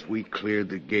soon as we cleared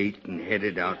the gate and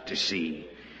headed out to sea,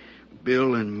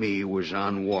 Bill and me was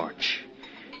on watch.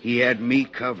 He had me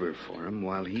cover for him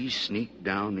while he sneaked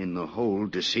down in the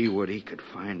hold to see what he could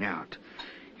find out.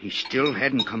 He still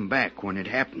hadn't come back when it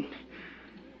happened.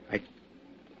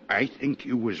 I think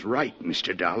you was right,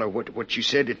 Mr. Dollar, what you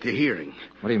said at the hearing.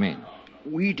 What do you mean?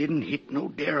 We didn't hit no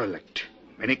derelict.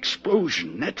 An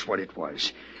explosion, that's what it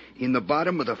was. In the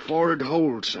bottom of the forward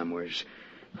hold somewheres.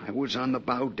 I was on the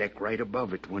bow deck right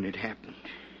above it when it happened.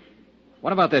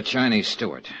 What about that Chinese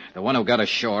steward? The one who got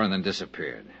ashore and then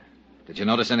disappeared. Did you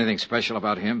notice anything special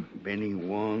about him? Benny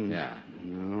Wong? Yeah.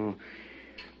 No.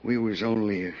 We was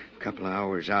only a couple of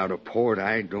hours out of port.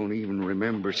 I don't even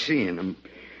remember seeing him.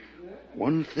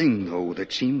 One thing, though,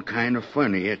 that seemed kind of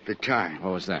funny at the time.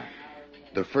 What was that?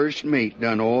 The first mate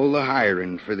done all the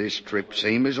hiring for this trip,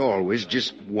 same as always,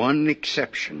 just one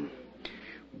exception.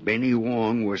 Benny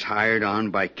Wong was hired on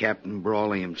by Captain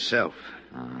Brawley himself.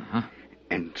 Uh-huh.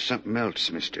 And something else,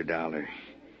 Mr. Dollar.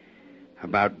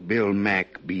 About Bill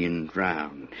Mack being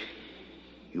drowned.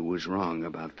 You was wrong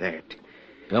about that.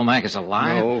 Bill Mack is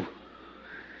alive?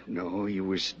 No, he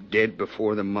was dead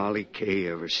before the Molly K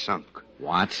ever sunk.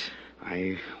 What?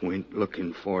 I went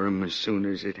looking for him as soon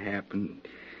as it happened.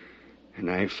 And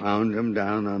I found him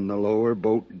down on the lower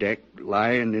boat deck,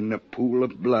 lying in a pool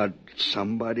of blood.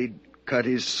 Somebody'd cut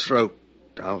his throat.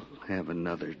 I'll have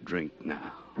another drink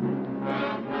now.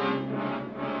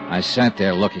 I sat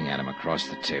there looking at him across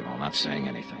the table, not saying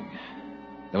anything.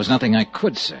 There was nothing I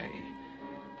could say.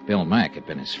 Bill Mack had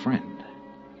been his friend.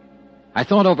 I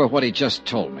thought over what he just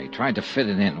told me, tried to fit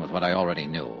it in with what I already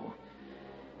knew.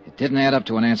 It didn't add up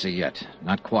to an answer yet,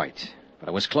 not quite, but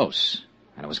it was close,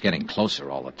 and it was getting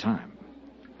closer all the time.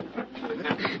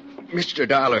 Mr.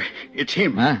 Dollar, it's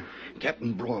him. Huh?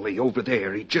 Captain Brawley over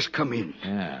there. He just come in.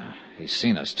 Yeah, he's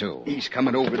seen us, too. He's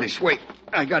coming over this way.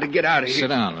 I gotta get out of here. Sit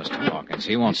down, Mr. Hawkins.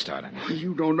 He won't start anything.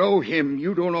 You don't know him.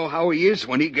 You don't know how he is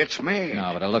when he gets mad.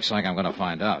 No, but it looks like I'm going to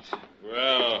find out.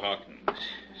 Well, Hawkins,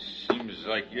 seems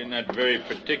like you're not very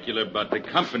particular about the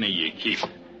company you keep.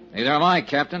 Neither am I,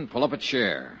 Captain. Pull up a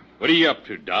chair. What are you up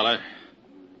to, Dollar?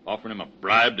 Offering him a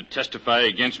bribe to testify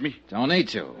against me? Don't need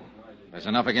to. There's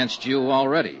enough against you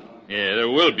already. Yeah, there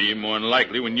will be, more than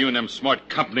likely, when you and them smart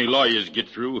company lawyers get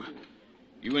through.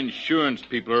 You insurance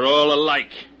people are all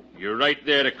alike. You're right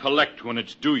there to collect when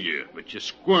it's due you, but you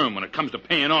squirm when it comes to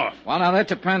paying off. Well, now, that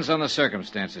depends on the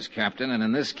circumstances, Captain, and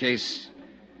in this case,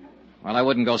 well, I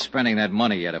wouldn't go spending that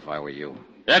money yet if I were you.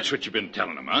 That's what you've been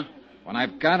telling them, huh? When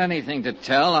I've got anything to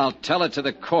tell, I'll tell it to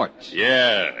the court.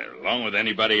 Yeah, along with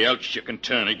anybody else you can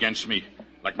turn against me.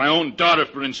 Like my own daughter,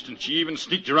 for instance. She even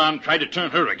sneaked around and tried to turn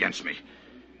her against me.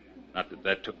 Not that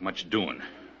that took much doing.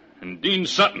 And Dean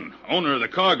Sutton, owner of the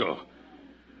cargo.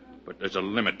 But there's a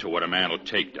limit to what a man will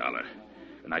take, Dollar.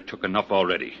 And I took enough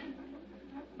already.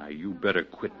 Now, you better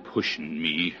quit pushing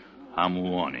me. I'm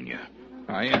warning you.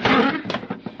 Are you?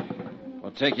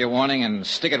 Well, take your warning and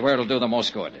stick it where it'll do the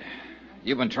most good.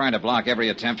 You've been trying to block every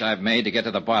attempt I've made to get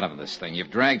to the bottom of this thing.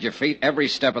 You've dragged your feet every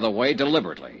step of the way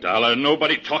deliberately. Dollar,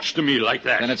 nobody talks to me like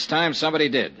that. Then it's time somebody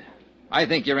did. I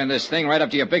think you're in this thing right up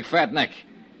to your big fat neck.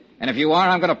 And if you are,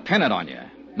 I'm going to pin it on you.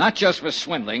 Not just for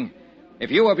swindling.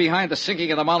 If you were behind the sinking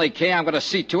of the Molly K, I'm going to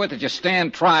see to it that you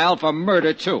stand trial for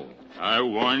murder, too. I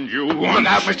warned you once. Look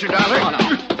out, Mr. Dollar.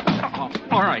 Oh,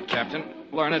 no. All right, Captain.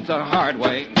 Learn it the hard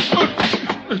way.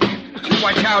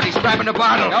 Watch out, he's grabbing a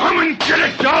bottle. No. Come and get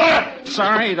it, Dollar!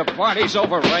 Sorry, the party's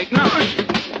over right now.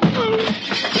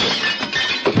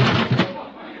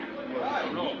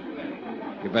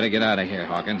 You better get out of here,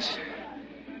 Hawkins.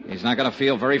 He's not going to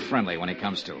feel very friendly when he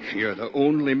comes to. You're the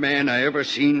only man I ever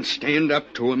seen stand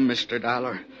up to him, Mr.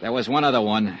 Dollar. There was one other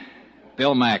one.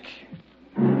 Bill Mack.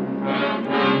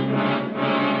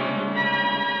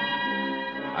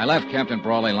 I left Captain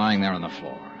Brawley lying there on the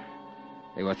floor.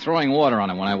 They were throwing water on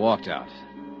him when I walked out.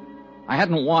 I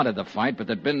hadn't wanted the fight, but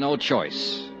there'd been no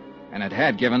choice. And it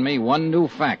had given me one new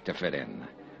fact to fit in.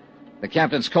 The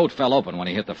captain's coat fell open when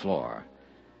he hit the floor,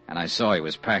 and I saw he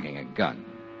was packing a gun.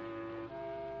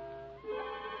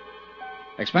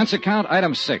 Expense account,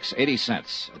 item 6, 80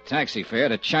 cents. A taxi fare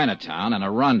to Chinatown and a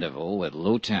rendezvous with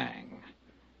Lou Tang.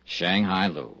 Shanghai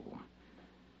Lou.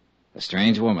 A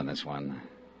strange woman, this one.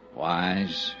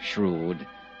 Wise, shrewd,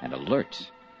 and alert.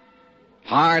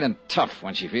 Hard and tough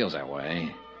when she feels that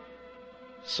way.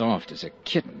 Soft as a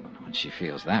kitten when she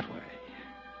feels that way.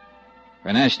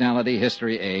 Her nationality,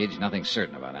 history, age, nothing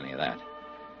certain about any of that.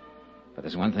 But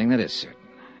there's one thing that is certain.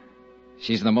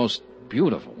 She's the most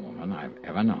beautiful woman I've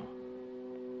ever known.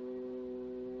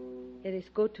 It is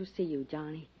good to see you,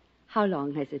 Johnny. How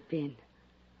long has it been?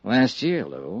 Last year,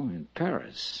 Lou, in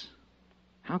Paris.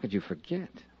 How could you forget?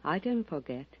 I didn't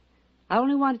forget. I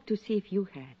only wanted to see if you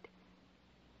had.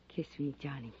 Kiss me,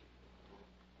 Johnny.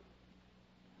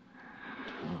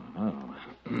 Oh.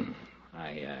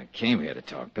 I came here to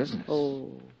talk business.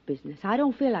 Oh, business. I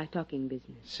don't feel like talking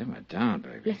business. Simmer down,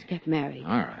 baby. Let's get married.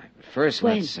 All right. But first,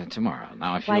 When? let's tomorrow.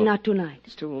 Now, if Why not tonight?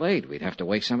 It's too late. We'd have to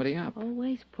wake somebody up.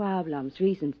 Always problems,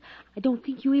 reasons. I don't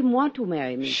think you even want to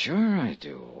marry me. Sure I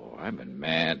do. I've been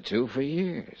mad, too, for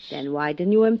years. Then why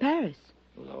didn't you in Paris?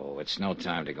 Lou, it's no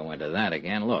time to go into that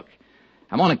again. Look,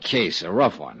 I'm on a case, a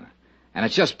rough one. And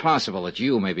it's just possible that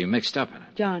you may be mixed up in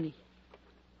it. Johnny,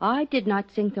 I did not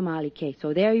sink the Molly K,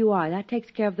 so there you are. That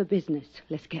takes care of the business.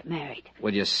 Let's get married.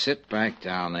 Will you sit back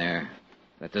down there?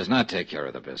 That does not take care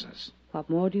of the business. What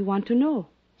more do you want to know?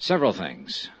 Several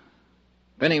things.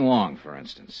 Benny Wong, for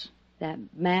instance. That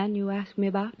man you asked me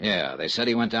about? Yeah, they said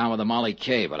he went down with the Molly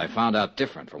K, but I found out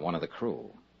different from one of the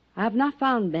crew. I have not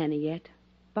found Benny yet,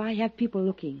 but I have people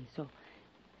looking, so...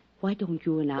 Why don't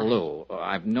you and I... Lou,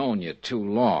 I've known you too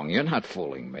long. You're not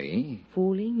fooling me.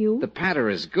 Fooling you? The patter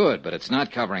is good, but it's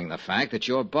not covering the fact that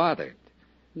you're bothered.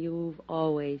 You've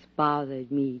always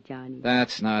bothered me, Johnny.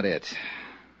 That's not it.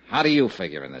 How do you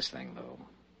figure in this thing, Lou?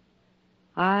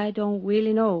 I don't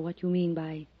really know what you mean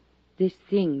by this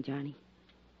thing, Johnny.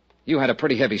 You had a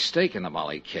pretty heavy stake in the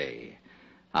Molly K.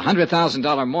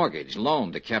 $100,000 mortgage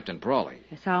loaned to Captain Brawley.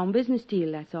 A sound business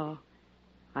deal, that's all.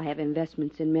 I have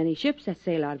investments in many ships that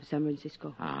sail out of San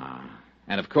Francisco. Ah,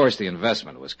 and of course the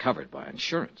investment was covered by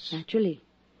insurance. Naturally.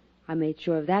 I made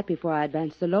sure of that before I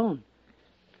advanced the loan.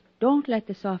 Don't let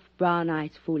the soft brown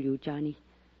eyes fool you, Johnny.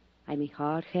 I'm a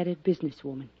hard-headed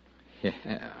businesswoman. Yeah,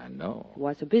 I know. It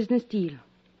was a business deal,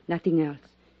 nothing else.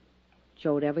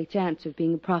 Showed every chance of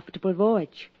being a profitable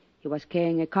voyage. He was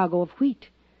carrying a cargo of wheat.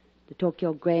 The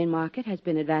Tokyo grain market has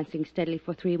been advancing steadily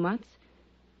for 3 months.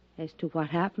 As to what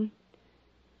happened,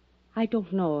 I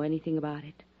don't know anything about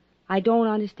it. I don't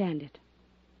understand it.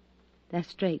 That's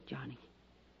straight, Johnny.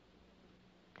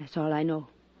 That's all I know.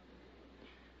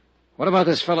 What about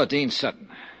this fellow, Dean Sutton?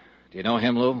 Do you know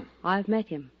him, Lou? I've met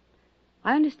him.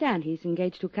 I understand he's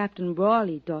engaged to Captain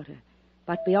Brawley's daughter.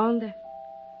 But beyond the...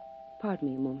 Pardon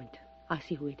me a moment. I'll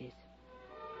see who it is.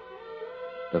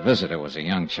 The visitor was a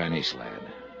young Chinese lad.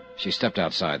 She stepped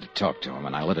outside to talk to him,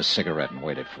 and I lit a cigarette and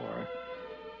waited for her.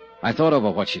 I thought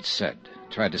over what she'd said,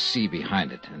 tried to see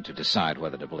behind it, and to decide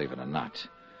whether to believe it or not.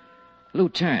 Lou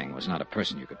Tang was not a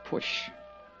person you could push.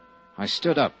 I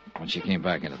stood up when she came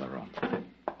back into the room.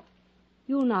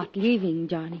 You're not leaving,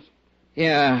 Johnny.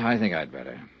 Yeah, I think I'd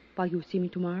better. But you'll see me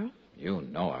tomorrow? You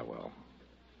know I will.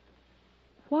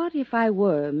 What if I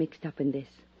were mixed up in this?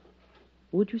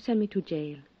 Would you send me to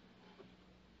jail?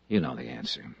 You know the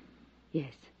answer.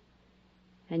 Yes.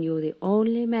 And you're the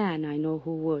only man I know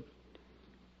who would.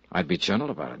 I'd be gentle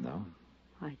about it, though.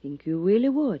 I think you really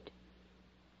would.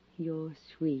 You're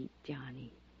sweet,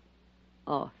 Johnny.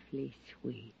 Awfully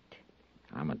sweet.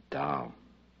 I'm a doll.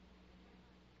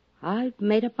 I've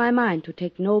made up my mind to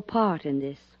take no part in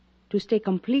this, to stay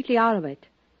completely out of it.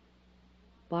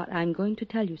 But I'm going to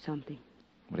tell you something.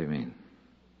 What do you mean?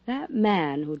 That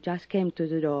man who just came to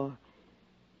the door,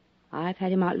 I've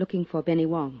had him out looking for Benny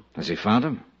Wong. Has he found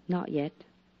him? Not yet.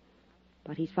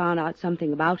 But he's found out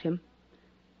something about him.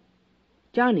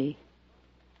 Johnny,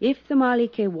 if the Molly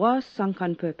K was sunk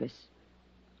on purpose,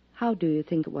 how do you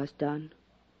think it was done?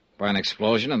 By an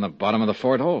explosion in the bottom of the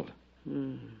fort hold.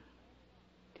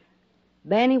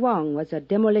 Benny Wong was a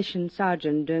demolition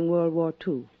sergeant during World War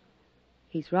II.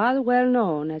 He's rather well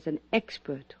known as an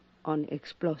expert on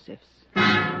explosives.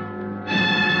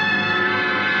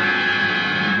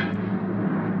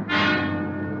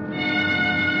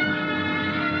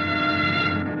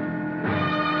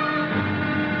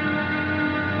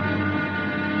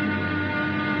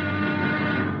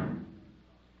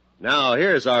 Now,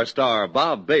 here's our star,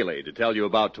 Bob Bailey, to tell you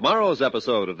about tomorrow's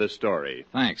episode of this story.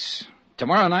 Thanks.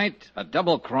 Tomorrow night, a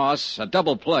double cross, a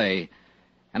double play,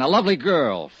 and a lovely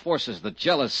girl forces the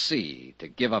jealous sea to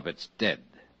give up its dead.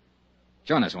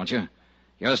 Join us, won't you?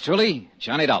 Yours truly,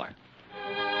 Johnny Dollar.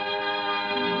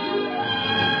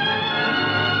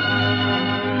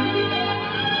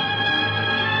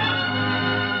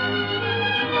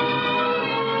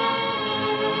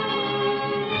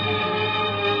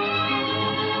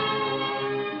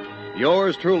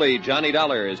 Yours truly, Johnny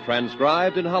Dollar, is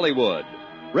transcribed in Hollywood.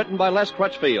 Written by Les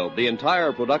Crutchfield, the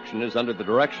entire production is under the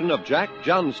direction of Jack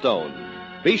Johnstone.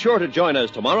 Be sure to join us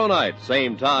tomorrow night,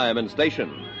 same time and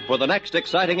station, for the next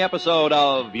exciting episode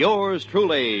of Yours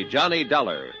truly, Johnny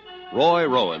Dollar. Roy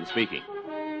Rowan speaking.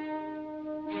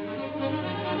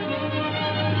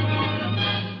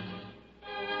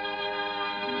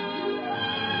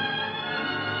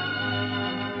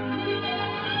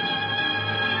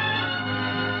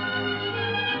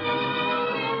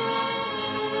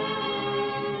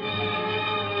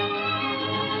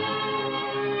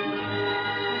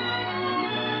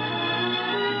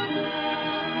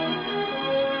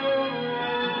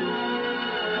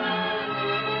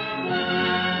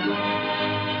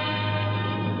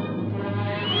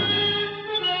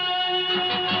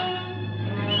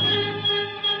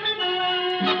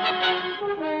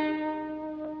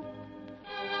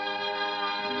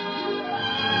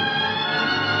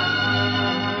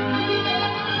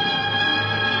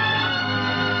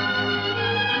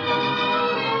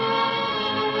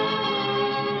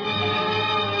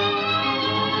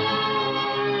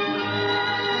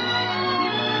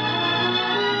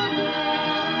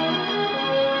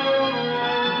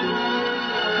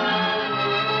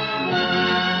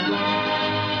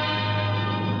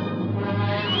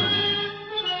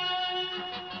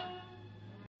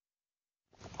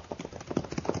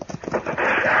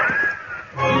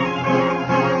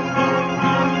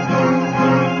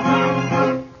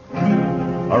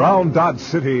 around Dodge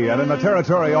City and in the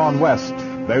territory on west,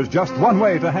 there's just one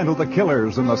way to handle the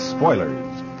killers and the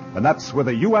spoilers. And that's with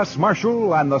a U.S.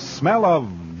 Marshal and the smell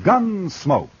of gun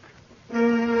smoke.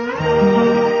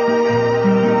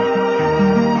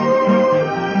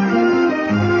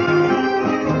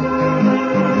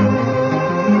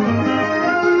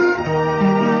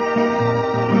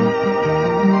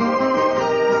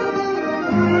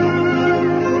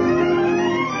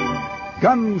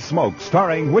 Gunsmoke,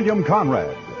 starring William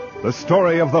Conrad. The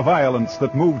story of the violence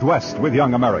that moved west with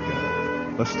young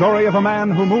America. The story of a man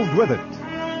who moved with it.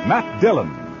 Matt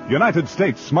Dillon, United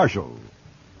States Marshal.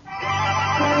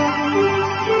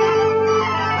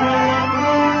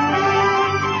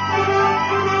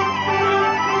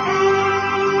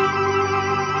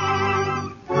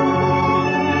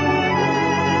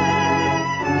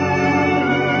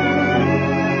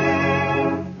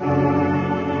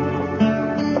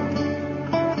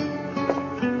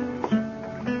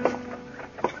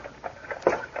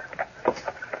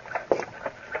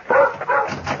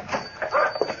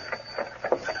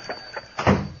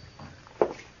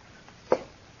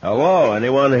 Hello,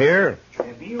 anyone here?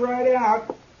 Be right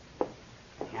out.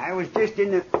 I was just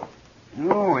in the...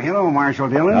 Oh, hello, Marshal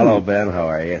Dillon. Hello, Ben. How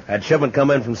are you? Had shipment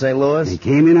come in from St. Louis? He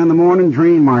came in on the morning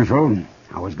train, Marshal.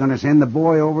 I was going to send the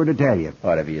boy over to tell you.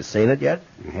 What, have you seen it yet?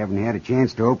 I haven't had a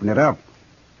chance to open it up.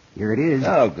 Here it is.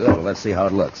 Oh, good. Well, let's see how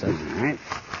it looks. All right.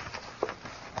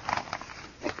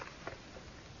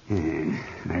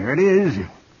 There it is.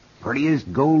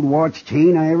 Prettiest gold watch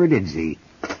chain I ever did see.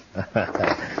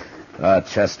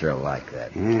 Chester will like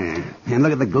that. Yeah. And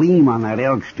look at the gleam on that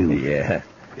elk's tooth. Yeah.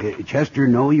 Chester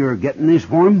know you're getting this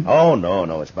for him? Oh,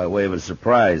 no. It's by way of a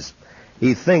surprise.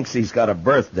 He thinks he's got a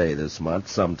birthday this month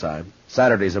sometime.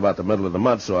 Saturday's about the middle of the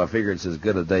month, so I figure it's as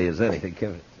good a day as any.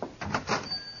 Give it.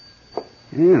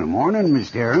 Yeah, morning,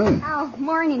 Miss Tara. Oh,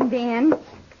 morning, Ben.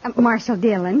 Marshal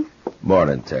Dillon.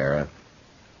 Morning, Tara.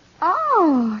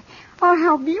 Oh,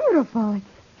 how beautiful.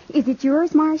 Is it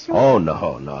yours, Marshal? Oh,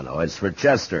 no. It's for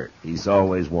Chester. He's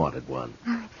always wanted one.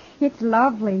 It's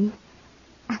lovely.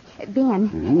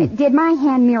 Ben, did my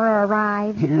hand mirror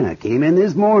arrive? Yeah, it came in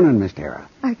this morning, Miss Tara.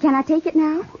 Can I take it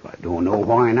now? Well, I don't know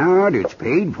why not. It's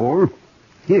paid for.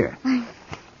 Here.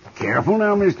 Careful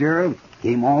now, Miss Tara.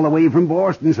 Came all the way from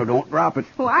Boston, so don't drop it.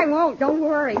 Oh, I won't. Don't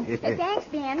worry. Thanks,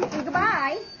 Ben. And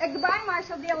goodbye. Goodbye,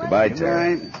 Marshal Dillon. Goodbye,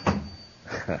 Tara.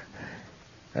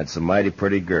 That's a mighty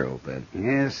pretty girl, Ben.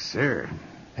 Yes, sir.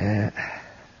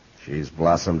 She's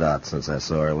blossomed out since I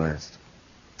saw her last.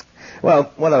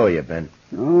 Well, what owe you, Ben?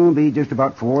 Oh, be just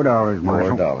about $4,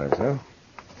 Marshal. $4, huh?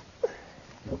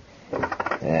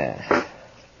 Yeah.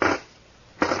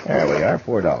 There we are,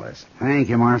 $4. Thank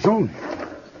you, Marshal.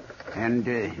 And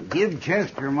give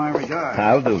Chester my regards.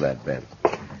 I'll do that, Ben.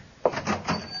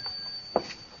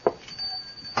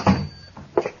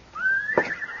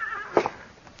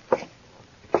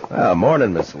 Well,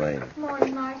 morning, Miss Lane.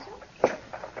 Morning, Marshal.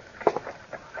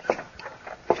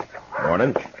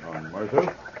 Morning. Morning,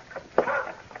 Marshal.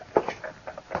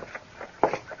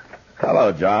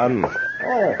 Hello, John.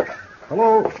 Oh,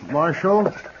 hello,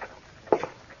 Marshal.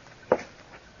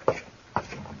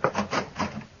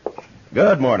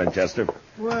 Good morning, Chester.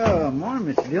 Well,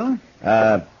 morning, Mr.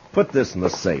 Dillon. Put this in the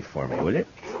safe for me, will you?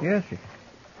 Yes, sir.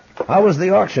 How was the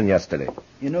auction yesterday?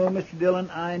 You know, Mr. Dillon,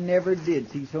 I never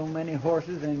did see so many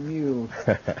horses and mules.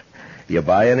 You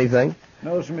buy anything?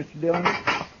 No, sir, Mr. Dillon.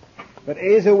 But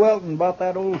Asa Welton bought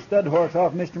that old stud horse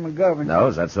off Mr. McGovern. No,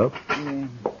 is that so? Yeah.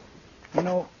 You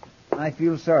know, I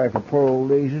feel sorry for poor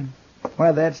old Asa.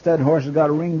 Why, that stud horse has got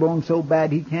a ring bone so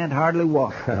bad he can't hardly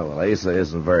walk. Well, Asa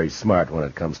isn't very smart when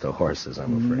it comes to horses,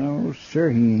 I'm afraid. No, sir,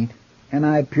 he ain't. And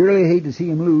I purely hate to see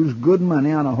him lose good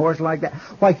money on a horse like that.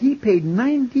 Why, he paid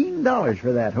 $19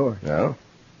 for that horse. No?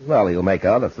 Well, he'll make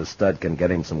out if the stud can get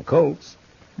him some colts.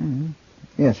 Mm-hmm.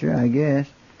 Yes, sir, I guess.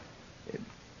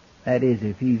 That is,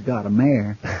 if he's got a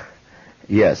mare.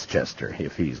 Yes, Chester,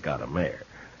 if he's got a mare.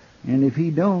 And if he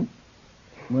don't,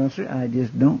 well, sir, I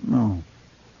just don't know.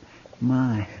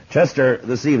 My. Chester,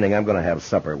 this evening I'm going to have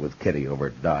supper with Kitty over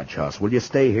at Dodge House. Will you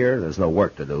stay here? There's no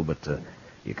work to do, but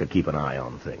you could keep an eye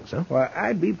on things, huh? Why,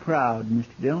 I'd be proud, Mr.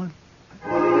 Dillon.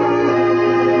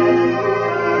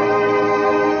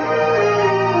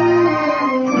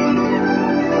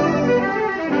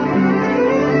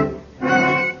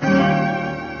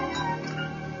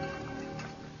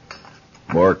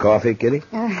 More coffee, Kitty?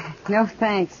 No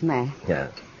thanks, Matt. Yeah.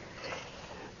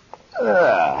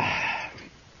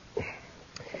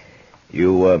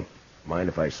 You, mind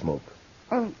if I smoke?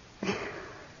 Oh,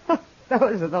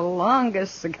 those are the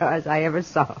longest cigars I ever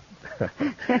saw.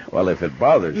 Well, if it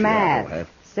bothers you, Matt, I will have...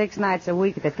 6 nights a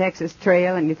week at the Texas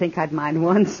Trail, and you think I'd mind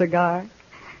one cigar?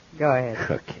 Go ahead.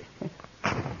 Okay.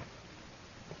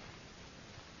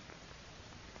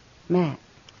 Matt.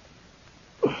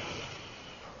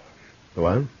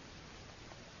 What?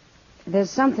 There's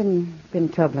something been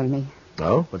troubling me.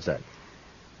 Oh? What's that?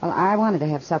 Well, I wanted to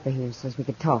have supper here so as we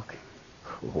could talk.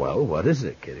 Well, what is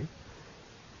it, Kitty?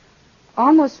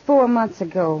 Almost 4 months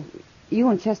ago, you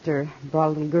and Chester brought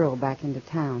a little girl back into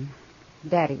town.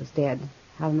 Daddy was dead,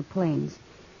 out in the plains.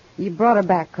 You brought her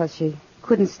back because she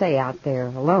couldn't stay out there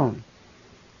alone.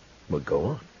 Well, go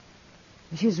on.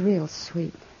 She was real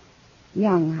sweet.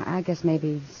 Young, I guess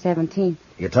maybe 17.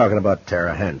 You're talking about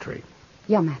Tara Hantry.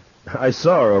 Yeah, Matt. I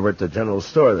saw her over at the general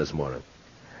store this morning.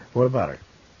 What about her?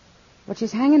 Well,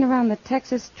 she's hanging around the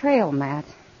Texas Trail, Matt.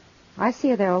 I see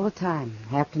her there all the time.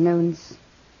 Afternoons,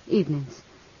 evenings.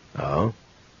 Oh?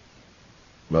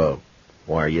 Well,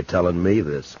 why are you telling me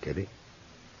this, Kitty?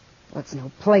 Well, it's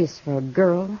no place for a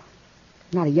girl.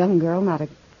 Not a young girl, not a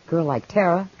girl like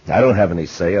Tara. I don't have any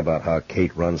say about how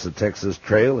Kate runs the Texas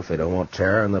Trail. If they don't want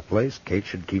Tara in the place, Kate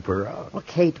should keep her out. Well,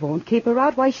 Kate won't keep her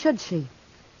out. Why should she?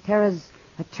 Tara's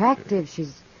attractive.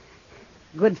 She's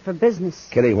good for business.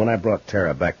 Kitty, when I brought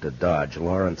Tara back to Dodge,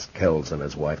 Lawrence Kells and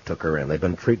his wife took her in. They've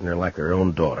been treating her like their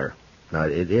own daughter. Now,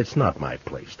 it's not my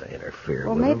place to interfere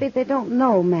Well, with maybe them. they don't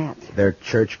know, Matt. They're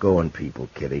church-going people,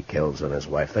 Kitty, Kells and his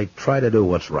wife. They try to do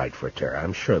what's right for Tara.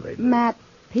 I'm sure they do. Matt,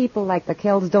 people like the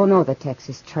Kells don't know the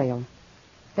Texas Trail.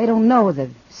 They don't know the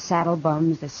saddle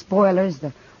bums, the spoilers,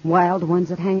 the wild ones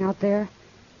that hang out there.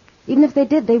 Even if they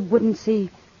did, they wouldn't see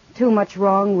too much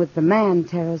wrong with the man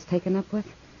Tara's taken up with.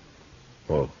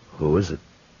 Well, who is it?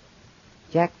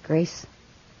 Jack Grace.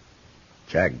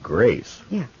 Jack Grace?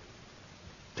 Yeah.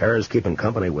 Tara's keeping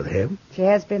company with him? She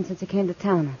has been since he came to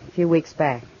town a few weeks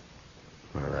back.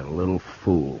 Oh, that little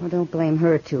fool. Well, don't blame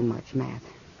her too much, Matt.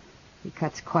 He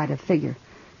cuts quite a figure.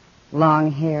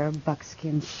 Long hair,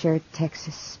 buckskin shirt,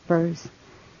 Texas spurs.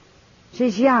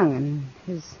 She's young, and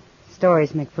his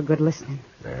stories make for good listening.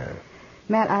 Yeah.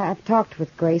 Matt, I've talked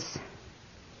with Grace,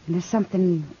 and there's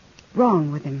something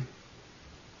wrong with him.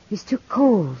 He's too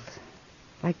cold,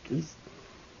 like he's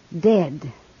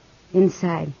dead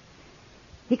inside.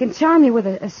 He can charm you with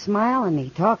a smile, and he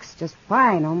talks just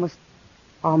fine,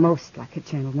 almost like a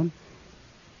gentleman.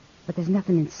 But there's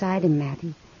nothing inside him, Matt.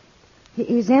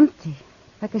 He's empty,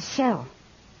 like a shell.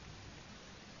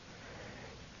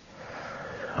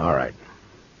 All right.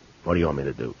 What do you want me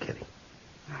to do, Kitty?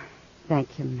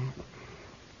 Thank you, Matt.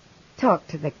 Talk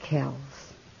to the Kells.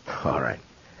 All right.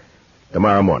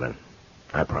 Tomorrow morning.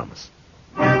 I promise.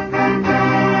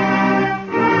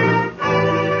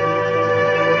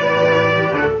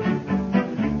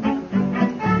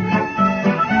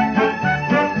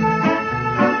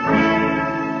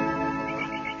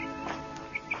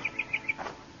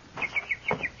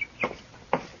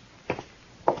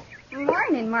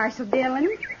 Morning, Marshal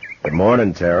Dillon. Good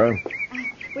morning, Tara.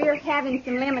 We're having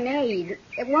some lemonade.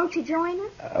 Won't you join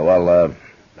us?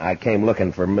 I came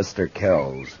looking for Mr.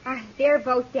 Kells. They're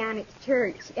both down at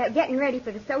church, getting ready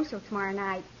for the social tomorrow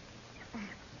night.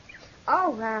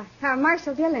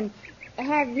 Marshal Dillon,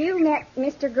 have you met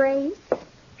Mr. Grace?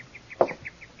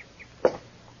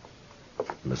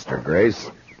 Mr. Grace?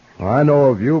 I know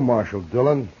of you, Marshal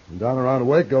Dillon. Down around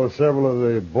Waco, several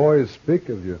of the boys speak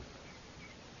of you.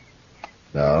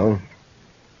 No?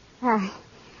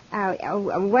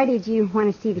 What did you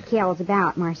want to see the Kells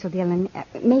about, Marshal Dillon?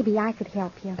 Maybe I could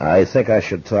help you. I think I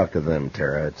should talk to them,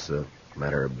 Tara. It's a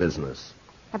matter of business.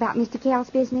 About Mr. Kells'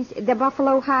 business? The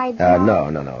buffalo hides?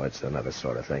 No. It's another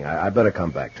sort of thing. I better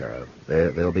come back, Tara.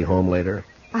 They'll be home later?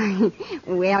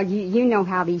 Well, you know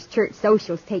how these church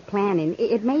socials take planning.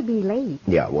 It may be late.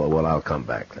 Yeah, well, I'll come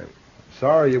back then.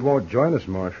 Sorry you won't join us,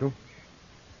 Marshal.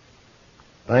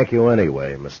 Thank you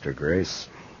anyway, Mr. Grace.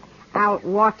 I'll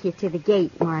walk you to the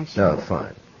gate, Marshal. No,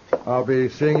 fine. I'll be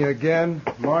seeing you again,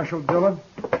 Marshal Dillon.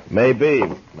 Maybe,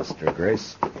 Mr.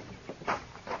 Grace.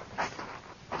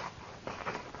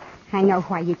 I know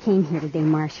why you came here today,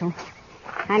 Marshal.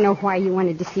 I know why you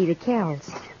wanted to see the Kells.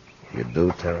 You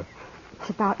do, Tara? It's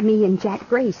about me and Jack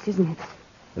Grace, isn't it?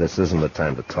 This isn't the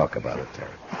time to talk about it,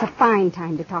 Tara. It's a fine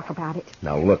time to talk about it.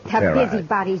 Now, look, The Tara...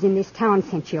 busybodies in this town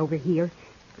sent you over here.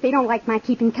 They don't like my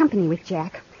keeping company with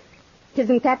Jack.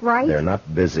 Isn't that right? They're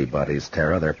not busybodies,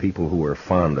 Tara. They're people who are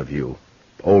fond of you.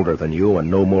 Older than you and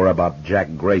know more about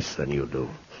Jack Grace than you do.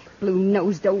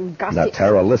 Blue-nosed old gossip. Now,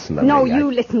 Tara, listen to me. No,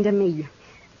 you listen to me.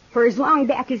 For as long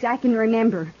back as I can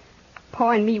remember,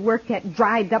 Pa and me worked that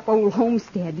dried-up old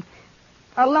homestead.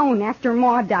 Alone after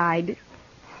Ma died.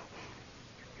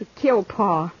 It killed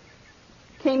Pa.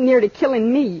 came near to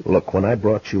killing me. Look, when I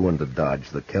brought you into Dodge,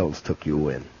 the Kells took you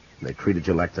in. They treated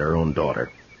you like their own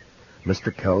daughter.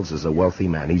 Mr. Kells is a wealthy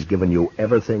man. He's given you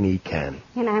everything he can.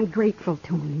 And I'm grateful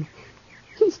to him.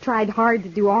 He's tried hard to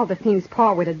do all the things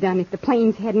Pa would have done if the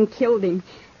planes hadn't killed him.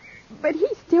 But he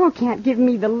still can't give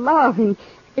me the love and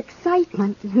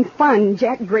excitement and fun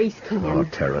Jack Grace can. Oh,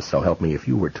 Tara, so help me. If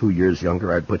you were 2 years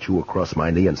younger, I'd put you across my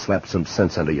knee and slap some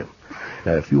sense into you.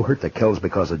 Now, if you hurt the Kells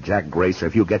because of Jack Grace, or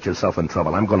if you get yourself in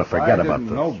trouble, I'm going to forget about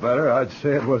this. If I didn't know better, I'd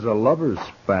say it was a lover's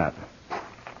spat.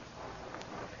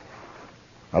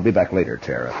 I'll be back later,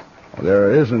 Tara.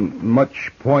 There isn't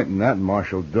much point in that,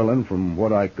 Marshal Dillon. From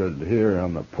what I could hear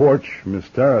on the porch, Miss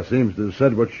Tara seems to have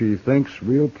said what she thinks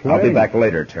real plain. I'll be back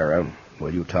later, Tara.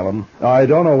 Will you tell him? I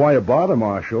don't know why you bother,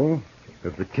 Marshal.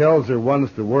 If the Kells are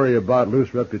ones to worry about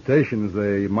loose reputations,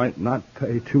 they might not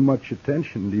pay too much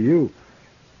attention to you.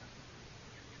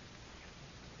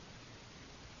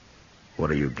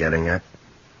 What are you getting at?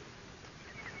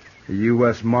 A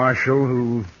U.S. Marshal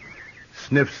who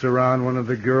sniffs around one of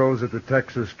the girls at the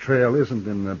Texas Trail isn't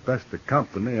in the best of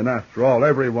company, and after all,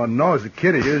 everyone knows that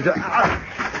Kitty is...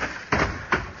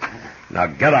 Now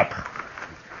get up.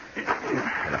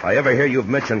 And if I ever hear you've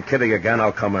mentioned Kitty again,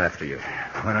 I'll come after you.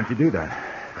 Why don't you do that?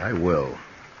 I will.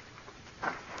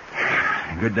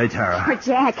 Good day, Tara. Oh,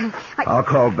 Jack, I'll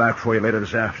call back for you later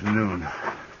this afternoon.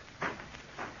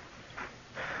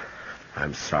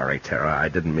 I'm sorry, Tara. I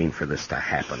didn't mean for this to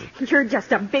happen. You're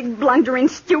just a big, blundering,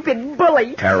 stupid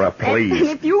bully. Tara, please. And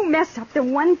if you mess up the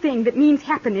one thing that means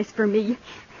happiness for me,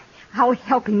 I'll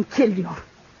help him kill you.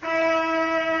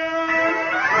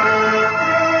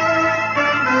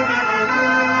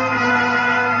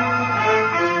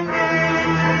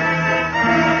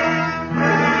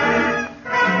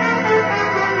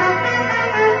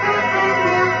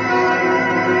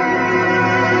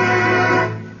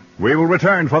 We will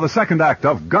return for the second act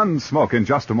of Gunsmoke in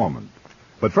just a moment.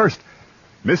 But first,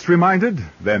 mystery minded?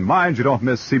 Then mind you don't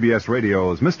miss CBS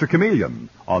Radio's Mr. Chameleon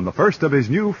on the first of his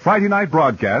new Friday night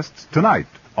broadcasts tonight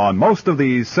on most of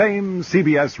these same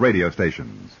CBS radio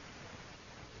stations.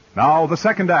 Now, the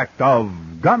second act of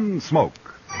Gunsmoke.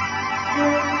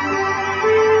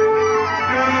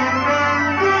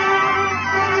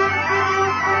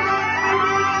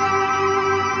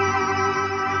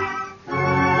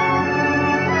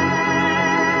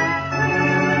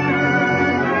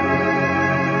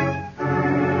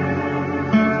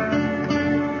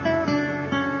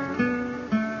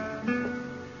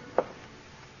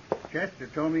 Chester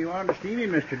told me you wanted to see me,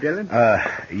 Mr. Dillon.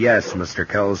 Yes, Mr.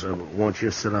 Kells. Won't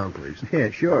you sit down, please?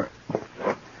 Yeah, sure.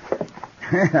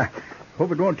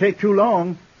 Hope it won't take too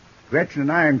long. Gretchen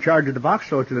and I are in charge of the box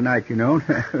store tonight, you know.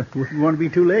 Wouldn't want to be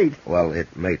too late. Well,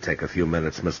 it may take a few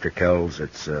minutes, Mr. Kells.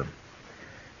 It's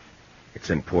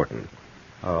important.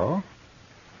 Oh?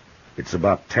 It's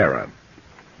about Tara.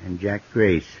 And Jack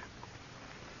Grace.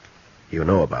 You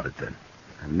know about it, then?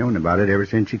 I've known about it ever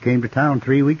since she came to town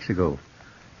 3 weeks ago.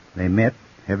 They met,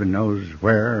 heaven knows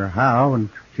where or how, and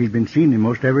she's been seen him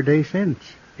most every day since.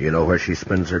 You know where she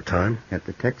spends her time? At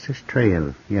the Texas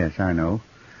Trail. Yes, I know.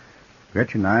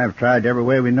 Gretchen and I have tried every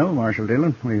way we know, Marshal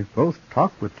Dillon. We've both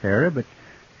talked with Tara, but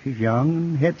she's young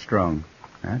and headstrong.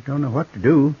 I don't know what to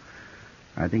do.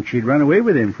 I think she'd run away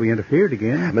with him if we interfered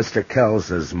again. Mr.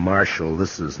 Kells, as Marshal,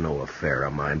 this is no affair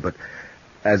of mine, but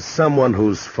as someone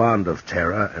who's fond of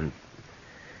Tara and...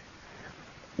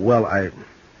 Well,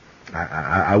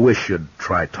 I wish you'd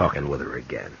try talking with her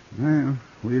again. Well,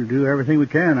 we'll do everything we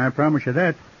can, I promise you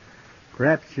that.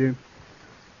 Perhaps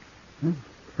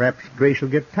Grace will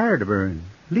get tired of her and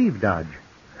leave Dodge.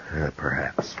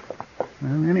 Perhaps.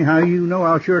 Well, anyhow, you know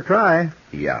I'll sure try.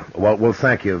 Yeah. Well,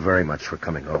 thank you very much for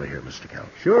coming over here, Mr. Kells.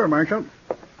 Sure, Marshal.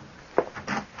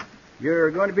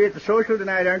 You're going to be at the social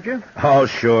tonight, aren't you? Oh,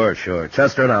 sure.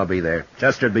 Chester and I'll be there.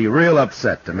 Chester'd be real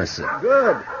upset to miss it.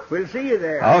 Good. We'll see you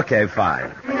there. Okay,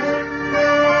 fine.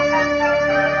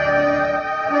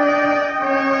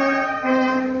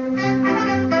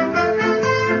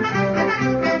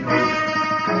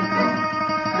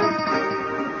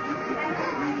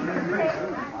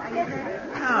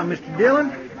 Mr. Dillon,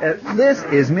 this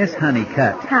is Miss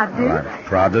Honeycutt. How do? I'm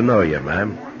proud to know you,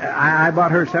 ma'am. I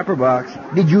bought her supper box.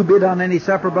 Did you bid on any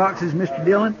supper boxes, Mr.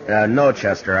 Dillon? No,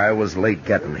 Chester. I was late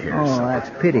getting here. Oh, so. That's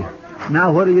a pity.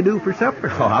 Now, what do you do for supper?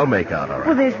 Oh, I'll make out all right.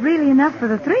 Well, there's really enough for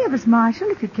the three of us, Marshal,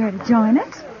 if you'd care to join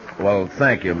us. Well,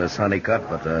 thank you, Miss Honeycutt,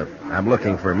 but I'm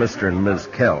looking for Mr. and Ms.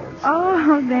 Kells.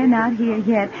 Oh, they're not here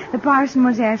yet. The parson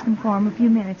was asking for them a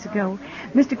few minutes ago.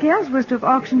 Mr. Kells was to have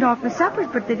auctioned off the suppers,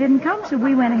 but they didn't come, so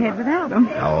we went ahead without them.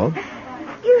 Oh?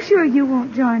 You sure you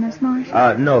won't join us,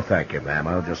 Marshal? No, thank you, ma'am.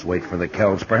 I'll just wait for the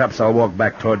Kells. Perhaps I'll walk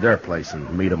back toward their place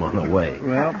and meet them on the way.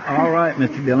 Well, all right,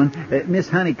 Mr. Dillon. Miss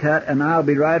Honeycutt and I'll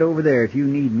be right over there if you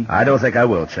need me. I don't think I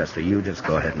will, Chester. You just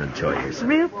go ahead and enjoy yourself.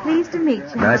 Real pleased to meet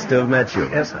you. Nice to have met you.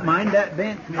 Yes, mind that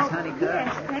bench, Miss Honeycutt.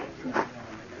 Yes, thank you.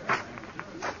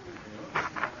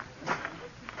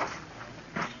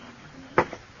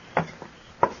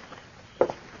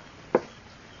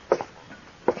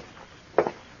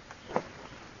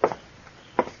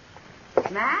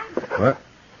 Matt? What?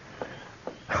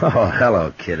 Oh,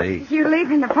 hello, Kitty. You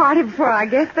leaving the party before I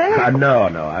get there?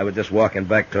 No. I was just walking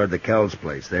back toward the Kells'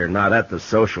 place. They're not at the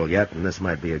social yet, and this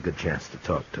might be a good chance to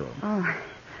talk to them. Oh,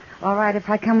 all right if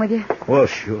I come with you? Well,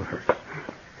 sure.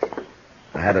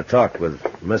 I had a talk with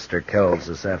Mr. Kells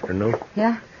this afternoon.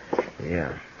 Yeah?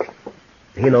 Yeah.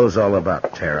 He knows all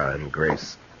about Tara and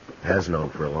Grace. Has known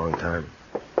for a long time.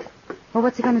 Well,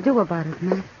 what's he going to do about it,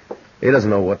 Matt? He doesn't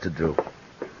know what to do.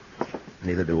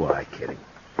 Neither do I, Kitty.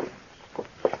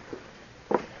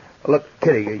 Look,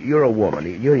 Kitty, you're a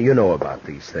woman. You know about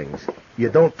these things.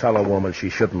 You don't tell a woman she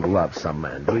shouldn't love some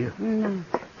man, do you? No.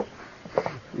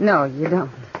 No, you don't.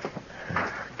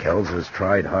 Kells has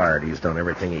tried hard. He's done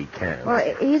everything he can.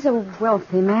 Well, he's a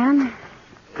wealthy man.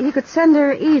 He could send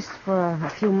her east for a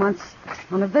few months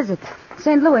on a visit.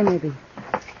 St. Louis, maybe.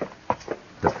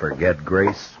 To forget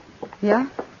Grace? Yeah?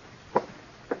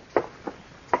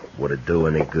 Would it do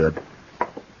any good?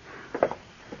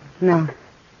 No.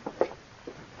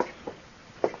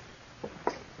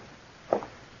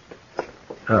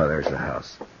 Oh, there's the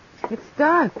house. It's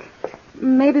dark.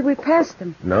 Maybe we passed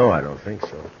him. No, I don't think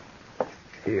so.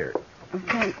 Here.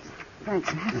 Okay.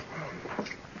 Thanks.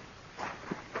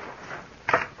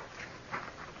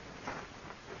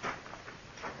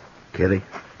 Kitty?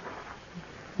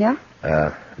 Yeah?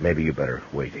 Maybe you better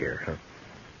wait here, huh?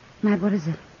 Matt, what is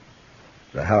it?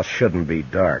 The house shouldn't be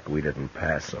dark. We didn't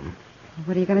pass them.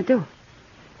 What are you going to do?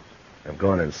 I'm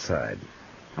going inside.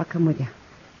 I'll come with you.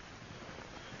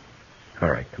 All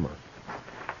right, come on.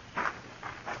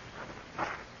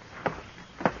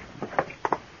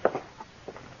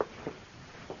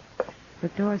 The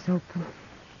door's open.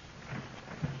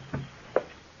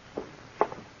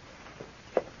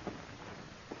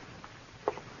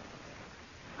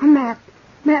 Oh, Matt.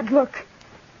 Matt, look.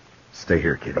 Stay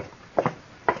here, Kitty.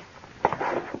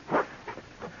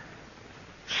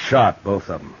 Shot, both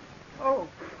of them. Oh.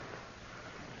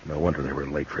 No wonder they were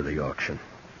late for the auction.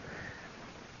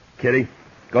 Kitty,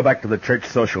 go back to the church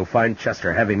social. Find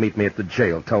Chester. Have him meet me at the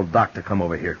jail. Tell Doc to come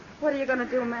over here. What are you going to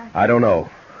do, Matt? I don't know.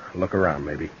 Look around,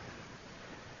 maybe.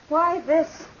 Why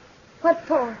this? What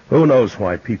for? Who knows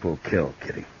why people kill,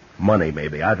 Kitty? Money,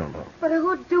 maybe. I don't know. But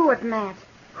who'd do it, Matt?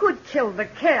 Who'd kill the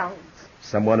Kells?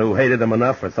 Someone who hated him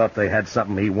enough or thought they had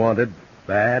something he wanted.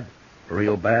 Bad.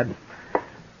 Real bad.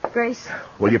 Grace?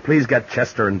 Will you please get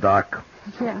Chester and Doc?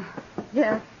 Yeah.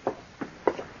 Yeah.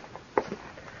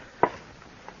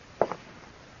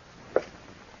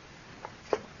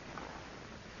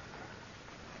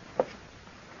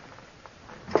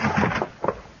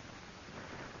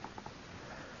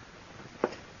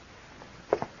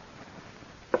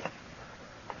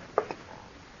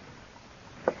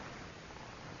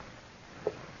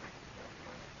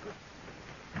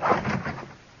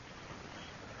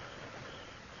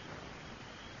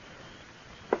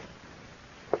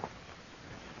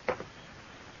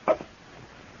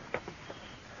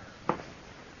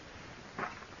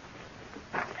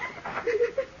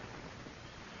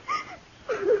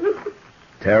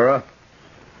 Tara?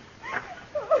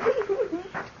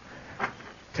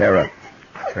 Tara,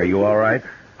 are you all right?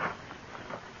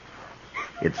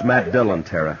 It's Matt Dillon,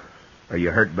 Tara. Are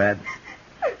you hurt bad?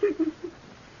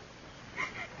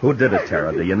 Who did it,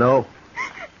 Tara? Do you know?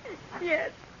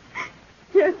 Yes.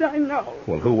 Yes, I know.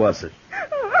 Well, who was it?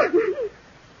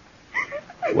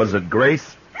 Was it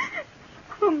Grace?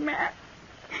 Oh, Matt.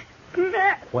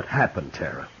 Matt. What happened,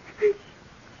 Tara?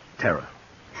 Tara.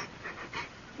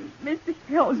 Mr.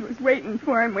 Kells was waiting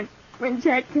for him when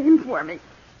Jack came for me.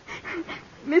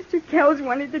 Mr. Kells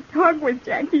wanted to talk with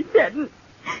Jack, he said,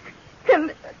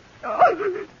 and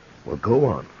oh. Well, go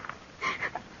on.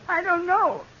 I don't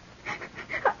know.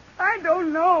 I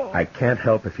don't know. I can't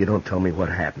help if you don't tell me what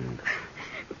happened.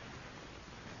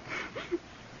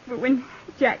 But when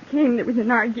Jack came, there was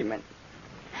an argument.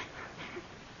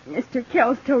 Mr.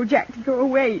 Kells told Jack to go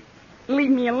away,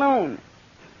 leave me alone.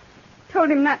 Told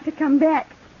him not to come back.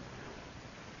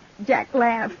 Jack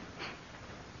laughed.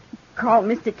 Called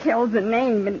Mr. Kells a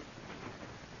name, and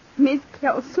Miss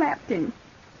Kells slapped him.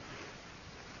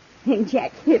 And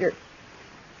Jack hit her.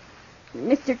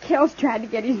 Mr. Kells tried to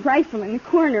get his rifle in the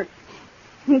corner,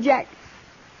 and Jack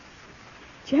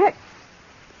Jack,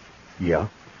 Yeah?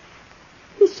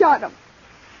 he shot him.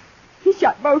 He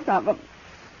shot both of them.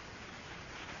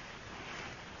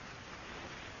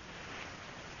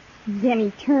 And then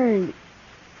he turned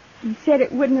and said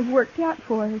it wouldn't have worked out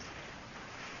for us.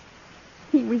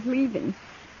 He was leaving.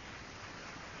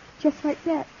 Just like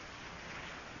that.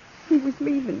 He was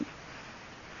leaving.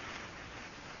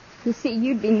 You see,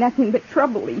 you'd be nothing but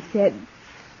trouble, he said.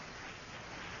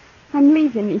 I'm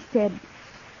leaving, he said.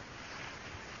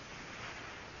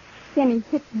 Then he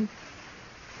hit me.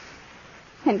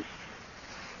 And...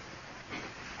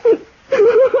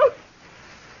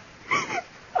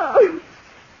 oh.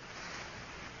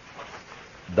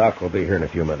 Doc will be here in a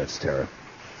few minutes, Tara.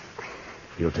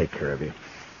 He'll take care of you.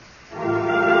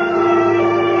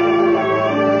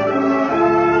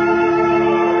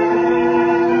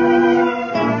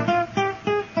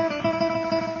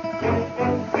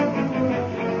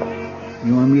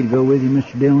 You want me to go with you,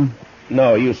 Mr. Dillon?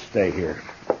 No, you stay here.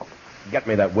 Get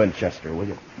me that Winchester, will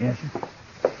you? Yes, sir.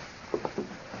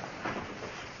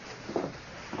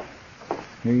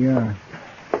 Here you are.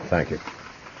 Thank you.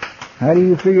 How do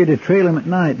you figure to trail him at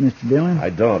night, Mr. Dillon? I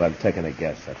don't. I'm taking a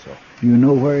guess, that's all. You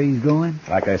know where he's going?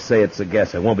 Like I say, it's a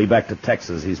guess. I won't be back to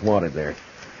Texas. He's wanted there.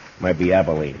 Might be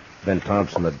Abilene. Ben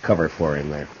Thompson would cover for him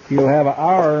there. You'll have an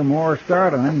hour or more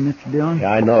start on him, Mr. Dillon.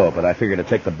 Yeah, I know, but I figure to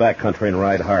take the back country and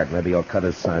ride hard. Maybe he'll cut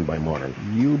his sign by morning.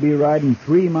 You'll be riding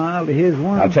 3 miles to his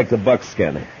 1. I'll take the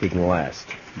buckskin. He can last.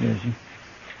 Yes, sir.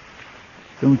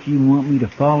 Don't you want me to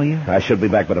follow you? I should be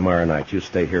back by tomorrow night. You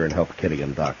stay here and help Kitty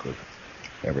and Doc with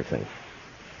everything.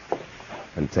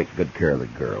 And take good care of the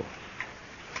girl.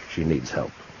 She needs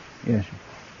help. Yes, sir.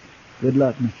 Good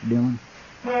luck, Mr. Dillon.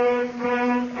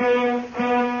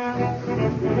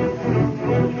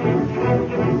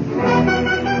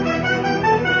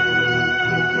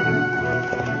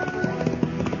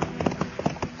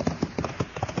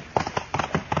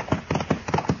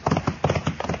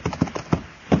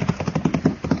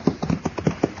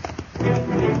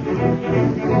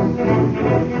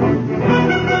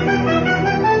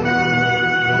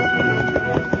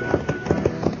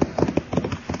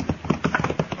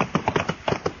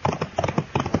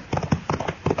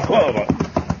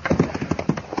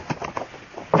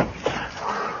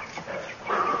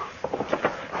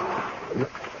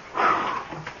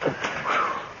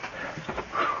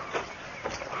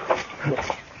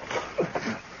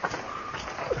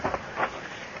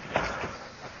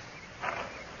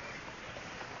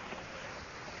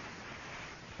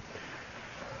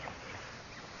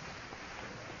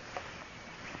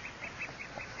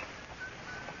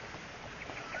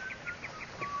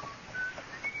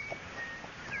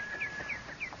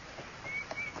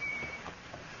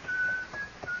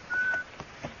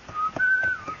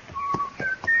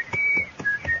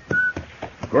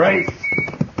 Grace!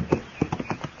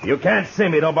 You can't see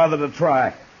me. Don't bother to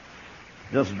try.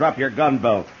 Just drop your gun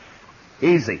belt.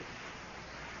 Easy.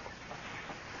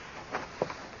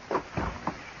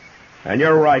 And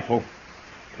your rifle.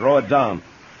 Throw it down.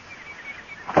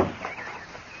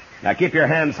 Now keep your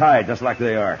hands high, just like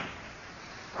they are.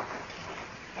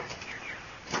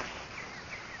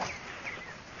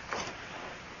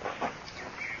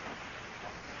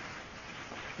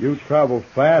 You travel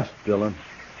fast, Dillon.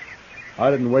 I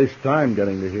didn't waste time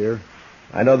getting to here.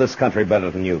 I know this country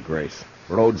better than you, Grace.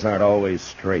 Roads aren't always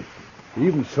straight.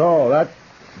 Even so, that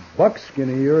buckskin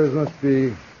of yours must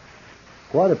be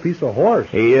quite a piece of horse.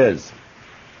 He is.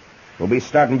 We'll be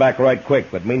starting back right quick,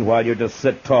 but meanwhile you just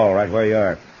sit tall right where you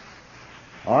are.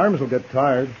 Arms will get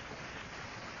tired.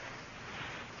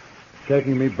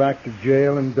 Taking me back to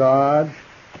jail in Dodge.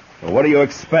 Well, what do you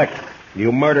expect?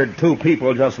 You murdered 2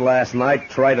 people just last night,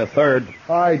 tried a third.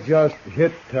 I just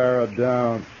hit Tara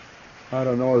down. I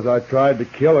don't know as I tried to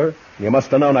kill her. You must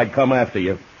have known I'd come after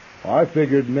you. I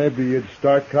figured maybe you'd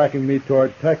start tracking me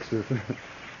toward Texas.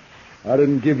 I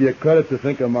didn't give you credit to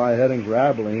think of my heading for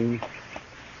Abilene.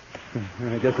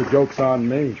 I guess the joke's on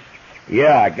me.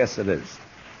 Yeah, I guess it is.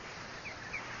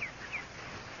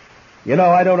 You know,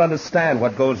 I don't understand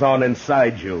what goes on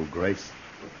inside you, Grace.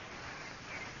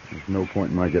 There's no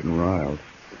point in my getting riled.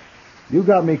 You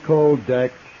got me cold,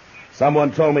 Deck.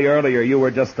 Someone told me earlier you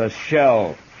were just a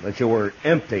shell, that you were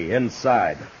empty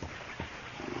inside.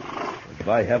 But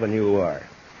by heaven, you are.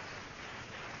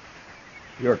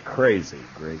 You're crazy,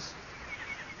 Grace.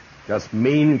 Just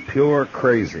mean, pure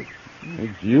crazy.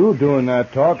 It's you doing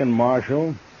that talking,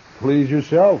 Marshal. Please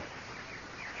yourself.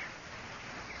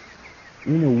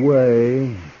 In a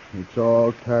way, it's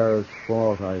all Tara's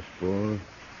fault, I suppose.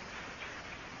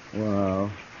 Well,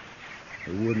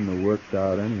 it wouldn't have worked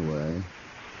out anyway,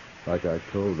 like I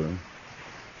told her.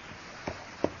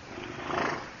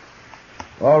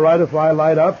 All right if I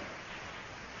light up?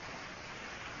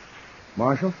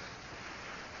 Marshal?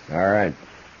 All right.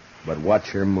 But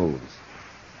watch your moves.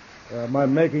 My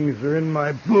makings are in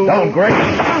my boot. Don't, Grace!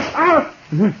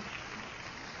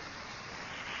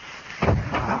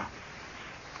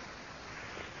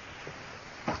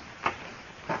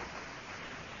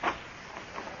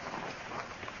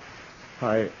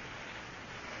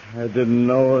 I didn't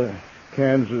know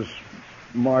Kansas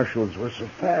marshals were so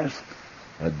fast.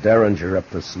 A derringer up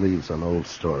the sleeves, an old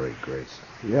story, Grace.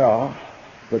 Yeah,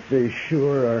 but they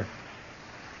sure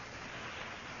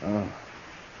are.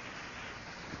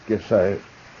 Guess I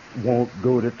won't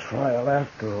go to trial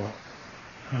after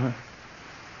all.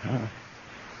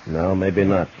 No, maybe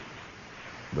not.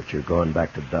 But you're going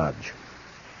back to Dodge.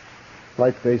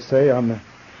 Like they say on the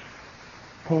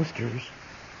posters.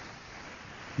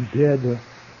 Dead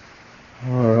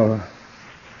or...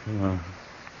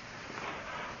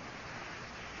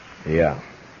 Yeah.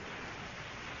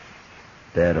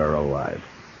 Dead or alive.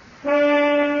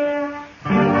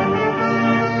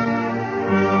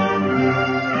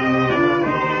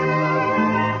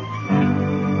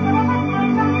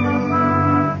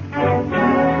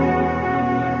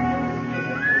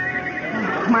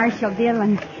 Marshal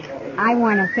Dillon, I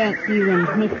want to thank you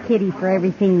and Miss Kitty for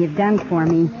everything you've done for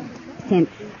me since...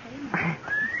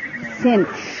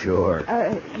 Sure.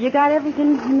 You got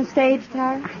everything in the stage,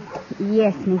 Tara?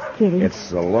 Yes, Miss Kitty.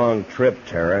 It's a long trip,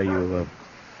 Tara. You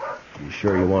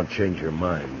sure you won't change your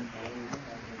mind?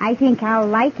 I think I'll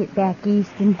like it back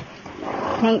east, and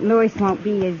St. Louis won't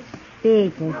be as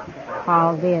big as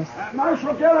all this.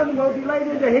 Marshal Dillon will be late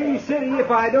into Hays City if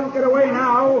I don't get away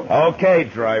now. Okay,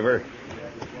 driver.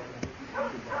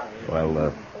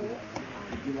 Well,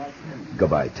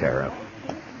 goodbye, Tara.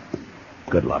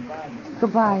 Good luck.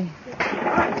 Goodbye.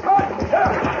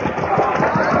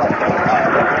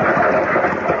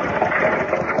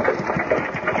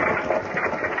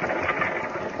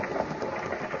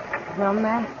 Well,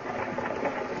 Matt,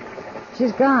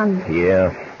 she's gone.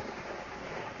 Yeah.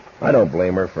 I don't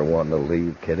blame her for wanting to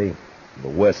leave, Kitty. The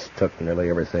West took nearly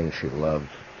everything she loved.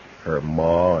 Her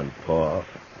ma and pa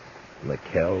and the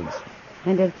Kells.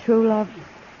 And her true love?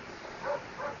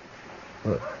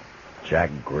 Look, Jack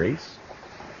Grace?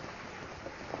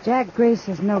 Jack Grace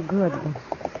is no good,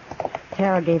 but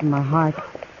Tara gave him her heart.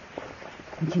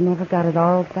 And she never got it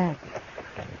all back.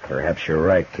 Perhaps you're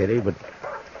right, Kitty, but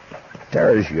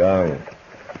Tara's young.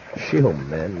 She'll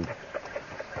mend.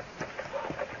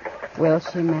 Will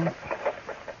she, Matt?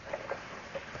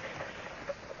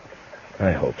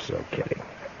 I hope so, Kitty.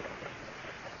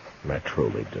 I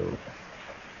truly do.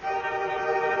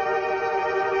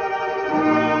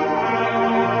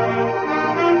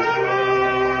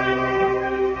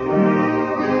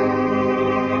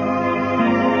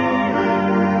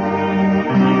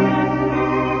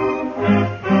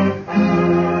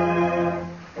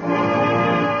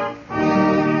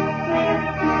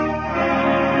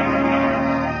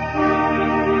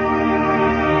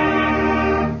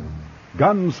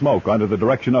 Gunsmoke, under the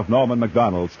direction of Norman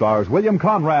MacDonald, stars William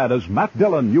Conrad as Matt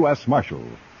Dillon, U.S. Marshal.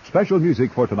 Special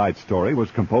music for tonight's story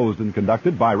was composed and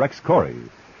conducted by Rex Corey.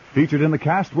 Featured in the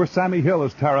cast were Sammy Hill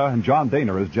as Tara and John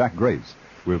Daner as Jack Grace,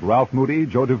 with Ralph Moody,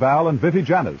 Joe Duval, and Vivi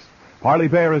Janis, Harley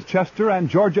Bear as Chester, and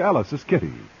Georgia Ellis as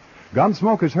Kitty.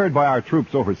 Gunsmoke is heard by our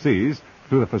troops overseas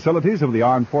through the facilities of the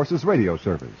Armed Forces Radio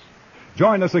Service.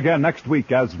 Join us again next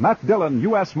week as Matt Dillon,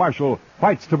 U.S. Marshal,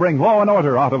 fights to bring law and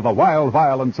order out of the wild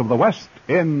violence of the West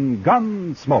in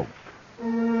Gunsmoke.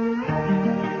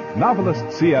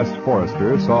 Novelist C.S.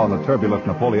 Forrester saw in the turbulent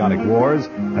Napoleonic Wars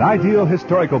an ideal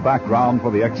historical background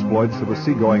for the exploits of a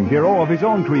seagoing hero of his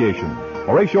own creation,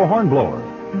 Horatio Hornblower.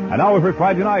 And now every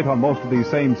Friday night on most of these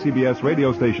same CBS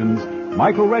radio stations,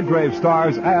 Michael Redgrave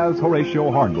stars as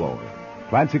Horatio Hornblower.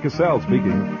 Clancy Cassell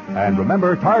speaking. And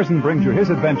remember, Tarzan brings you his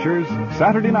adventures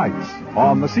Saturday nights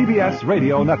on the CBS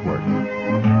Radio Network.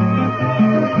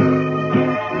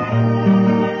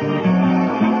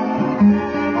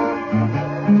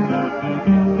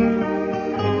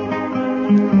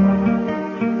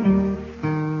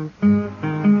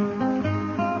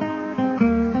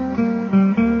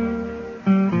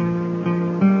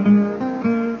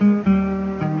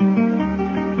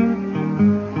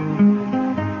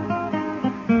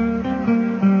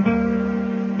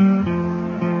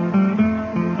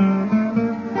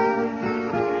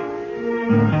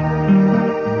 Thank you.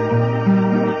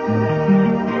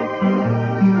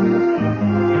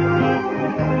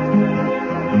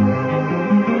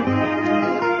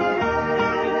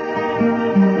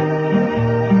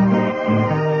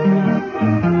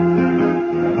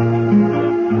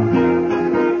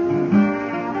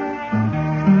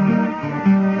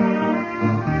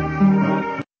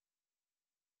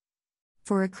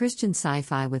 For a Christian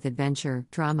sci-fi with adventure,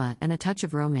 drama, and a touch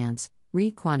of romance,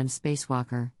 read Quantum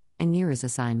Spacewalker, Anira's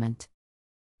Assignment.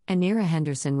 Anira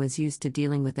Henderson was used to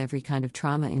dealing with every kind of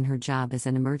trauma in her job as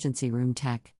an emergency room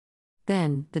tech.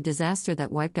 Then, the disaster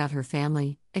that wiped out her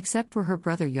family, except for her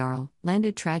brother Jarl,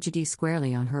 landed tragedy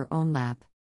squarely on her own lap.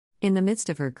 In the midst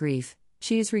of her grief,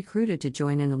 she is recruited to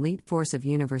join an elite force of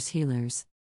universe healers.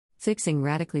 Fixing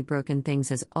radically broken things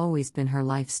has always been her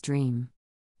life's dream.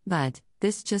 But,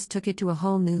 this just took it to a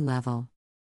whole new level.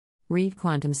 Read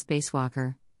Quantum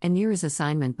Spacewalker, Anira's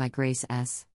Assignment by Grace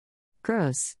S.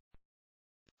 Gross.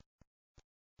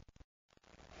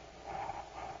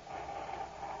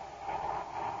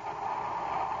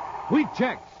 Wheat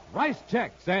Chex, Rice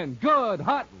Chex, and Good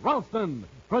Hot Ralston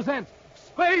present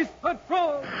Space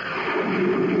Patrol!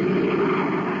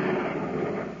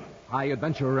 High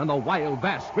adventure in the wild,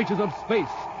 vast reaches of space.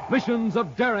 Missions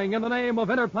of daring in the name of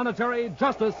interplanetary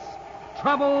justice.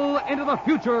 Travel into the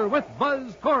future with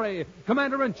Buzz Corey,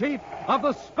 Commander-in-Chief of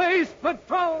the Space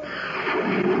Patrol!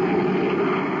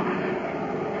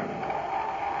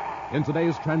 In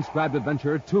today's transcribed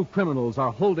adventure, 2 criminals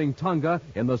are holding Tonga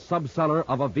in the subcellar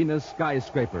of a Venus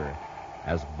skyscraper.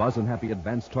 As Buzz and Happy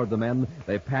advance toward the men,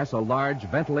 they pass a large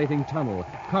ventilating tunnel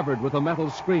covered with a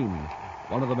metal screen.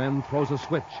 One of the men throws a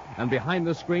switch, and behind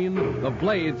the screen, the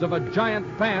blades of a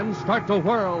giant fan start to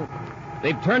whirl.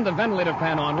 They've turned the ventilator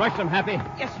fan on. Rush them, Happy.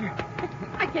 Yes, sir.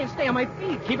 I can't stay on my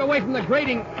feet. Keep away from the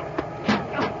grating. I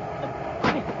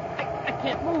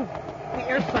can't move. The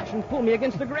air suction pulled me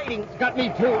against the grating. It's got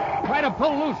me, too. Try to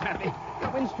pull loose, Happy.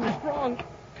 The wind's too strong.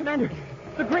 Commander,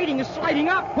 the grating is sliding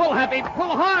up. Pull, Happy.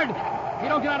 Pull hard. If you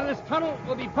don't get out of this tunnel,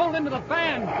 we'll be pulled into the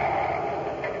fan.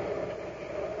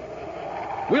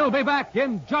 We'll be back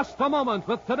in just a moment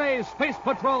with today's Space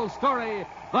Patrol story,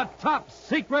 The Top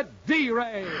Secret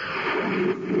D-Ray.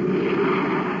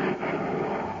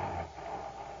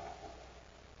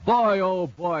 Boy, oh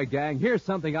boy, gang, here's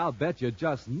something I'll bet you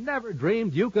just never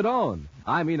dreamed you could own.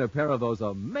 I mean a pair of those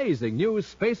amazing new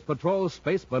Space Patrol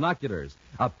space binoculars.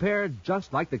 A pair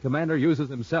just like the Commander uses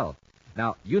himself.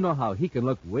 Now, you know how he can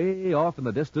look way off in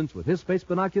the distance with his space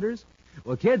binoculars?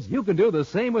 Well, kids, you can do the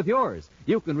same with yours.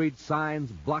 You can read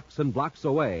signs blocks and blocks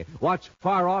away, watch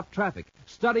far-off traffic,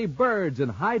 study birds in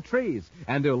high trees,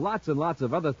 and do lots and lots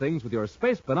of other things with your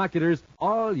space binoculars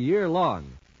all year long.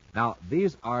 Now,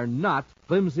 these are not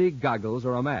flimsy goggles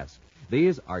or a mask.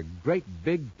 These are great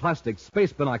big plastic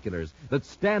space binoculars that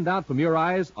stand out from your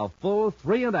eyes a full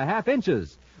 3.5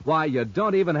 inches. Why, you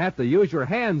don't even have to use your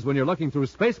hands when you're looking through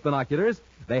space binoculars.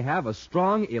 They have a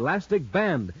strong elastic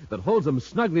band that holds them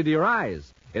snugly to your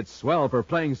eyes. It's swell for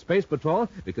playing Space Patrol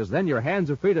because then your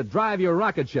hands are free to drive your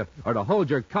rocket ship or to hold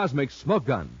your cosmic smoke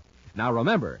gun. Now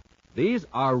remember, these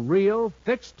are real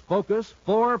fixed-focus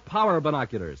 4-power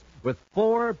binoculars with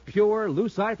 4 pure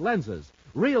lucite lenses.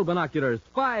 Real binoculars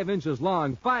 5 inches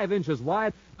long, 5 inches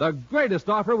wide. The greatest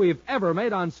offer we've ever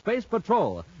made on Space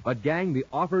Patrol. But, gang, the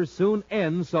offer soon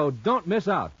ends, so don't miss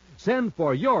out. Send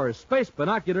for your space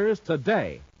binoculars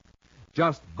today.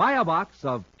 Just buy a box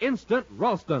of Instant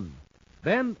Ralston.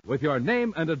 Then, with your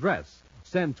name and address,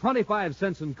 send 25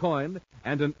 cents in coin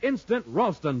and an Instant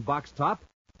Ralston box top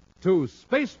to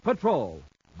Space Patrol,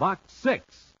 Box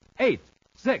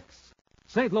 686,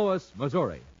 St. Louis,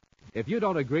 Missouri. If you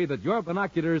don't agree that your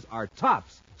binoculars are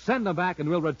tops, send them back and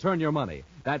we'll return your money.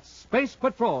 That's Space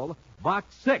Patrol,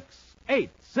 Box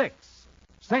 686,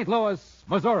 St. Louis,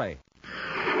 Missouri.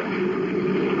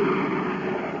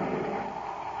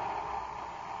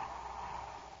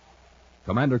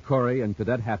 Commander Corey and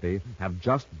Cadet Happy have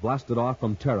just blasted off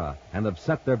from Terra and have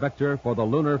set their vector for the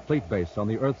lunar fleet base on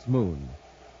the Earth's moon.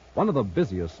 One of the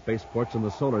busiest spaceports in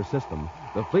the solar system,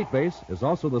 the fleet base is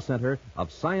also the center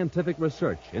of scientific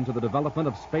research into the development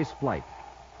of space flight.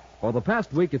 For the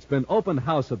past week, it's been open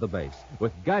house at the base,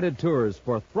 with guided tours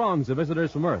for throngs of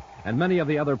visitors from Earth and many of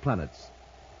the other planets.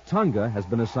 Tonga has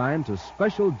been assigned to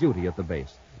special duty at the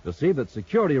base to see that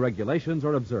security regulations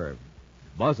are observed.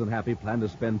 Buzz and Happy plan to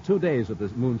spend 2 days at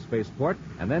this moon spaceport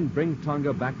and then bring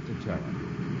Tonga back to Terra.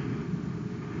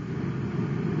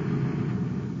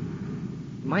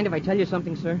 Mind if I tell you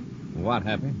something, sir? What,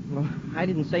 Happy? Well, I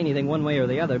didn't say anything one way or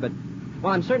the other, but,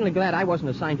 well, I'm certainly glad I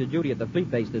wasn't assigned to duty at the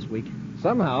fleet base this week.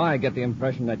 Somehow I get the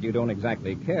impression that you don't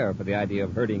exactly care for the idea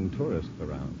of herding tourists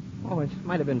around. Oh, it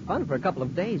might have been fun for a couple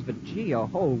of days, but, gee, a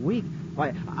whole week.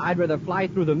 Why, I'd rather fly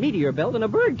through the meteor belt in a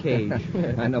bird cage.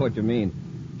 I know what you mean.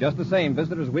 Just the same,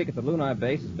 Visitors Week at the lunar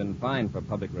base has been fine for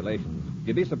public relations.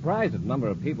 You'd be surprised at the number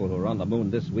of people who are on the moon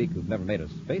this week who've never made a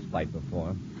space flight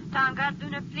before. Tonga,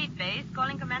 Lunar Fleet Base,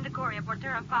 calling Commander Corey aboard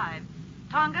Terra 5.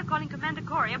 Tonga, calling Commander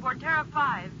Corey aboard Terra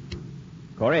 5.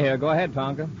 Corey here. Go ahead,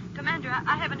 Tonga. Commander,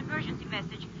 I have an emergency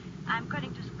message. I'm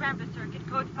cutting to scrambler circuit,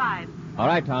 code 5. All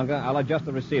right, Tonga. I'll adjust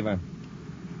the receiver.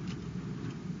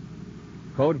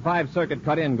 Code 5 circuit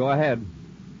cut in. Go ahead.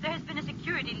 There has been a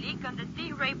security leak on the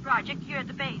D-Ray project here at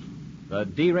the base. The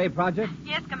D-Ray project?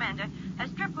 Yes, Commander. A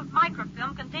strip of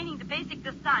microfilm containing the basic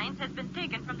designs has been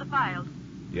taken from the files.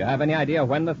 Do you have any idea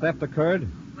when the theft occurred?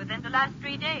 Within the last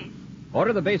 3 days.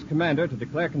 Order the base commander to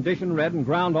declare condition red and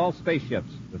ground all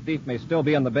spaceships. The thief may still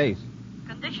be on the base.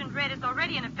 Condition red is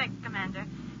already in effect, Commander.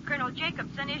 Colonel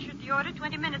Jacobson issued the order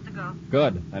 20 minutes ago.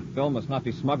 Good. That film must not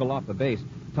be smuggled off the base.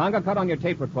 Tonga, cut on your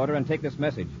tape recorder and take this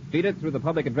message. Feed it through the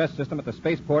public address system at the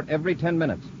spaceport every 10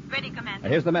 minutes. Ready, Commander.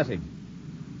 Here's the message.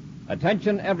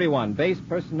 Attention, everyone, base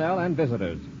personnel and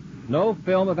visitors. No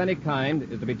film of any kind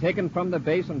is to be taken from the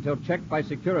base until checked by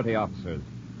security officers.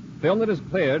 Film that is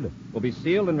cleared will be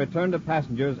sealed and returned to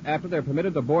passengers after they're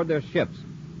permitted to board their ships.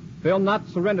 Film not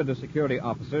surrendered to security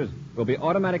officers will be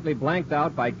automatically blanked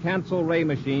out by cancel ray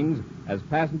machines as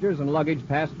passengers and luggage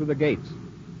pass through the gates.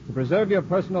 To preserve your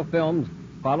personal films,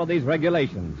 follow these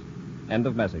regulations. End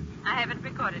of message. I have it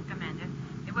recorded, Commander.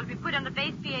 It will be put on the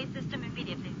base PA system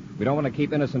immediately. We don't want to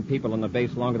keep innocent people on the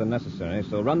base longer than necessary,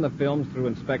 so run the films through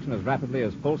inspection as rapidly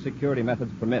as full security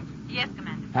methods permit. Yes,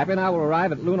 Commander. Happy and I will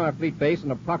arrive at Lunar Fleet Base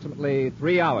in approximately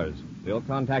 3 hours. We'll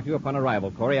contact you upon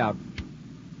arrival. Corey out.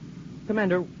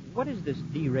 Commander, what is this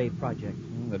D-Ray project?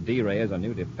 The D-Ray is a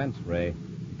new defense ray.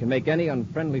 It can make any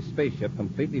unfriendly spaceship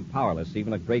completely powerless,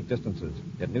 even at great distances.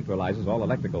 It neutralizes all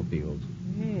electrical fields.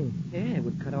 Yeah, it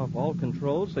would cut off all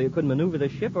controls so you couldn't maneuver the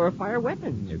ship or fire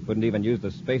weapons. You couldn't even use the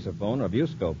spacerphone or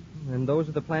viewscope. And those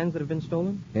are the plans that have been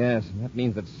stolen? Yes, and that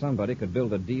means that somebody could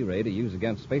build a D-Ray to use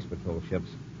against space patrol ships,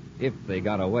 if they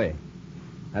got away.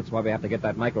 That's why we have to get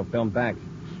that microfilm back.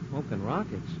 Smoking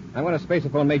rockets. I want to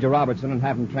spaceophone Major Robertson and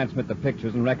have him transmit the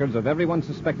pictures and records of everyone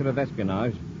suspected of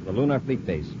espionage to the Lunar Fleet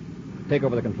Base. Take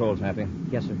over the controls, Happy.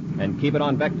 Yes, sir. And keep it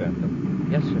on vector.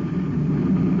 Yes, sir.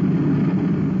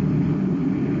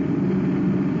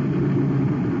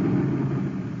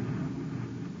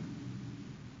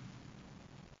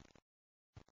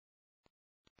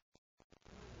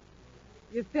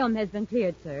 Your film has been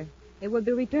cleared, sir. It will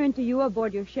be returned to you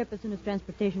aboard your ship as soon as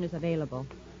transportation is available.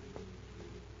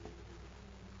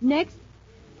 Next.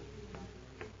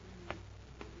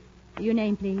 Your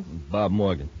name, please. Bob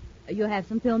Morgan. You have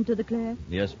some film to declare?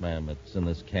 Yes, ma'am. It's in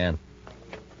this can.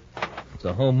 It's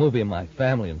a home movie of my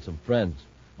family and some friends.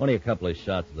 Only a couple of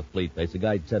shots of the fleet base. The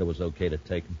guide said it was okay to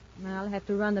take them. I'll have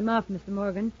to run them off, Mr.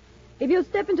 Morgan. If you'll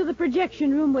step into the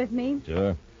projection room with me.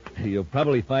 Sure. You'll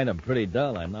probably find them pretty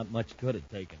dull. I'm not much good at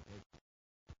taking.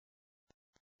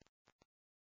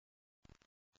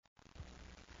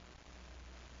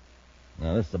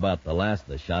 Now, this is about the last of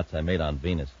the shots I made on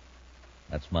Venus.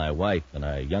 That's my wife and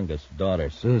our youngest daughter,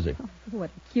 Susie. Oh, what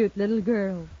a cute little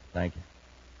girl. Thank you.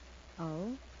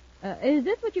 Oh? Is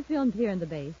this what you filmed here in the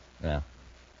base? Yeah.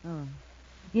 Oh.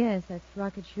 Yes, that's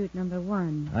rocket chute number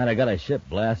 1. I'd have got a ship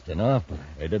blasting off, but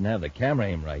they didn't have the camera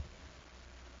aim right.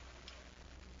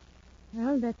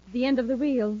 Well, that's the end of the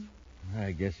reel.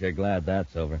 I guess you're glad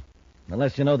that's over.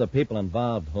 Unless you know the people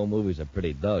involved, home movies are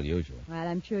pretty dull usually. Well,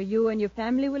 I'm sure you and your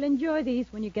family will enjoy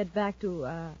these when you get back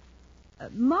to,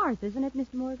 Mars, isn't it,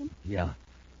 Mr. Morgan? Yeah.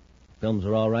 Films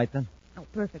are all right then? Oh,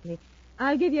 perfectly.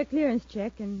 I'll give you a clearance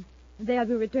check, and they'll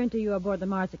be returned to you aboard the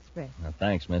Mars Express.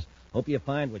 Thanks, miss. Hope you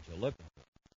find what you're looking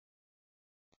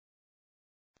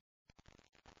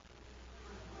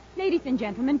for. Ladies and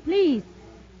gentlemen, please.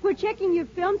 We're checking your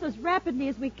films as rapidly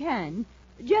as we can.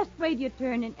 Just wait your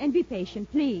turn and be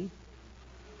patient, please.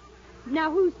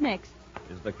 Now, who's next?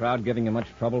 Is the crowd giving you much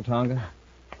trouble, Tonga?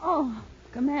 Oh,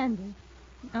 Commander.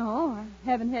 No, I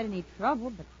haven't had any trouble,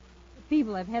 but the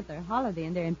people have had their holiday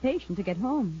and they're impatient to get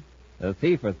home. The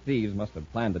thief or thieves must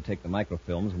have planned to take the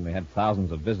microfilms when we had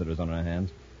thousands of visitors on our hands.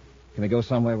 Can we go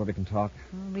somewhere where we can talk?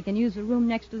 We can use the room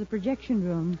next to the projection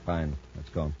room. Fine. Let's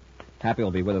go. Happy will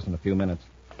be with us in a few minutes.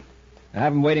 I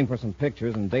have him waiting for some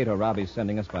pictures and data Robbie's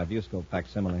sending us by viewscope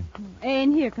facsimile.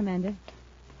 In here, Commander.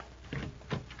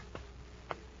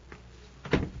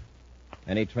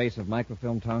 Any trace of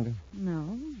microfilm, Tonga?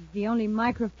 No. The only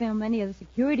microfilm any of the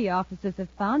security officers have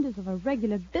found is of a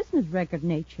regular business record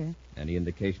nature. Any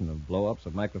indication of blow-ups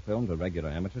of microfilm to regular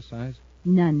amateur size?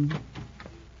 None.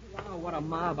 Wow, what a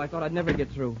mob. I thought I'd never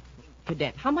get through.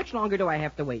 Cadet, how much longer do I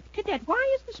have to wait? Cadet,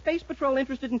 why is the Space Patrol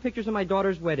interested in pictures of my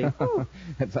daughter's wedding? Oh.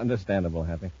 It's understandable,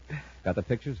 Happy. Got the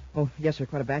pictures? Oh, yes, sir,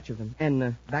 quite a batch of them.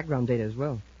 And background data as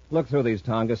well. Look through these,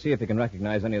 Tonga. See if you can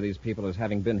recognize any of these people as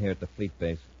having been here at the fleet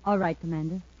base. All right,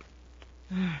 Commander.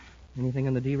 Anything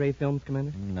on the D-Ray films,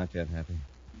 Commander? Not yet, Happy.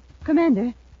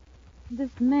 Commander,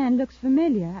 This man looks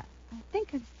familiar. I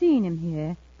think I've seen him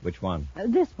here. Which one?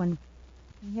 This one.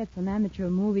 He had some amateur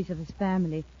movies of his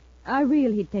family. A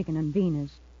reel he'd taken on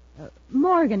Venus.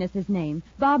 Morgan is his name.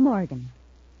 Bob Morgan.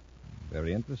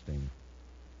 Very interesting.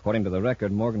 According to the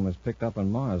record, Morgan was picked up on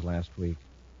Mars last week.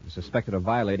 He was suspected of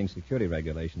violating security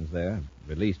regulations there,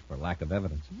 released for lack of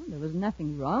evidence. Well, there was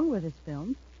nothing wrong with his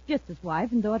films. Just his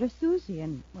wife and daughter Susie,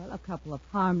 and, well, a couple of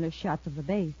harmless shots of the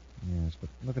base. Yes, but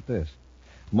look at this.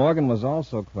 Morgan was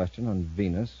also questioned on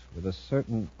Venus with a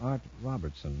certain Art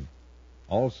Robertson,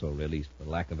 also released for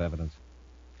lack of evidence.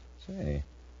 Say,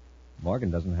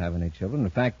 Morgan doesn't have any children. In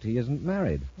fact, he isn't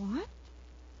married. What?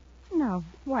 Now,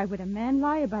 why would a man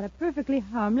lie about a perfectly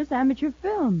harmless amateur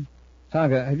film?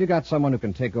 Tonga, have you got someone who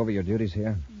can take over your duties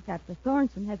here? Captain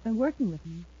Thornton has been working with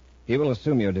me. He will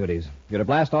assume your duties. You're to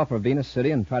blast off for Venus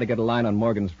City and try to get a line on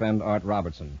Morgan's friend, Art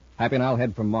Robertson. Happy and I'll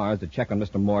head from Mars to check on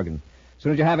Mr. Morgan. As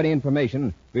soon as you have any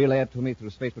information, relay it to me through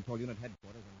Space Patrol Unit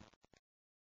Headquarters.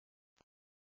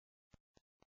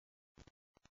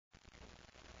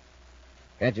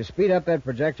 Can't you speed up that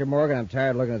projector, Morgan? I'm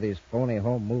tired looking at these phony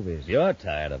home movies. You're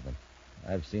tired of them.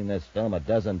 I've seen this film a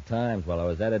dozen times while I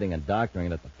was editing and doctoring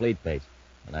it at the fleet base,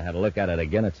 and I had to look at it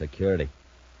again at security.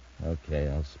 Okay,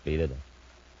 I'll speed it up.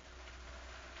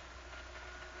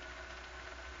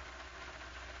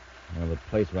 Well, the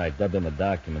place where I dubbed in the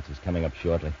documents is coming up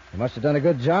shortly. You must have done a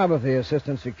good job of the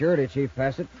assistant security chief,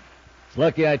 Bassett. It's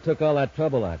lucky I took all that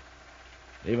trouble out.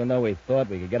 Even though we thought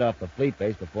we could get off the fleet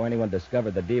base before anyone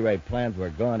discovered the D-Ray plans were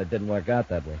gone, it didn't work out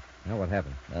that way. Now, what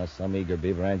happened? Well, some eager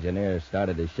beaver engineer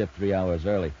started his shift 3 hours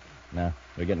early. Now,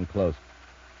 we're getting close.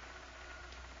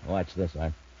 Watch this,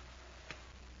 Art.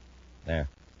 There.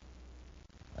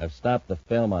 I've stopped the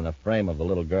film on the frame of the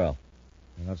little girl.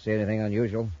 You don't see anything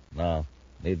unusual? No.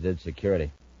 Neither did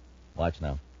security. Watch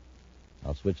now.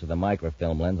 I'll switch to the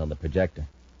microfilm lens on the projector.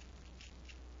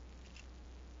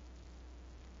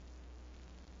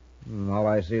 All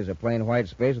I see is a plain white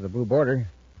space with a blue border.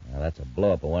 Now, that's a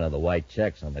blow-up of one of the white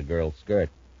checks on the girl's skirt.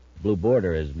 The blue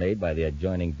border is made by the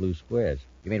adjoining blue squares.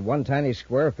 You mean one tiny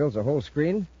square fills the whole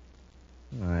screen?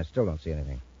 I still don't see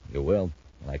anything. You will,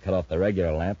 when I cut off the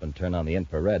regular lamp and turn on the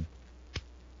infrared.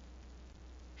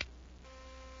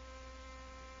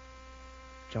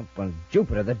 Jump on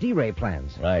Jupiter, the D-Ray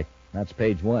plans. Right. That's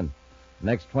page 1. The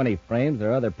next 20 frames,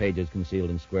 there are other pages concealed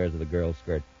in squares of the girl's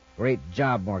skirt. Great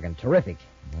job, Morgan. Terrific.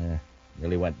 Yeah,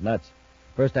 really went nuts.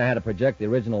 First I had to project the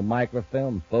original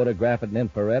microfilm, photograph it in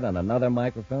infrared on another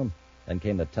microfilm. Then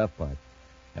came the tough part.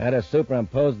 I had to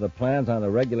superimpose the plans on a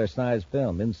regular-sized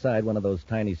film inside one of those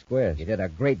tiny squares. You did a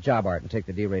great job, Art, and take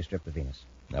the D-Ray strip to Venus.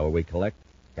 Now will we collect?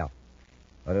 Yeah.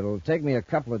 But it'll take me a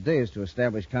couple of days to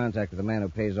establish contact with the man who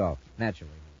pays off.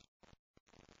 Naturally.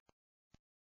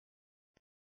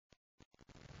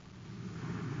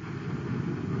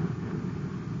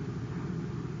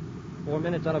 Four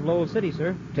minutes out of Lowell City,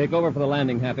 sir. Take over for the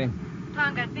landing, Happy.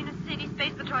 Tonga, Venus City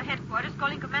Space Patrol Headquarters,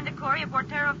 calling Commander Corey aboard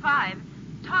Terra 5.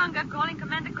 Tonga, calling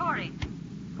Commander Corey.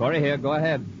 Corey here, go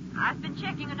ahead. I've been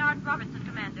checking on Art Robertson,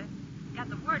 Commander. Got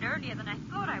the word earlier than I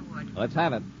thought I would. Let's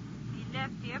have it. He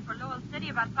left here for Lowell City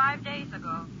about 5 days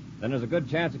ago. Then there's a good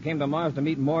chance he came to Mars to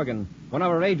meet Morgan. One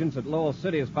of our agents at Lowell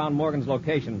City has found Morgan's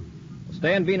location.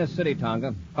 Stay in Venus City,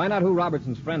 Tonga. Find out who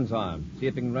Robertson's friends are. See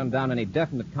if you can run down any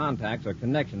definite contacts or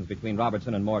connections between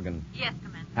Robertson and Morgan. Yes,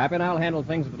 Commander. Happy and I'll handle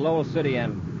things at Lowell City,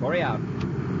 and Corey out.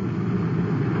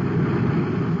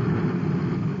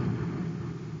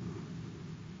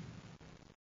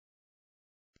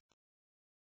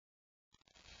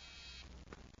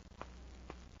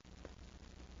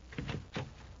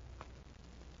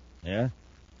 Yeah?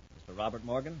 Mr. Robert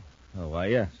Morgan? Oh, why,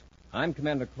 yes. I'm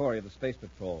Commander Corey of the Space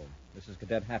Patrol. This is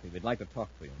Cadet Happy. We'd like to talk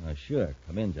to you. Sure.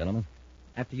 Come in, gentlemen.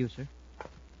 After you, sir.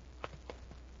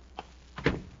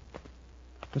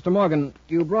 Mr. Morgan,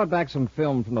 you brought back some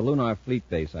film from the Lunar Fleet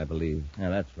Base, I believe. Yeah,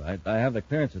 that's right. I have the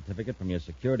clearance certificate from your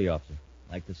security officer.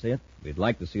 Like to see it? We'd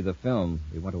like to see the film.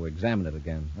 We want to examine it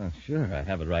again. Oh, sure. I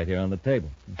have it right here on the table.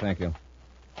 Thank you.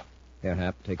 Here,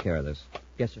 Hap, take care of this.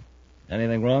 Yes, sir.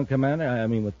 Anything wrong, Commander? I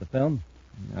mean, with the film?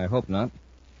 I hope not.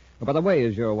 Oh, by the way,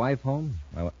 is your wife home?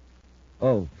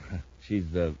 Oh, she's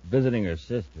visiting her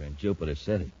sister in Jupiter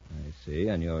City. I see.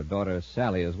 And your daughter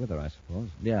Sally is with her, I suppose.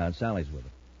 Yeah, and Sally's with her.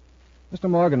 Mr.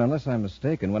 Morgan, unless I'm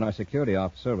mistaken, when our security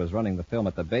officer was running the film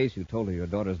at the base, you told her your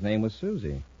daughter's name was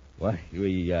Susie. Why,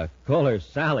 we call her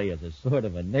Sally as a sort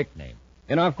of a nickname.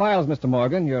 In our files, Mr.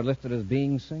 Morgan, you're listed as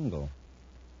being single.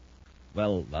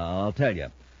 Well, I'll tell you.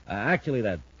 Actually,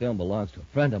 that film belongs to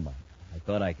a friend of mine. I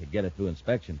thought I could get it through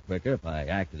inspection quicker if I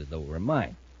acted as though it were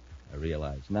mine. I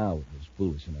realize now it was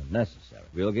foolish and unnecessary.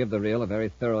 We'll give the reel a very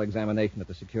thorough examination at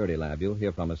the security lab. You'll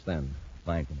hear from us then.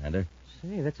 Fine, Commander.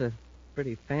 Say, that's a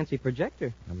pretty fancy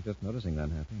projector. I was just noticing that,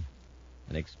 Happy.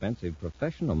 An expensive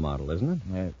professional model, isn't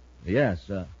it? Yes,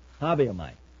 hobby of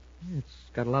mine. It's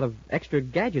got a lot of extra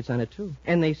gadgets on it, too.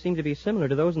 And they seem to be similar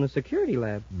to those in the security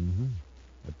lab. Mm-hmm.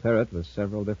 A turret with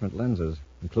several different lenses,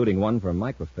 including one for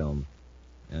microfilm,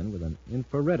 and with an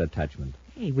infrared attachment.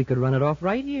 Hey, we could run it off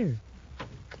right here.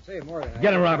 Say, Morgan.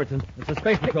 Get him, Robertson. It's a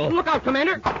space patrol. Hey, look out,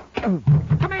 Commander!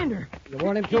 Commander! You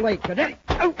warned him too late, Cadet.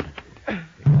 We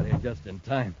got here just in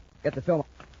time. Get the film.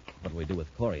 What do we do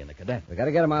with Corey and the cadet? We got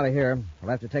to get him out of here.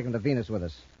 We'll have to take him to Venus with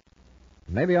us.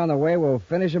 Maybe on the way we'll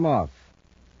finish him off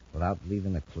without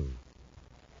leaving a clue.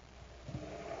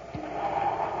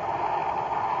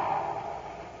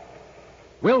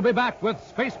 We'll be back with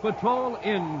Space Patrol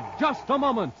in just a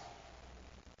moment.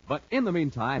 But in the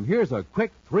meantime, here's a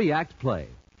quick 3-act play.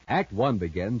 Act 1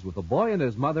 begins with a boy and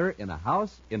his mother in a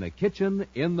house, in a kitchen,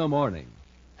 in the morning.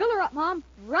 Fill her up, Mom.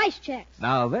 Rice checks.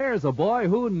 Now, there's a boy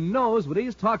who knows what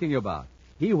he's talking about.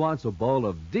 He wants a bowl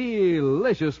of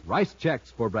delicious rice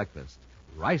checks for breakfast.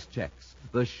 Rice Chex,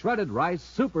 the shredded rice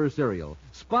super cereal,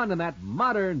 spun in that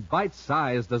modern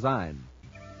bite-sized design.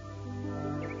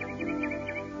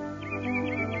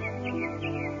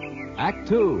 Act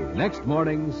 2, next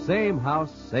morning, same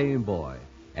house, same boy.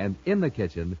 And in the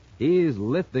kitchen, he's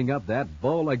lifting up that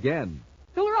bowl again.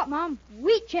 Fill her up, Mom.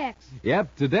 Wheat checks.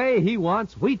 Yep, today he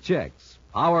wants Wheat Chex,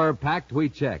 power-packed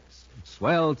Wheat Chex,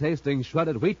 swell-tasting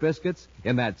shredded wheat biscuits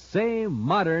in that same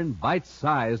modern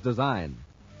bite-sized design.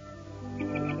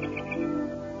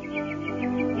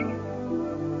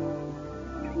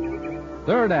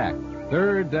 Third act,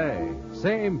 third day,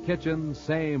 same kitchen,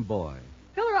 same boy.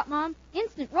 Fill her up, Mom.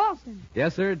 Instant Ralston.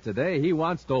 Yes, sir, today he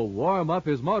wants to warm up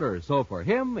his motor, so for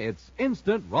him, it's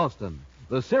Instant Ralston,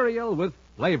 the cereal with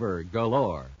flavor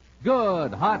galore.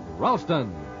 Good hot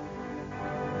Ralston.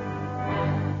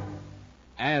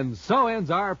 And so ends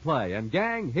our play. And,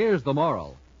 gang, here's the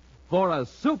moral. For a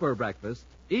super breakfast,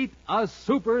 eat a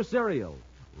super cereal.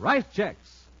 Rice Chex,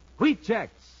 Wheat Chex,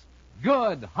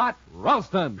 good hot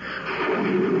Ralston.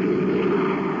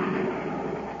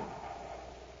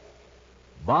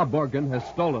 Bob Morgan has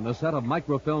stolen a set of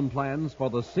microfilm plans for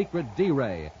the secret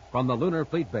D-Ray from the Lunar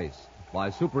Fleet Base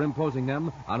by superimposing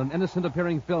them on an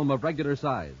innocent-appearing film of regular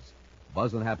size.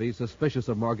 Buzz and Happy, suspicious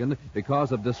of Morgan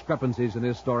because of discrepancies in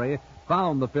his story,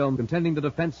 found the film containing the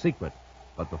defense secret.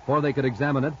 But before they could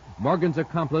examine it, Morgan's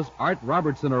accomplice, Art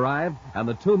Robertson, arrived, and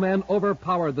the two men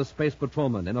overpowered the space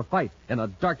patrolman in a fight in a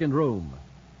darkened room.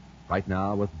 Right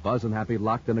now, with Buzz and Happy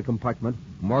locked in a compartment,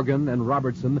 Morgan and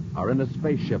Robertson are in a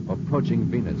spaceship approaching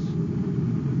Venus.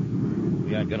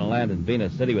 We aren't going to land in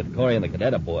Venus City with Corey and the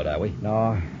cadet aboard, are we?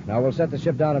 No. Now, we'll set the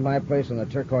ship down at my place on the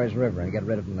Turquoise River and get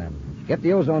rid of them then. Get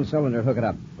the ozone cylinder, hook it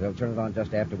up. We'll turn it on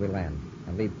just after we land.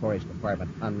 And leave Corey's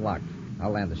compartment unlocked.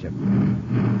 I'll land the ship.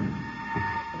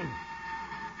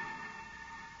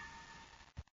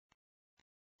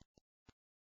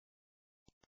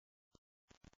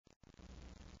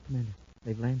 Commander,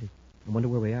 they've landed. I wonder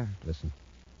where we are. Listen.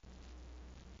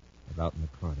 They're out in the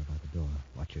corridor by the door.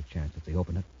 Watch your chance. If they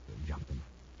open it, we'll jump them.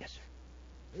 Yes, sir.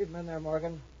 Leave them in there,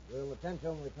 Morgan. We'll attend to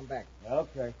them when we come back.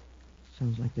 Okay.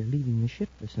 Sounds like they're leaving the ship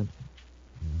or something.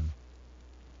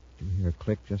 Did you hear a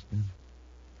click just then?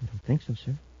 I don't think so,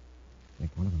 sir. I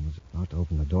think one of them was about to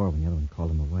open the door when the other one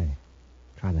called him away.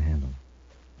 Try the handle.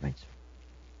 Right,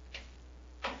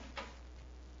 sir.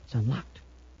 It's unlocked.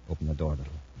 Open the door a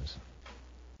little. Listen.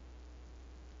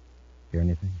 Hear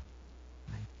anything?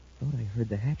 I thought I heard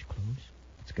the hatch close.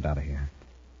 Let's get out of here.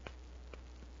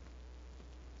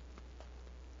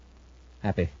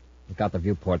 Happy. Look out the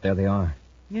viewport. There they are.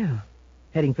 Yeah.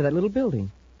 Heading for that little building.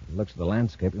 It looks at the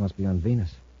landscape. We must be on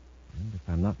Venus. And if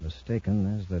I'm not mistaken,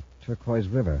 there's the Turquoise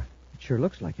River. It sure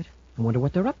looks like it. I wonder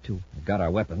what they're up to. We've got our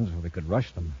weapons, or we could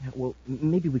rush them. Yeah, well,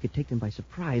 maybe we could take them by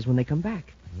surprise when they come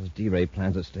back. There's D-Ray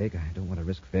plans at stake. I don't want to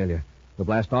risk failure. We'll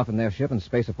blast off in their ship and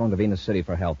space a phone to Venus City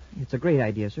for help. It's a great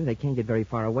idea, sir. They can't get very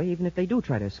far away, even if they do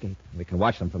try to escape. We can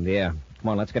watch them from the air. Come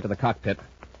on, let's get to the cockpit.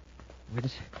 Well,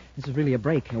 this is really a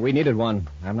break. We needed one.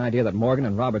 I have an idea that Morgan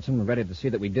and Robertson were ready to see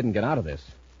that we didn't get out of this.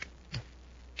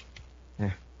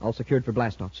 There. All secured for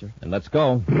blast-off, sir. And let's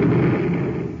go.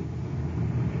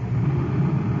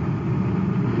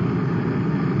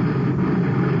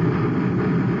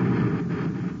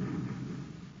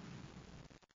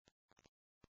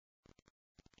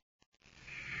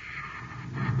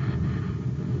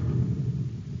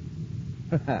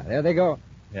 There they go.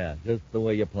 Yeah, just the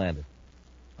way you planned it.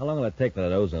 How long will it take for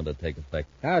that ozone to take effect?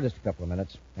 Just a couple of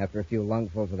minutes. After a few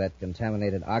lungfuls of that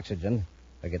contaminated oxygen,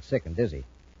 They'll get sick and dizzy.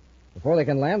 Before they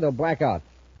can land, they'll black out.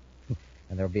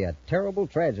 And there'll be a terrible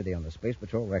tragedy on the Space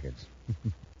Patrol records.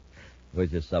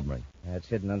 Where's your submarine? It's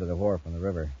hidden under the wharf on the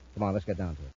river. Come on, let's get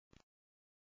down to it.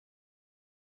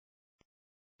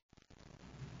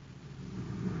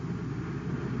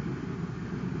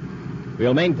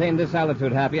 We'll maintain this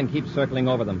altitude, Happy, and keep circling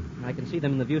over them. I can see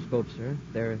them in the viewscope, sir.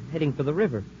 They're heading for the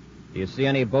river. Do you see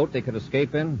any boat they could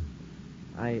escape in?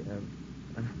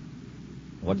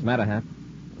 What's the matter, Hap?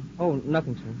 Oh,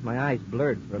 nothing, sir. My eyes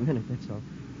blurred for a minute, that's all.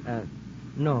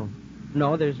 No.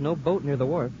 No, there's no boat near the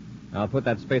wharf. I'll put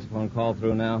that spacephone call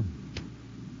through now.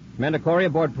 Commander Corey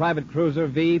aboard private cruiser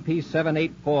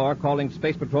VP-784 calling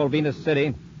Space Patrol Venus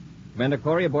City. Commander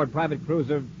Corey aboard private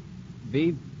cruiser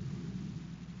V...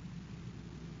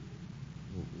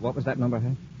 What was that number,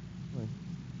 Hank?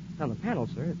 It's on the panel,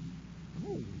 sir.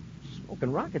 Oh, smoke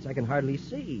and rockets I can hardly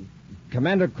see.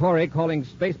 Commander Corey calling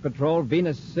Space Patrol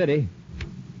Venus City.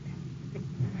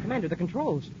 Commander, the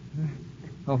controls.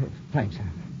 Oh, thanks.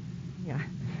 Yeah.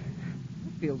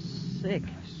 I feel sick.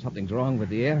 Something's wrong with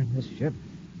the air in this ship.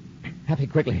 Happy,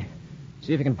 quickly.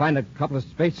 See if you can find a couple of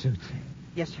spacesuits.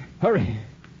 Yes, sir. Hurry.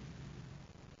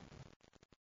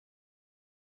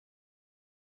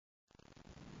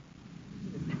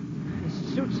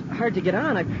 This suit's hard to get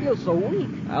on. I feel so weak.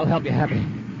 I'll help you, Happy.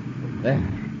 There.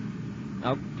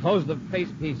 Now close the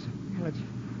face piece. Let's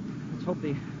hope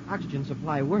the oxygen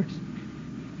supply works.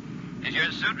 Is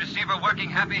your suit receiver working,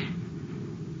 Happy?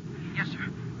 Yes, sir.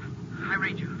 I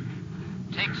read you.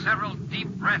 Take several deep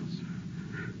breaths.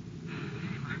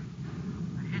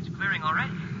 My head's clearing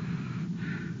already.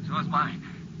 So is mine.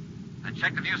 Now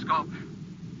check the viewscope.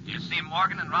 Do you see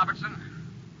Morgan and Robertson?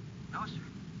 No, sir.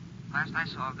 Last I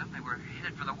saw of them, they were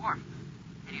headed for the wharf.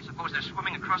 Do you suppose they're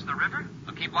swimming across the river?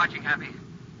 Well, keep watching, Happy.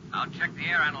 I'll check the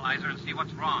air analyzer and see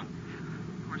what's wrong.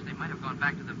 Of course, they might have gone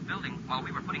back to the building while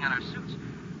we were putting on our suits.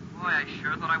 Boy, I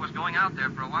sure thought I was going out there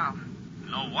for a while.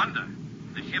 No wonder.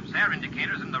 The ship's air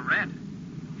indicator's in the red.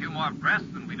 A few more breaths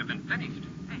and we'd have been finished.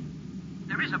 Hey,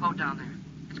 there is a boat down there.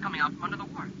 It's coming out from under the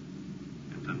wharf.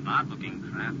 It's a odd-looking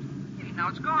craft. Hey, now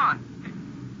it's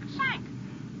gone. It sank.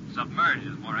 Submerged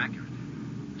is more accurate.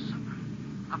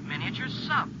 A miniature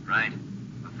sub. Right.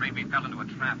 Afraid we fell into a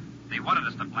trap. They wanted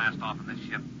us to blast off in this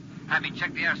ship. Happy,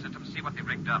 check the air system, see what they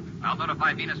rigged up. I'll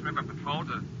notify Venus River Patrol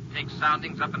to take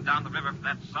soundings up and down the river for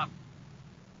that sub.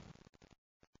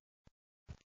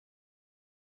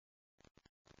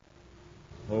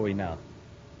 Where are we now?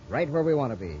 Right where we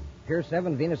want to be. Pier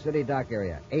 7, Venus City dock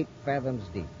area. 8 fathoms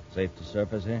deep. Safe to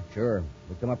surface here? Sure.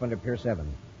 We come up under Pier 7.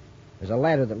 There's a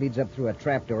ladder that leads up through a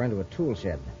trapdoor into a tool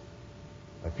shed.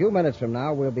 A few minutes from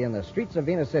now, we'll be in the streets of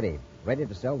Venus City, ready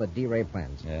to sell the D-Ray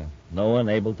plans. Yeah. No one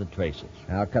able to trace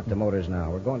us. I'll cut the motors now.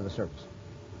 We're going to the surface.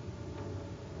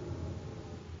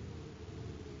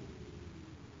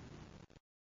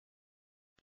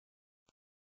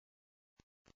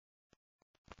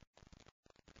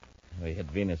 We hit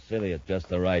Venus City at just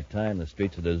the right time. The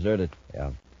streets are deserted.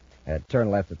 Yeah. Turn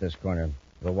left at this corner.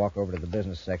 We'll walk over to the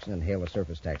business section and hail a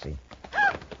surface taxi.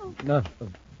 No.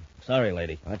 Sorry,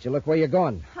 lady. Why don't you look where you're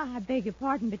going? I beg your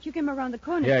pardon, but you came around the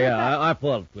corner. Yeah, I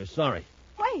pulled. We're sorry.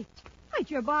 Wait,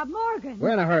 you're Bob Morgan.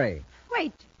 We're in a hurry.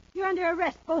 Wait, you're under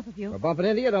arrest, both of you. We're bumping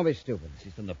into you? Don't be stupid.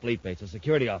 She's from the fleet base, a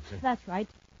security officer. That's right.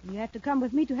 You have to come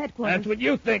with me to headquarters. That's what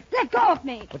you think. Let go of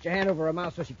me. Put your hand over her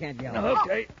mouth so she can't yell.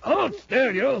 Okay. Hold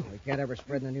still, you. We can't ever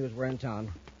spread the news we're in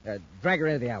town. Drag her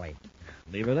into the alley.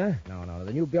 Leave her there? No.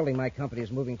 The new building my company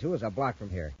is moving to is a block from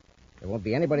here. There won't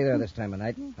be anybody there this time of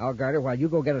night. I'll guard her while you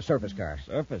go get a surface car.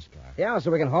 Surface car? Yeah,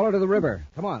 so we can haul her to the river.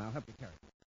 Come on, I'll help you carry her.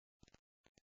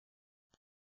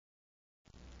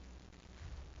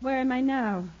 Where am I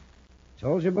now?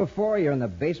 Told you before, you're in the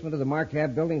basement of the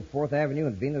Marquette Building, 4th Avenue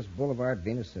and Venus Boulevard,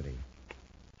 Venus City.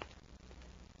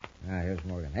 Here's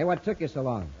Morgan. Hey, what took you so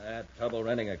long? I had trouble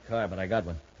renting a car, but I got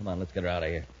one. Come on, let's get her out of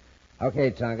here.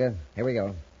 Okay, Tonga. Here we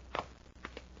go.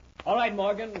 All right,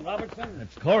 Morgan, Robertson.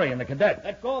 It's Corey and the cadet.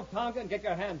 Let go of Tonga and get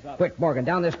your hands up. Quick, Morgan,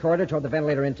 down this corridor toward the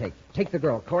ventilator intake. Take the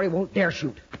girl. Corey won't dare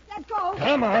shoot. Let go.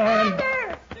 Come on.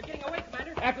 Commander! They're getting away,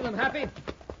 Commander. After them, Happy.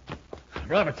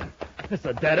 Robertson, it's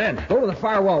a dead end. Go to the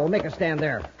far wall. We'll make a stand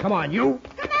there. Come on, you.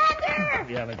 Commander!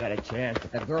 We haven't got a chance.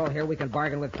 With that girl here, we can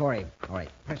bargain with Corey. All right,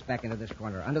 press back into this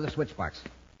corner, under the switch box.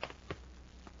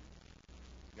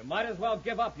 You might as well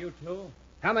give up, you two.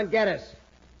 Come and get us.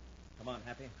 Come on,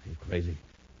 Happy. You crazy.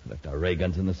 Left our ray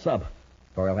guns in the sub.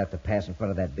 Corey'll have to pass in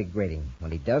front of that big grating.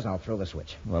 When he does, I'll throw the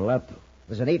switch. What'll that do?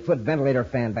 There's an 8-foot ventilator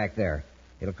fan back there.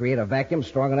 It'll create a vacuum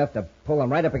strong enough to pull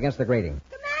them right up against the grating.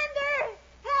 Commander!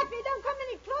 Happy, don't come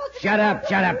any closer.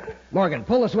 Shut up. Morgan,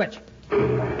 pull the switch.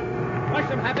 Rush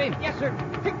them, Happy. Yes, sir.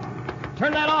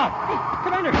 Turn that off.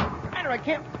 Commander, I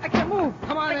can't move.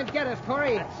 Come on and get us,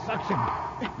 Corey. That suction.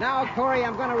 Now, Corey,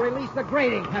 I'm going to release the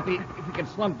grating. Happy, if you can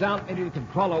slump down, maybe you can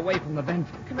crawl away from the vent.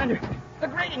 Commander, the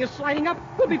grating is sliding up.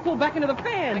 We'll be pulled back into the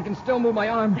fan. I can still move my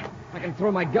arm. I can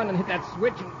throw my gun and hit that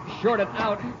switch and short it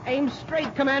out. Aim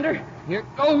straight, Commander. Here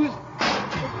goes.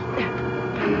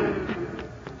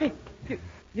 Hey,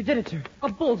 you did it, sir. A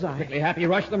bullseye. Quickly, Happy,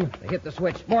 rush them. They hit the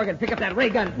switch. Morgan, pick up that ray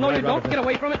gun. No, All right, you don't. Robertson. Get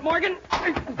away from it, Morgan.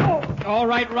 Oh. All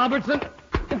right, Robertson.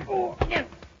 Oh, yeah.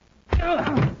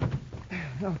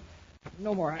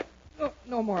 No more.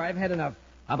 No more. I've had enough.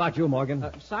 How about you, Morgan?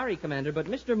 Sorry, Commander, but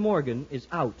Mr. Morgan is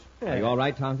out. Are you all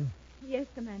right, Tonga? Yes,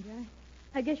 Commander.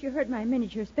 I guess you heard my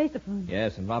miniature spaceophone.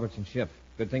 Yes, and Robertson's ship.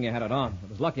 Good thing you had it on. It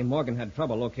was lucky Morgan had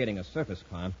trouble locating a surface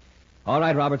climb. All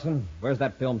right, Robertson. Where's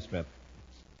that film strip?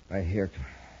 Right here,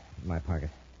 in my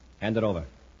pocket. Hand it over.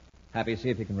 Happy, see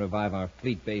if you can revive our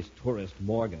fleet-based tourist,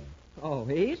 Morgan. Oh,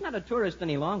 he's not a tourist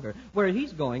any longer. Where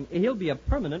he's going, he'll be a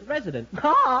permanent resident.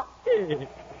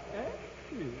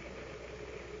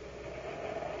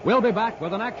 We'll be back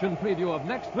with an action preview of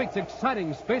next week's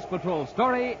exciting Space Patrol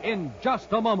story in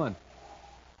just a moment.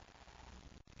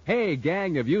 Hey,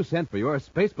 gang, have you sent for your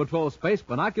Space Patrol space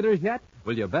binoculars yet?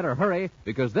 Well, you better hurry,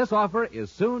 because this offer is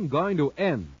soon going to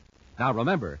end. Now,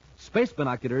 remember, space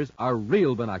binoculars are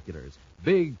real binoculars.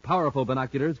 Big, powerful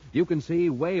binoculars you can see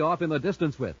way off in the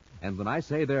distance with. And when I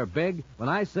say they're big, when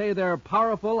I say they're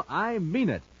powerful, I mean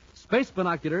it. Space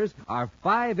binoculars are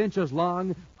 5 inches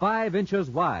long, 5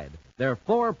 inches wide. They're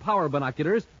 4 power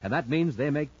binoculars, and that means they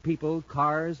make people,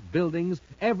 cars, buildings,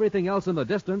 everything else in the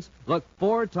distance look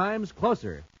 4 times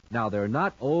closer. Now, they're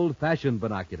not old-fashioned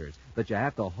binoculars that you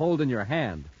have to hold in your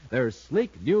hand. They're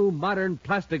sleek, new, modern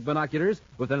plastic binoculars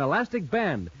with an elastic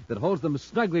band that holds them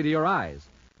snugly to your eyes.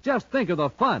 Just think of the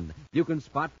fun. You can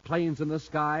spot planes in the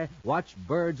sky, watch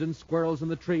birds and squirrels in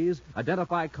the trees,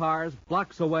 identify cars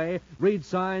blocks away, read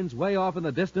signs way off in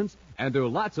the distance, and do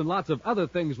lots and lots of other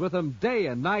things with them day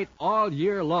and night all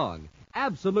year long.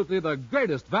 Absolutely the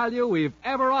greatest value we've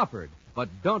ever offered. But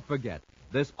don't forget,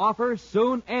 this offer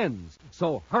soon ends.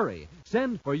 So hurry.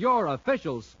 Send for your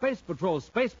official Space Patrol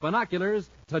space binoculars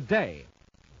today.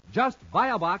 Just buy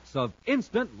a box of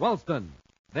Instant Ralston.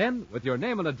 Then, with your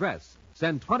name and address,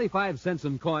 send 25 cents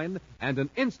in coin and an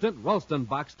Instant Ralston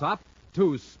box top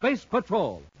to Space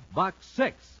Patrol, Box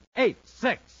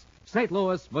 686, St.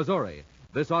 Louis, Missouri.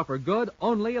 This offer good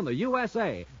only in the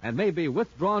USA and may be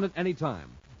withdrawn at any time.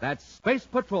 That's Space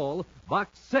Patrol,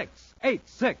 Box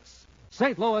 686,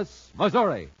 St. Louis,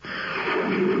 Missouri.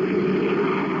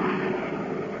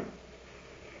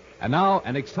 And now,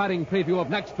 an exciting preview of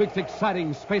next week's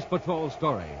exciting Space Patrol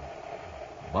story.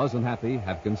 Buzz and Happy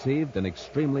have conceived an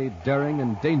extremely daring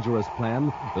and dangerous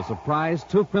plan to surprise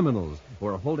 2 criminals who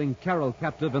are holding Carol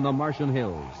captive in the Martian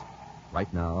hills.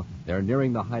 Right now, they're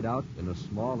nearing the hideout in a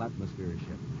small atmosphere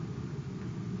ship.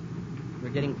 We're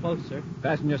getting close, sir.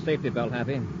 Fasten your safety belt,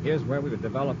 Happy. Here's where we would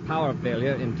develop power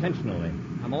failure intentionally.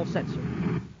 I'm all set, sir.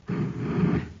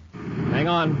 Hang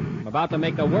on. I'm about to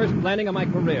make the worst landing of my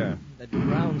career. The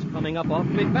ground's coming up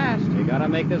awfully fast. You gotta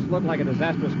make this look like a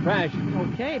disastrous crash.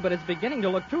 Okay, but it's beginning to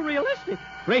look too realistic.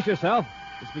 Brace yourself.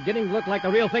 It's beginning to look like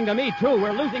the real thing to me, too.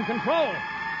 We're losing control.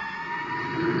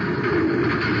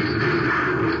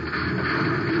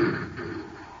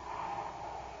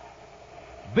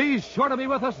 Be sure to be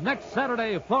with us next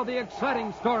Saturday for the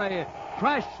exciting story,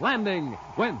 Crash Landing,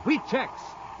 when Wheat Chex,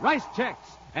 Rice Chex,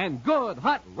 and Good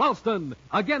Hot Ralston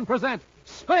again present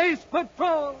Space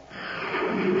Patrol!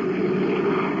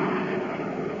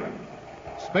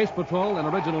 Space Patrol, an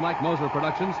original Mike Moser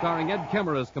production starring Ed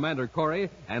Kemmer as Commander Corey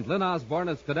and Lynn Osborne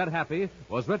as Cadet Happy,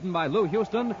 was written by Lou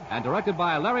Houston and directed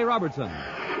by Larry Robertson.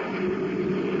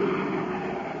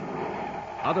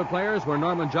 Other players were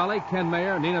Norman Jolly, Ken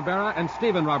Mayer, Nina Berra, and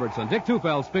Stephen Robertson. Dick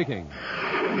Tufeld speaking.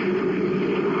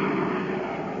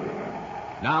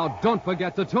 Now, don't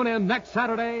forget to tune in next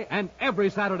Saturday and every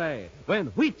Saturday when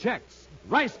Wheat Chex,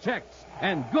 Rice Chex,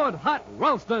 and Good Hot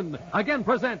Ralston again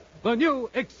present the new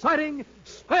exciting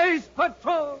Space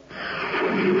Patrol.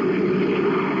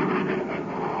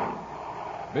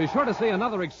 Be sure to see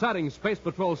another exciting Space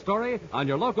Patrol story on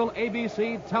your local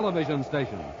ABC television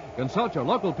station. Consult your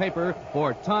local paper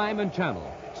for time and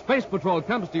channel. Space Patrol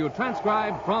comes to you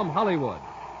transcribed from Hollywood.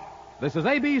 This is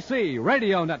ABC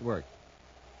Radio Network.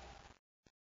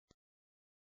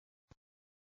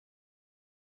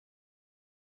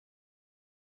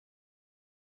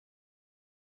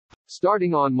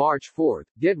 Starting on March 4th,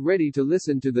 get ready to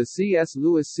listen to the C.S.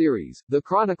 Lewis series, The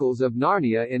Chronicles of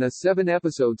Narnia, in a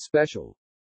 7-episode special.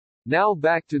 Now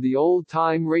back to the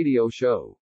old-time radio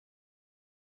show.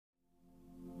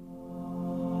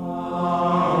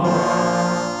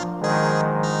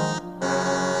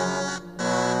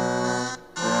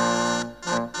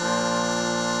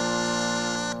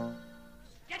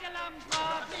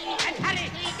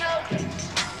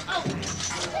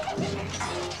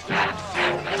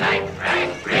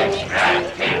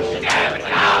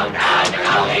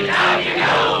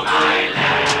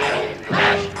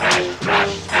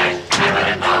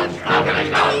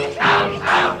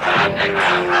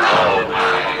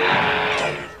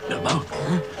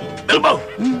 Bilbo!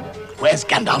 Where's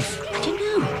Gandalf? I don't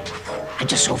know. I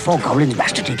just saw 4 goblins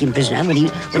rush to take him prisoner. When he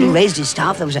raised his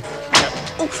staff, there was a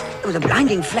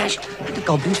blinding flash, and the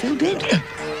goblins fell dead.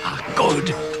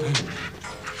 Good.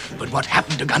 But what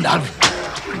happened to Gandalf?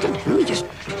 I don't know. He just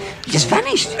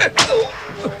vanished.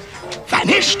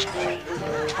 Vanished?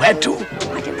 Where to?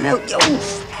 I don't know.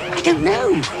 I don't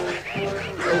know.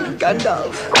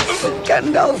 Oh,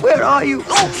 Gandalf, where are you?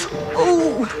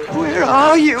 Oh, where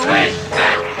are you?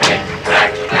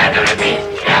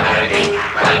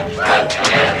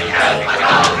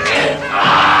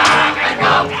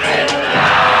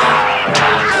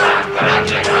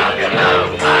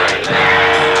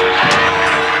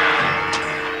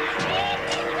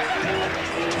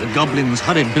 The goblins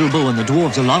hurried Bilbo and the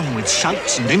dwarves along with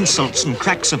shouts and insults and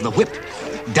cracks of the whip.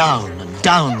 Down and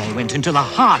down they went into the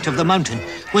heart of the mountain,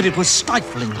 where it was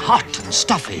stifling hot and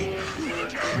stuffy.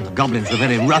 And the goblins were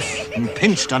very rough and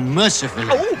pinched unmercifully.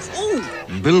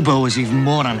 And Bilbo was even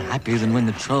more unhappy than when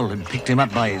the troll had picked him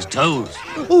up by his toes.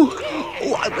 Oh,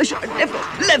 I wish I'd never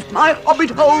left my hobbit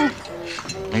hole.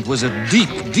 It was a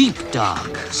deep, deep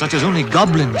dark, such as only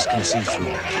goblins can see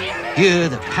through. Here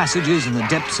the passages in the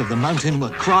depths of the mountain were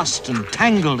crossed and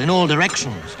tangled in all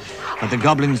directions, but the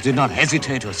goblins did not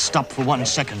hesitate or stop for 1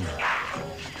 second.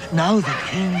 Now there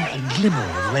came a glimmer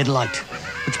of red light,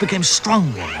 which became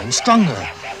stronger and stronger,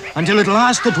 until at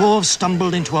last the dwarves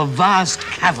stumbled into a vast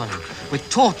cavern with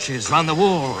torches round the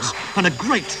walls and a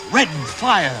great red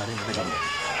fire in the middle.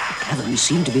 The cavern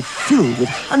seemed to be filled with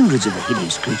hundreds of the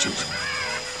hideous creatures,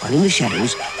 while in the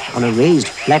shadows, on a raised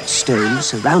flat stone,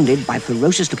 surrounded by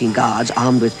ferocious-looking guards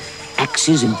armed with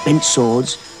axes and bent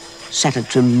swords, sat a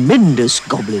tremendous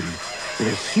goblin with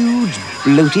a huge,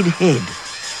 bloated head.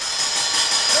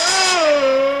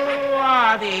 Who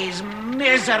are these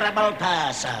miserable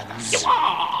persons? You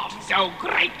are so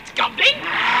great, Goblin.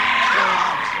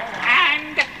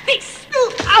 And this.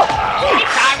 We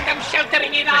found them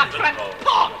sheltering in our front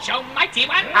porch, oh mighty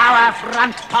one. Our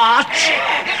front porch?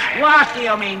 What do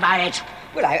you mean by it?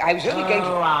 Well, I was only going to...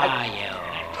 Who are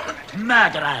you?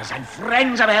 Murderers and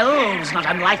friends of elves, not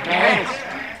unlikely.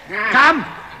 Come,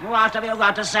 what have you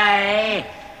got to say?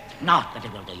 Not that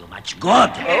it will do you much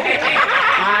good.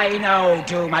 I know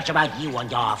too much about you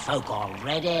and your folk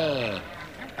already.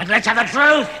 But let's have the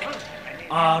truth,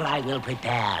 or I will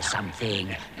prepare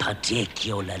something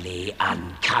particularly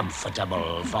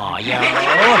uncomfortable for you.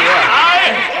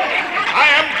 I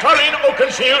am Thorin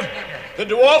Oakenshield, the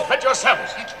dwarf at your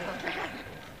service.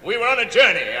 We were on a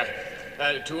journey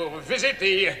to visit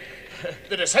the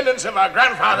descendants of our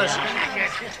grandfathers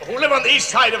who live on the east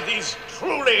side of these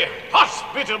truly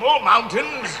hospitable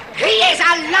mountains. He is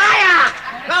a liar!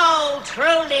 Oh,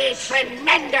 truly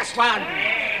tremendous one.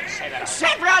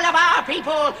 Several of our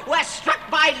people were struck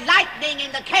by lightning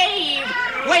in the cave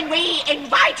when we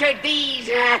invited these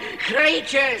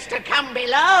creatures to come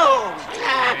below.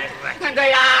 And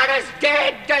they are as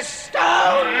dead as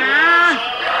stone.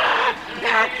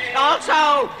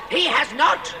 Also, he has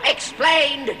not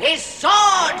explained his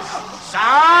sword.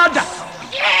 Sword?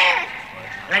 Yeah.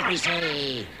 Let me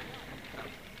see.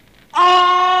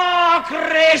 Oh,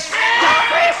 Christ!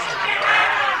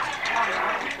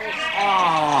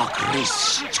 Oh,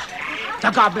 Christ!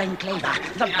 The goblin cleaver,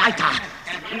 the biter.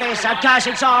 This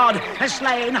accursed sword has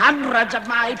slain hundreds of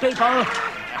my people.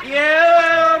 You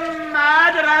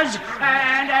murderers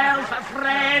and elf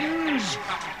friends.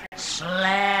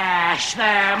 Slash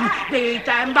them, beat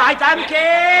them, bite them,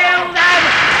 kill them!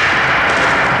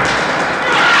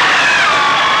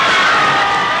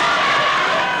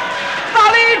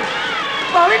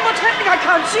 Balin, what's happening? I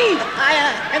can't see. The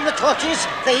fire and the torches,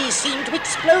 they seem to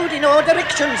explode in all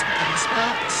directions. And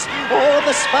sparks. All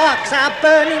the sparks are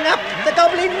burning up the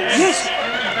goblins. Yes.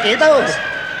 Bilbo,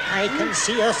 I can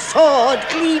see a sword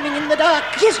gleaming in the dark.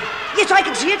 Yes, I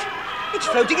can see it. It's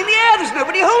floating in the air. There's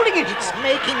nobody holding it. It's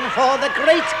making for the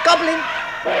great goblin.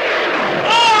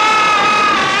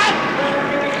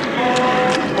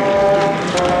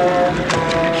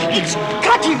 It's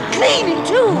cutting clean in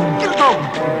two. Bilbo,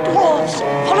 dwarves,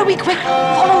 follow me quick.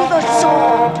 Follow the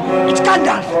sword. It's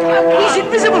Gandalf. He's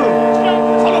invisible.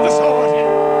 Follow the sword.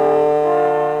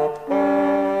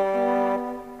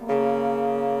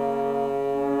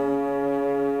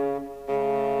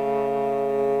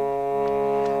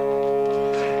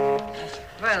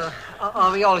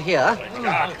 Are we all here?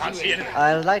 Can't see it.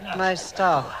 I'll light my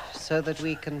star so that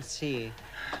we can see.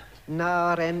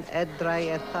 Nar en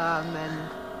edrai ethamen.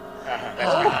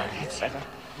 That's better.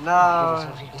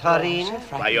 Now, Tarin.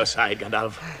 By your side,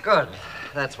 Gandalf. Good.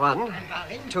 That's 1,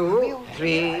 2,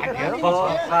 3,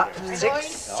 4, 5, 6,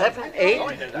 7,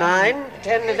 8, 9,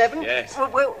 10, 11. Yes.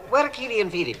 Where are Keely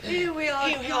and Phoebe? Here we are.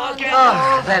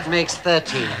 Oh, that makes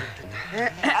 13.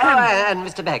 And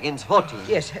Mr. Baggins, 14.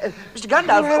 Yes. Mr.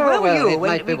 Gandalf, where were you? It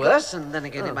might be worse, and then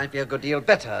again it might be a good deal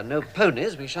better. No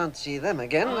ponies, we shan't see them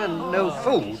again, and no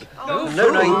food. No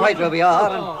knowing quite where we are,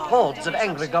 and hordes of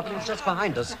angry goblins just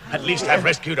behind us. At least I've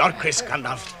rescued Orcris,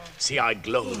 Gandalf. See how it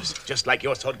glows, just like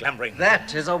your sword glamoring.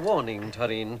 That is a warning,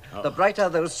 Turin. The brighter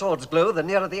those swords glow, the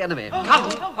nearer the enemy.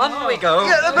 Come, on we go.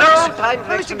 No time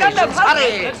for explanations.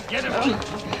 Hurry!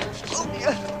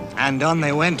 And on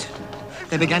they went.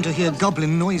 They began to hear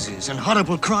goblin noises and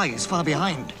horrible cries far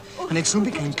behind. And it soon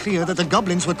became clear that the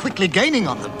goblins were quickly gaining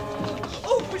on them.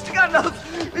 Oh, Mr. Gandalf!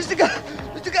 Mr.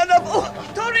 Gandalf! Oh,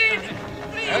 Tarin!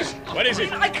 Please! Yes? What is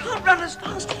it? I can't run as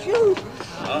fast as you.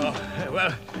 Oh,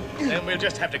 well, then we'll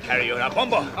just have to carry you up.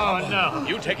 Bombo. Oh, no.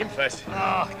 You take him first.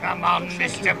 Oh, come on,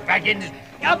 Mr. Baggins.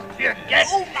 Up you get.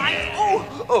 Oh, my.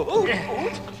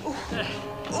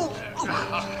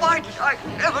 Why did I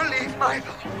ever leave my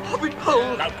hobbit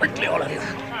hole? Now, quickly, all of you.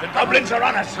 The goblins are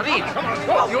on us. Turin,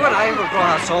 you and I will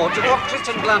draw our swords, and Orcris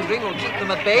and Glandring will keep them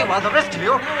at bay while the rest of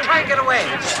you try and get away.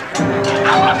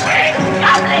 Our friend,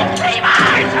 goblin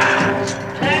dreamers!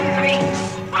 Turn 3.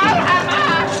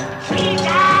 Alhammer!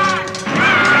 Peter!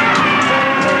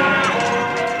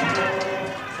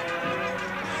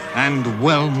 And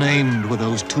well named were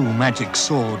those 2 magic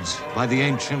swords by the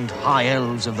ancient high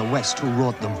elves of the West who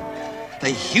wrought them.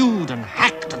 They hewed and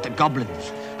hacked at the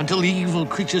goblins until the evil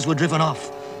creatures were driven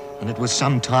off, and it was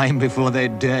some time before they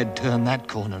dared turn that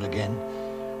corner again,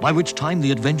 by which time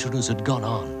the adventurers had gone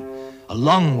on, a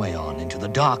long way on into the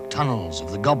dark tunnels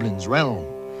of the goblins' realm.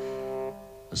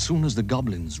 As soon as the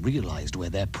goblins realized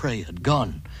where their prey had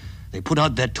gone, they put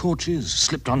out their torches,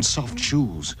 slipped on soft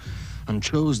shoes, and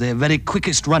chose their very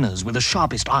quickest runners with the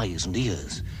sharpest eyes and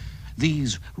ears.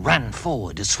 These ran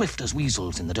forward as swift as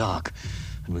weasels in the dark,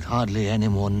 and with hardly any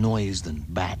more noise than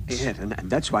bats. Yes, and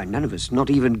that's why none of us, not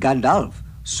even Gandalf,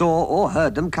 saw or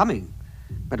heard them coming.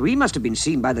 But we must have been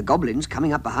seen by the goblins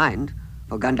coming up behind,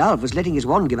 for Gandalf was letting his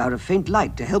wand give out a faint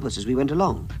light to help us as we went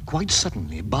along. Quite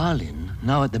suddenly, Balin,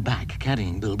 now at the back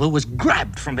carrying Bilbo, was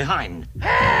grabbed from behind.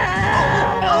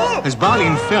 As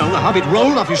Balin fell, the hobbit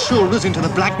rolled off his shoulders into the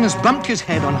blackness, bumped his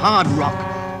head on hard rock,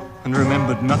 and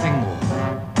remembered nothing more.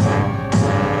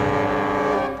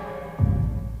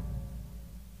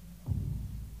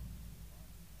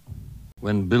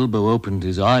 When Bilbo opened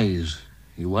his eyes,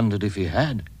 he wondered if he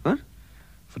had. What?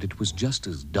 For it was just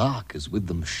as dark as with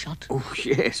them shut. Oh,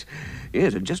 yes.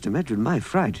 Yes, and just imagine my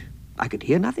fright. I could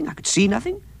hear nothing, I could see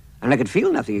nothing, and I could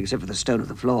feel nothing except for the stone of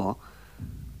the floor.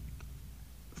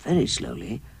 Very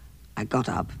slowly, I got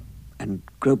up and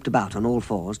groped about on all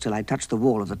fours till I touched the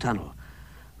wall of the tunnel.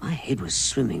 My head was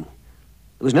swimming.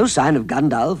 There was no sign of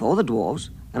Gandalf or the dwarves,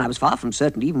 and I was far from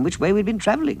certain even which way we'd been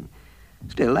travelling.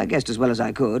 Still, I guessed as well as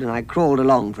I could, and I crawled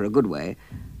along for a good way,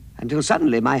 until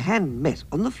suddenly my hand met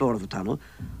on the floor of the tunnel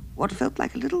what felt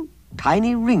like a little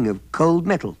tiny ring of cold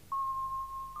metal.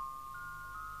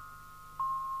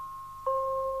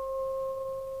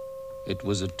 It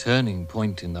was a turning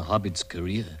point in the hobbit's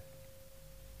career.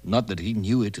 Not that he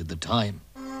knew it at the time.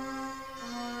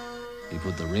 He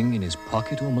put the ring in his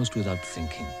pocket almost without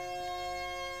thinking.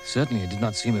 Certainly it did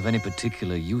not seem of any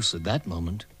particular use at that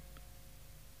moment.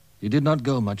 He did not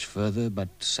go much further, but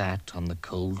sat on the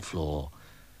cold floor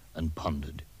and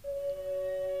pondered.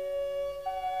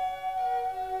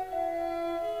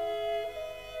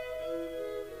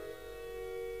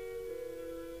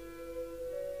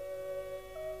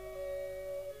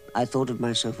 I thought of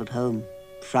myself at home,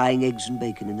 frying eggs and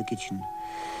bacon in the kitchen.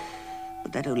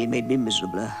 But that only made me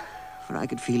miserabler, for I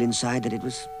could feel inside that it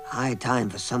was high time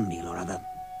for some meal or other.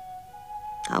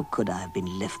 How could I have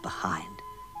been left behind?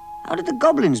 How did the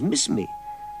goblins miss me?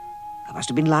 I must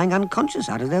have been lying unconscious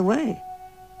out of their way.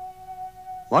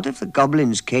 What if the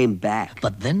goblins came back?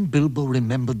 But then Bilbo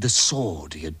remembered the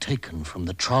sword he had taken from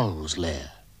the troll's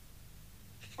lair.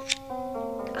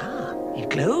 Ah, it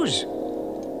glows.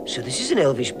 So this is an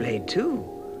elvish blade, too.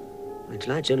 Its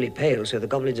light's only pale, so the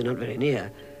goblins are not very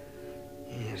near.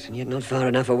 Yes, and yet not far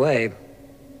enough away.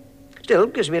 Still,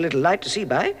 gives me a little light to see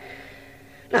by.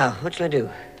 Now, what shall I do?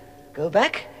 Go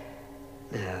back?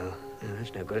 No,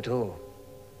 that's no good at all.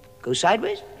 Go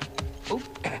sideways? Oh,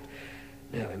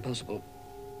 no, impossible.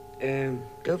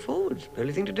 Go forwards. The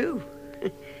only thing to do.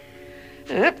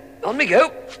 On we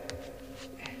go.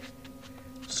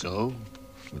 So,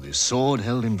 with his sword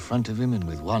held in front of him and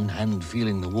with one hand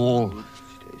feeling the wall,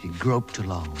 he groped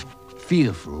along,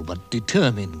 fearful but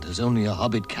determined as only a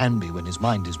hobbit can be when his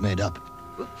mind is made up.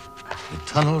 The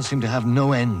tunnel seemed to have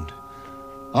no end.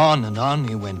 On and on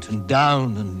he went, and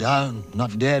down,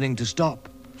 not daring to stop.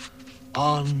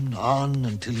 On,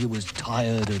 until he was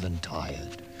tireder than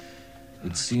tired.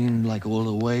 It seemed like all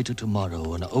the way to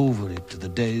tomorrow and over it to the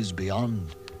days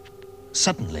beyond.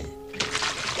 Suddenly...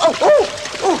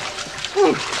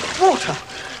 Water!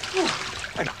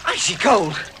 And icy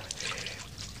cold.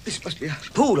 This must be a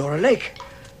pool or a lake.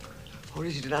 Or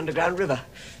is it an underground river?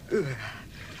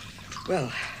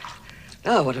 Well,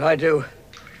 now what do I do?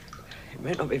 It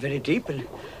may not be very deep, and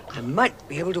I might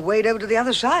be able to wade over to the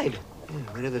other side.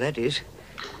 Wherever that is.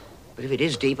 But if it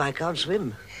is deep, I can't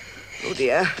swim. Oh,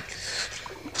 dear.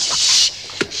 Bless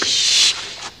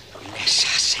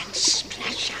us and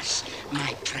splash us,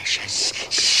 my precious.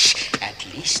 At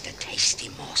least a tasty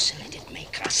morsel, and it may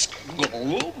us go.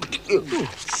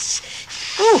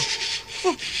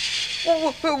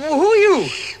 Who are you?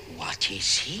 What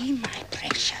is he, my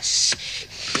precious?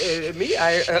 Me?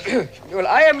 Well,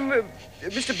 I am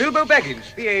Mr. Bilbo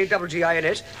Baggins,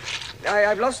 B-A-G-G-I-N-S.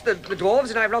 I've lost the dwarves,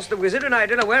 and I've lost the wizard, and I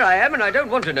don't know where I am, and I don't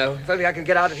want to know. If only I can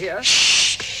get out of here.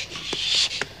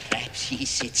 Perhaps he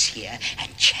sits here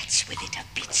and chats with it a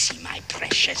bitsy, my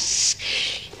precious.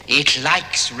 It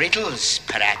likes riddles.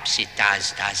 Perhaps it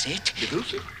does it?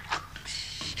 Riddles?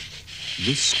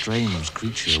 This strange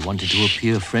creature wanted to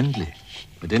appear friendly,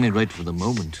 at any rate for the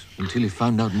moment, until he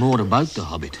found out more about the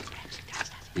hobbit.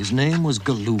 His name was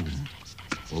Galoom,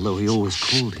 although he always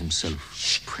called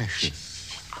himself Precious.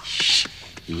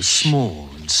 He was small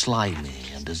and slimy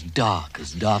and as dark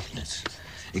as darkness,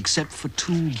 except for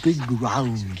two big,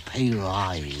 round, pale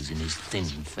eyes in his thin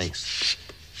face.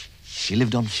 He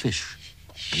lived on fish,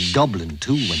 and goblin,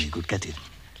 too, when he could get it.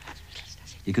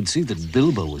 He could see that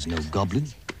Bilbo was no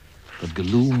goblin, but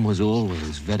Galoom was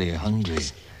always very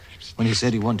hungry. When he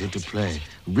said he wanted to play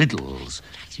riddles,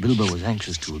 Bilbo was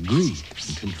anxious to agree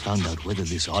until he found out whether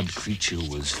this odd creature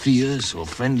was fierce or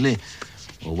friendly,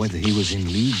 or whether he was in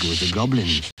league with the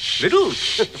goblins.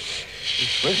 Riddles?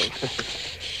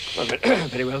 Well,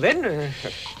 very well then.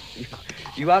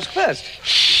 You ask first.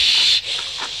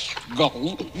 Go.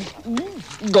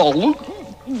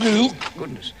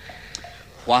 Goodness.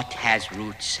 What has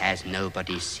roots as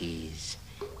nobody sees,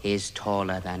 is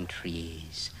taller than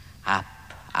trees. Up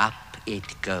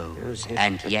it goes,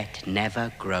 and yet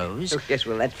never grows. Oh, yes,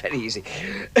 well, that's very easy.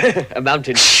 A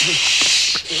mountain.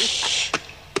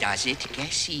 Does it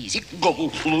guess easy?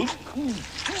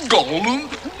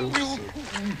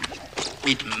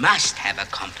 It must have a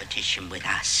competition with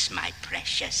us, my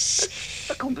precious.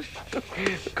 A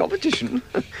competition?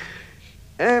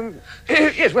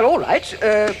 Yes, well, all right.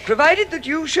 Provided that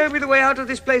you show me the way out of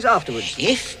this place afterwards.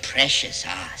 If Precious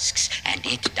asks and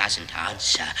it doesn't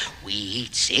answer, we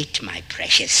eats it, my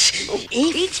precious. Oh,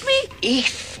 eats me?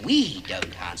 If we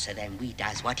don't answer, then we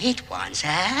does what it wants,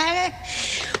 huh?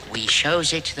 We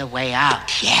shows it the way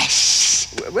out, yes.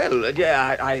 Well,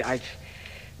 yeah,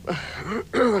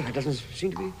 there doesn't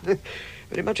seem to be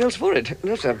very much else for it.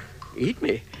 No, sir. Eat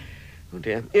me. Oh,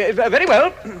 dear. Very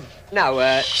well. Now,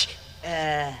 yes,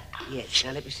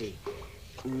 now let me see.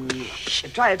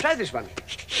 Try this one.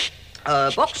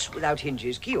 A box without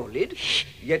hinges, key or lid,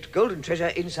 yet golden treasure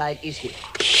inside is hid.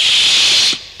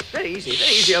 Very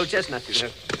easy old chestnut, you know.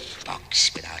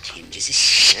 Box without hinges,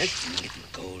 yes. Little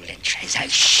golden treasure.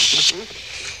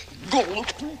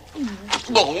 Gold.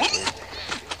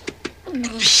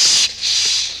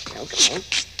 Oh,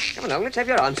 come along, let's have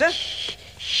your answer.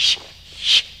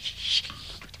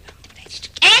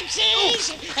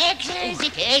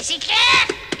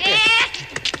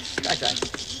 Right.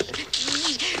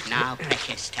 Now,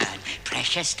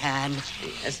 precious turn.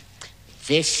 Yes.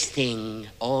 This thing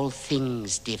all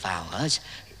things devours,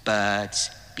 birds,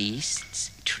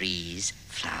 beasts, trees,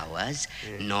 flowers,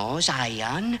 gnaws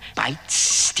iron, bites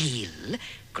steel,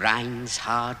 grinds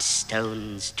hard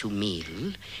stones to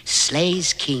meal,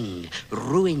 slays king,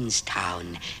 ruins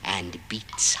town, and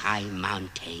beats high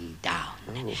mountain down.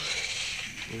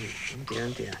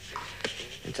 Oh dear.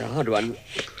 It's a hard one.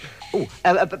 Oh,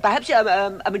 perhaps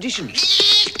a magician.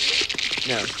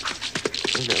 No.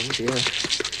 Oh, no, dear.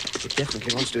 It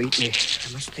definitely wants to eat me.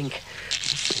 I must think.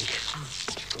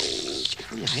 Oh,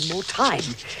 if only I had more time.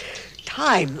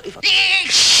 If I...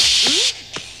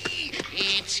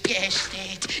 It's guessed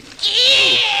it.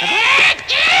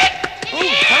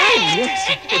 Time, yes.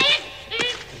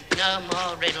 No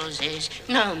more riddles,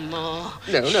 no more.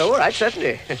 No, all right,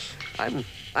 certainly. I'm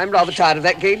I'm rather tired of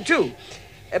that game, too.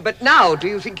 But now, do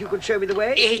you think you could show me the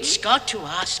way? It's got to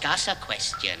ask us a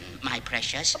question, my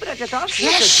precious. Oh, but I just asked you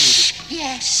a Yes, question.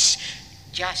 yes.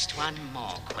 Just one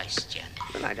more question.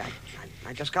 Well,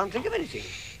 I just can't think of anything.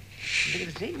 Think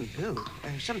of a thing. No,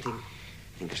 something.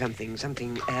 Think of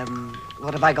something.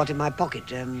 What have I got in my pocket?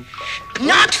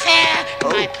 Not fair,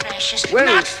 my precious. Well,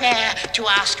 not fair to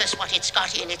ask us what it's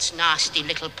got in its nasty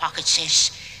little pocket,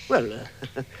 sis. Well,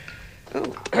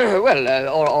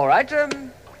 all right.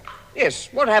 Yes,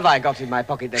 what have I got in my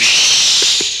pocket, then?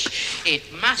 It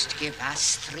must give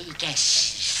us 3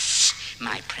 guesses,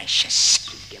 my precious.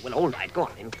 Yeah, well, all right, go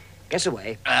on, then. Guess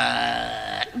away.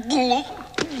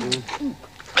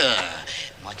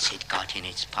 What's it got in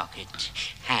its pocket?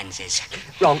 Hanses.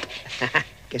 Wrong.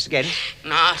 Guess again.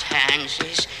 Not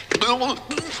Hanses.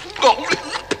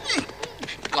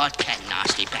 What can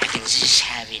nasty Baggins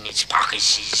have in its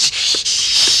pockets?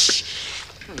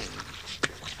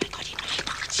 What have I got in my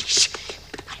pockets?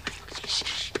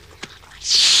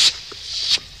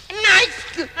 A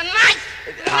knife! A knife!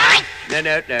 A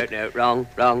knife! No.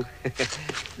 Wrong.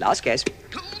 Last guess.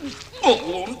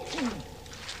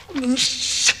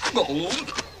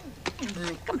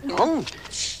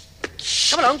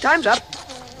 Come along, time's up.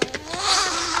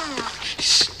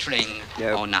 String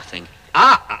or nothing.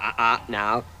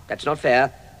 Now, that's not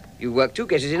fair. You worked 2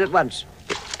 guesses in at once.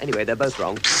 Anyway, they're both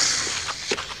wrong.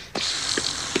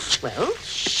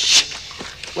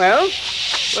 Well,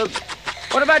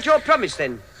 what about your promise,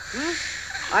 then?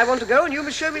 I want to go, and you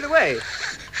must show me the way.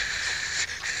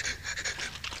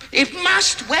 It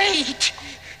must wait.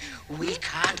 We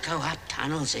can't go up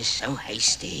tunnels as so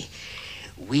hasty.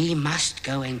 We must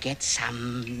go and get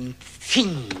some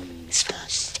things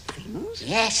first. Things?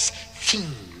 Yes,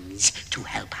 things to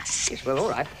help us. Yes, well, all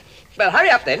right. Well, hurry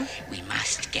up, then. We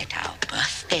must get our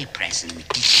birthday present.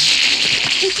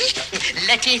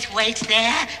 Let it wait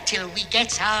there till we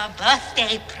get our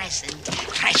birthday present,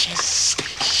 precious.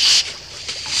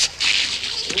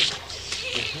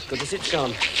 Goodness, it's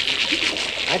gone.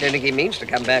 I don't think he means to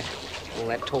come back. All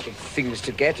that talk of things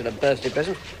to get and a birthday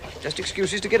present. Just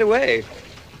excuses to get away.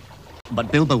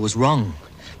 But Bilbo was wrong.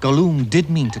 Gollum did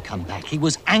mean to come back. He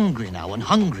was angry now and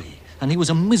hungry. And he was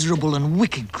a miserable and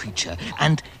wicked creature.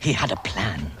 And he had a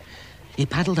plan. He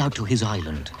paddled out to his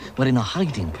island, where in a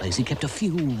hiding place he kept a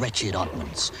few wretched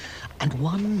oddments. And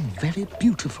one very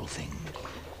beautiful thing.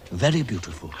 Very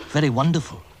beautiful. Very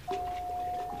wonderful.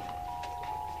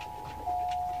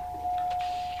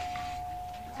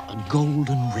 A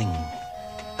golden ring.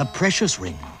 A precious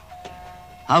ring.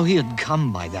 How he had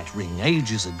come by that ring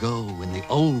ages ago in the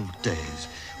old days,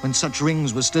 when such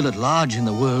rings were still at large in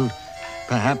the world,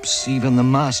 perhaps even the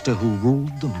master who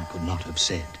ruled them could not have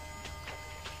said.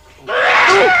 Oh,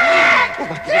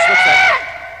 my goodness, what's that?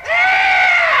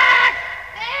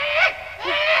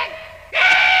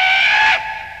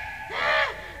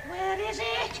 Where is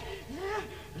it?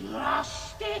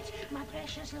 Lost it. My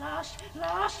precious, lost.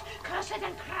 Cursed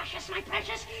and precious, my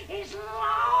precious is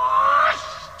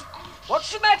lost.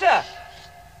 What's the matter?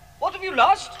 What have you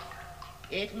lost?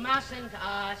 It mustn't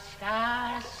ask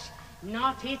us.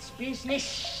 Not its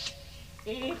business.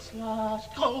 It's lost.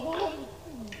 Oh.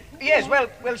 Yes, well,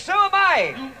 so am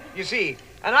I, you see.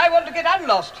 And I want to get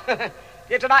unlost.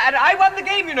 Yes, and I won the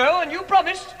game, you know, and you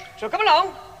promised. So come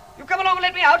along. You come along and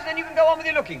let me out, and then you can go on with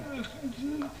your looking.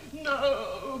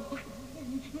 No,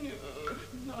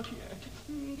 not yet.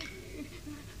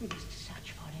 We must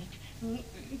search for it.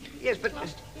 Yes, but...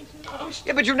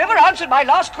 Yeah, but you never answered my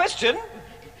last question.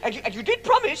 And you did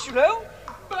promise, you know.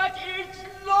 But it's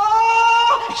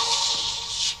lost!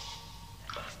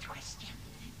 Last question.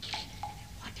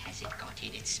 What has it got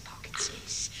in its pockets,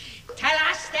 sis? Tell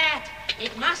us that.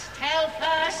 It must tell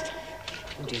first.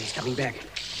 Oh, dear, he's coming back.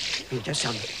 He does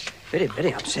sound very,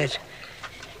 very upset.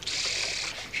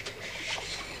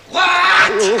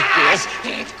 What has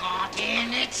it got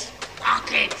in its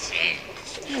pockets,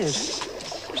 sis? Yes.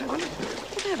 I wonder,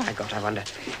 what have I got, I wonder?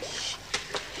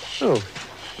 Oh,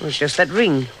 it's just that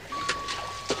ring.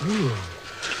 Ooh.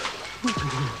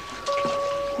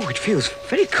 Oh, it feels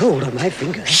very cold on my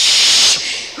finger.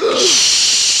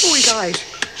 Oh, his eyes.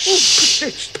 Oh, but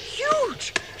it's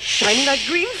huge. Shining like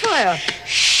green fire.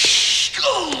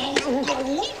 Oh,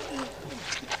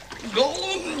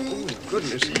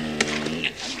 goodness.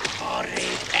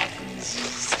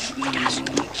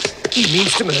 He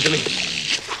means to murder me.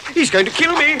 He's going to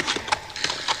kill me.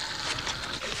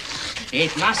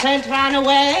 It mustn't run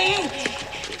away.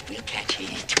 We'll catch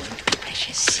it, won't we,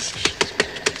 precious?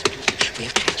 We'll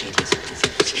catch it.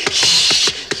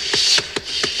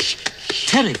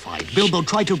 Terrified, Bilbo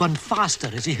tried to run faster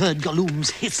as he heard Gollum's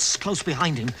hiss close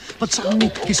behind him, but suddenly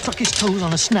he struck his toes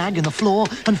on a snag in the floor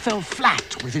and fell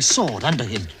flat with his sword under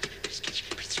him.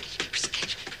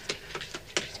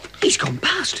 He's gone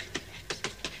past.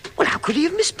 Well, how could he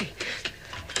have missed me?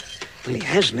 Well, he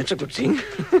has, and that's a good thing.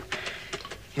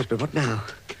 Yes, but what now?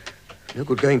 No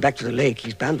good going back to the lake.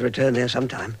 He's bound to return there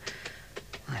sometime.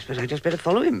 I suppose I just better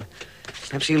follow him.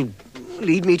 Perhaps he'll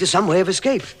lead me to some way of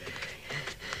escape.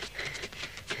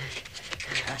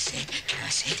 Curse it,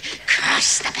 curse it,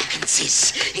 curse the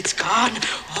vacancies. It's gone.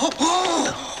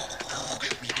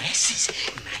 Yes,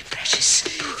 my precious.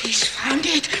 He's found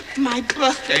it. My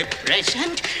birthday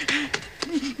present.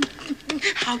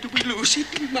 How do we lose it,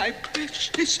 my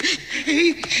precious?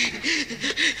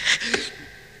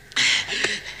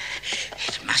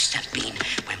 It must have been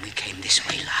when we came this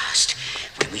way last,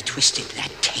 when we twisted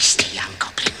that tasty young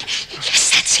goblin.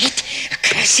 Yes, that's it.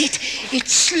 Curse it. It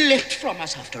slipped from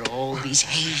us after all these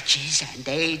ages and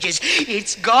ages.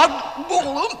 It's gone.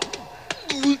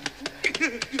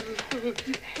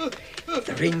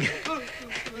 The ring.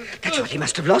 That's what he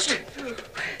must have lost.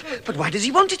 But why does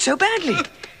he want it so badly?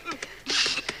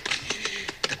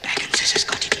 The Bagginses has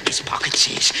got it in his pocket,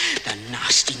 says. The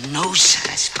nasty noser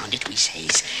has found it, we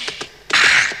says.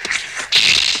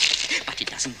 But it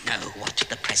doesn't know what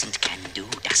the present can do,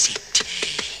 does it?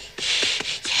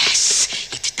 Yes,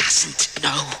 it doesn't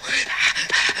know.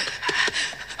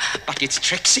 But it's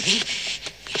tricksy.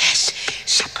 Yes,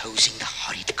 supposing the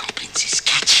horrid goblins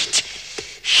catch it.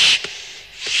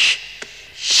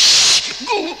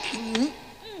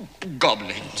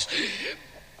 Goblins.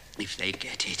 If they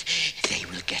get it, they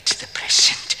will get the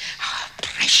present. Our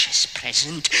precious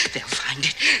present. They'll find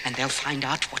it, and they'll find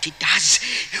out what it does.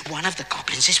 One of the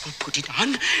goblins will put it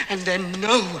on, and then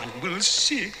no one will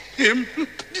see him.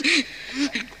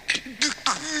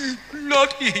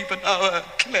 Not even our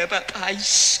clever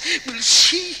Ice will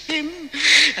see him.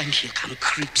 And he'll come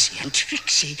creepsy and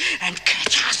tricksy and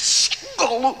catch us.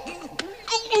 Gollum.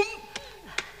 Gollum.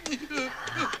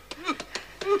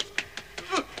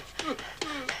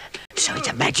 So it's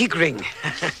a magic ring.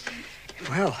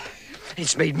 Well,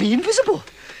 it's made me invisible.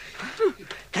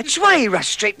 That's why he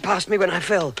rushed straight past me when I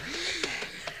fell.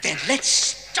 Then let's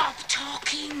stop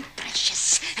talking,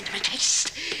 precious, and make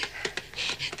haste.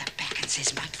 The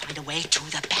Bagginses might find a way to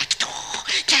the back door.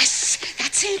 Yes,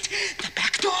 that's it. The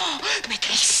back door. Make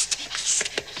haste.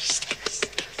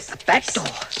 The back door?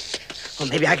 Well,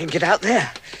 maybe I can get out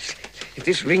there. If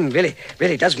this ring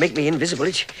really does make me invisible,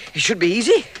 it should be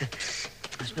easy.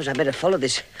 I suppose I better follow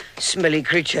this smelly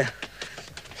creature.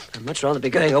 I'd much rather be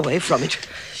going away from it.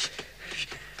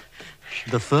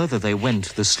 The further they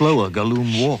went, the slower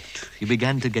Gollum walked. He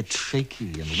began to get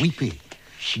shaky and weepy.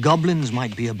 Goblins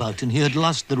might be about, and he had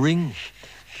lost the ring.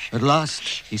 At last,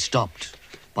 he stopped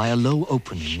by a low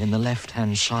opening in the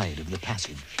left-hand side of the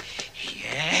passage.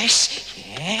 Yes.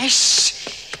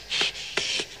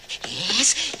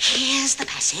 Yes, here's the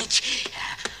passage.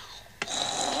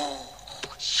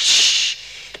 Shh.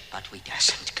 But we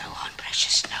mustn't go on,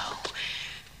 precious, no.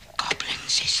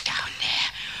 Goblins is down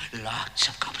there. Lots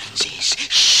of goblins is.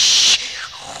 Shh.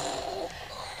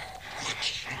 What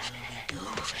shall we do?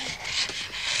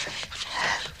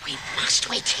 We must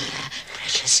wait here,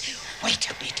 precious. Wait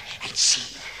a bit and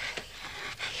see.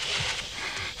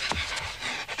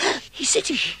 He's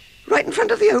sitting right in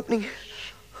front of the opening.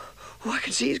 Oh, I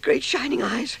can see his great shining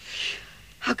eyes.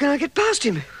 How can I get past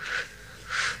him?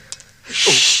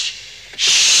 Shh.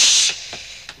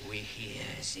 We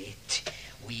hears it.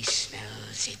 We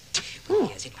smells it. We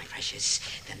hears it, my precious.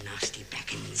 The nasty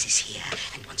Baggins is here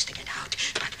and wants to get out,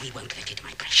 but we won't let it,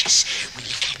 my precious.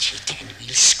 We'll catch it and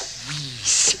we'll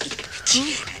squeeze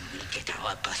it, and we'll get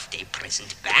our birthday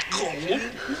present back. Go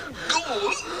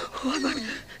on.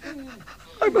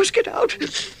 I must get out.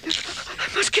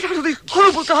 I must get out of this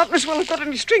horrible darkness while I've got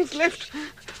any strength left.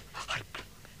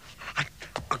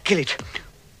 I'll kill it.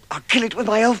 I'll kill it with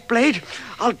my elf blade.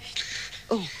 But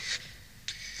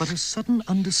a sudden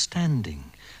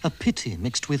understanding, a pity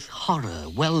mixed with horror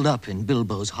welled up in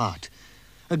Bilbo's heart.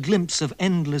 A glimpse of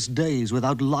endless days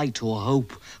without light or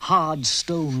hope, hard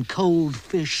stone, cold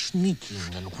fish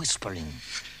sneaking and whispering.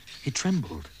 He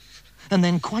trembled. And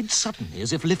then, quite suddenly,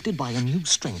 as if lifted by a new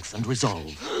strength and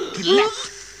resolve, he leapt.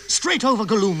 Straight over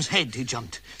Gollum's head he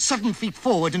jumped. 7 feet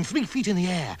forward and 3 feet in the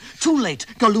air. Too late,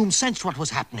 Gollum sensed what was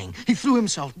happening. He threw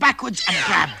himself backwards and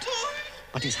grabbed.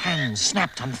 But his hands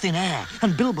snapped on thin air,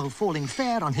 and Bilbo, falling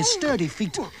fair on his sturdy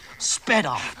feet, sped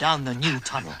off down the new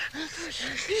tunnel.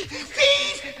 Thief!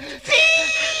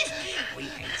 Thief! We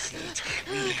hates it.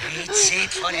 We hates it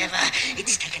forever.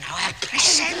 It's taken our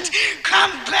present.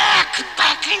 Come back,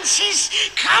 Parkinses.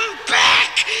 Come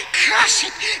back. Crush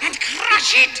it and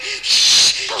crush it.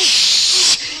 Shh!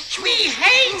 Shh! We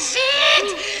hates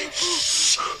it.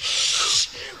 Shh! Shh!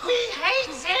 We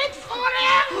hates it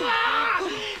forever.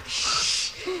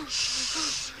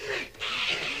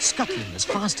 Scuttling as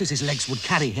fast as his legs would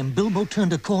carry him, Bilbo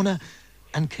turned a corner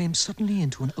and came suddenly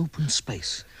into an open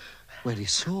space, where he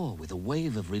saw, with a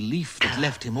wave of relief that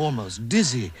left him almost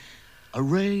dizzy, a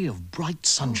ray of bright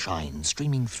sunshine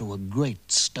streaming through a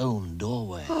great stone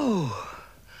doorway.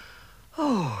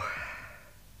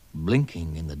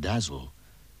 Blinking in the dazzle,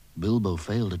 Bilbo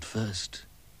failed at first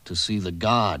to see the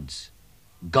guards,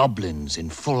 goblins in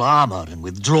full armor and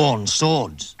with drawn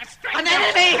swords. An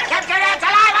enemy! Capture it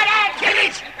alive again! Kill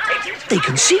it! They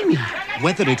can see me.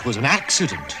 Whether it was an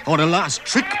accident or a last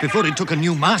trick before he took a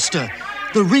new master,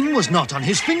 the ring was not on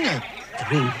his finger. The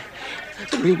ring.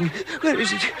 The ring. Where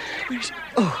is it? Where is it?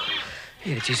 Oh,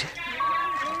 here it is.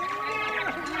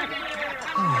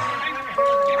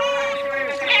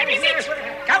 Where is it?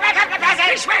 Go back up the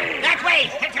passage! That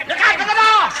way! Look out for the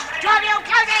door! Two of you,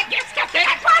 close it! Yes, Captain!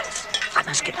 At once! I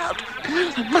must get out.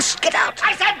 I must get out.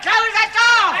 I said close that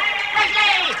door!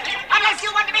 Quickly! Unless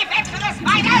you want to be fed to the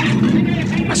spiders!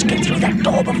 I must get through that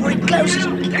door before it closes.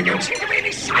 There don't seem to be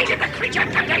any sign of the creature,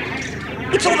 Captain.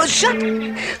 It's almost shut.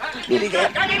 Nearly there.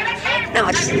 Now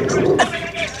I think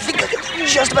I can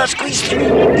just about squeeze through.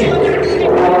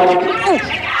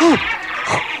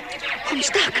 I'm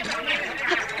stuck.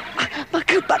 My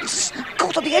coat buttons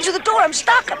caught on the edge of the door. I'm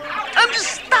stuck. I'm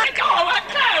stuck. Oh,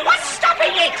 no! What's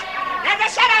stopping it? There's a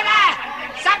shadow there!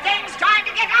 Something's trying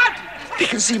to get out! They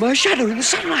can see my shadow in the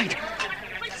sunlight.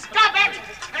 Stop it!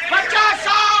 Put your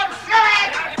sword through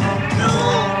it!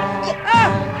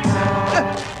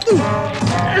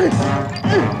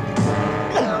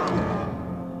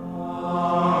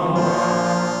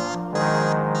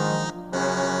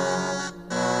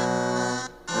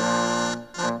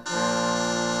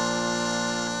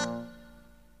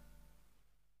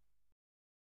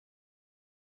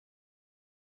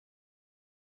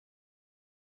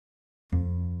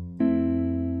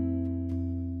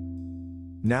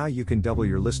 Now you can double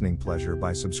your listening pleasure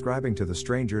by subscribing to the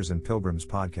Strangers and Pilgrims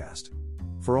podcast.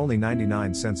 For only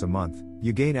 99 cents a month,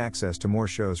 you gain access to more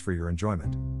shows for your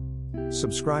enjoyment.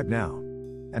 Subscribe now.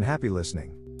 And happy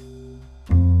listening.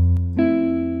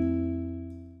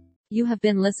 You have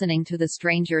been listening to the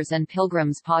Strangers and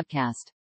Pilgrims podcast.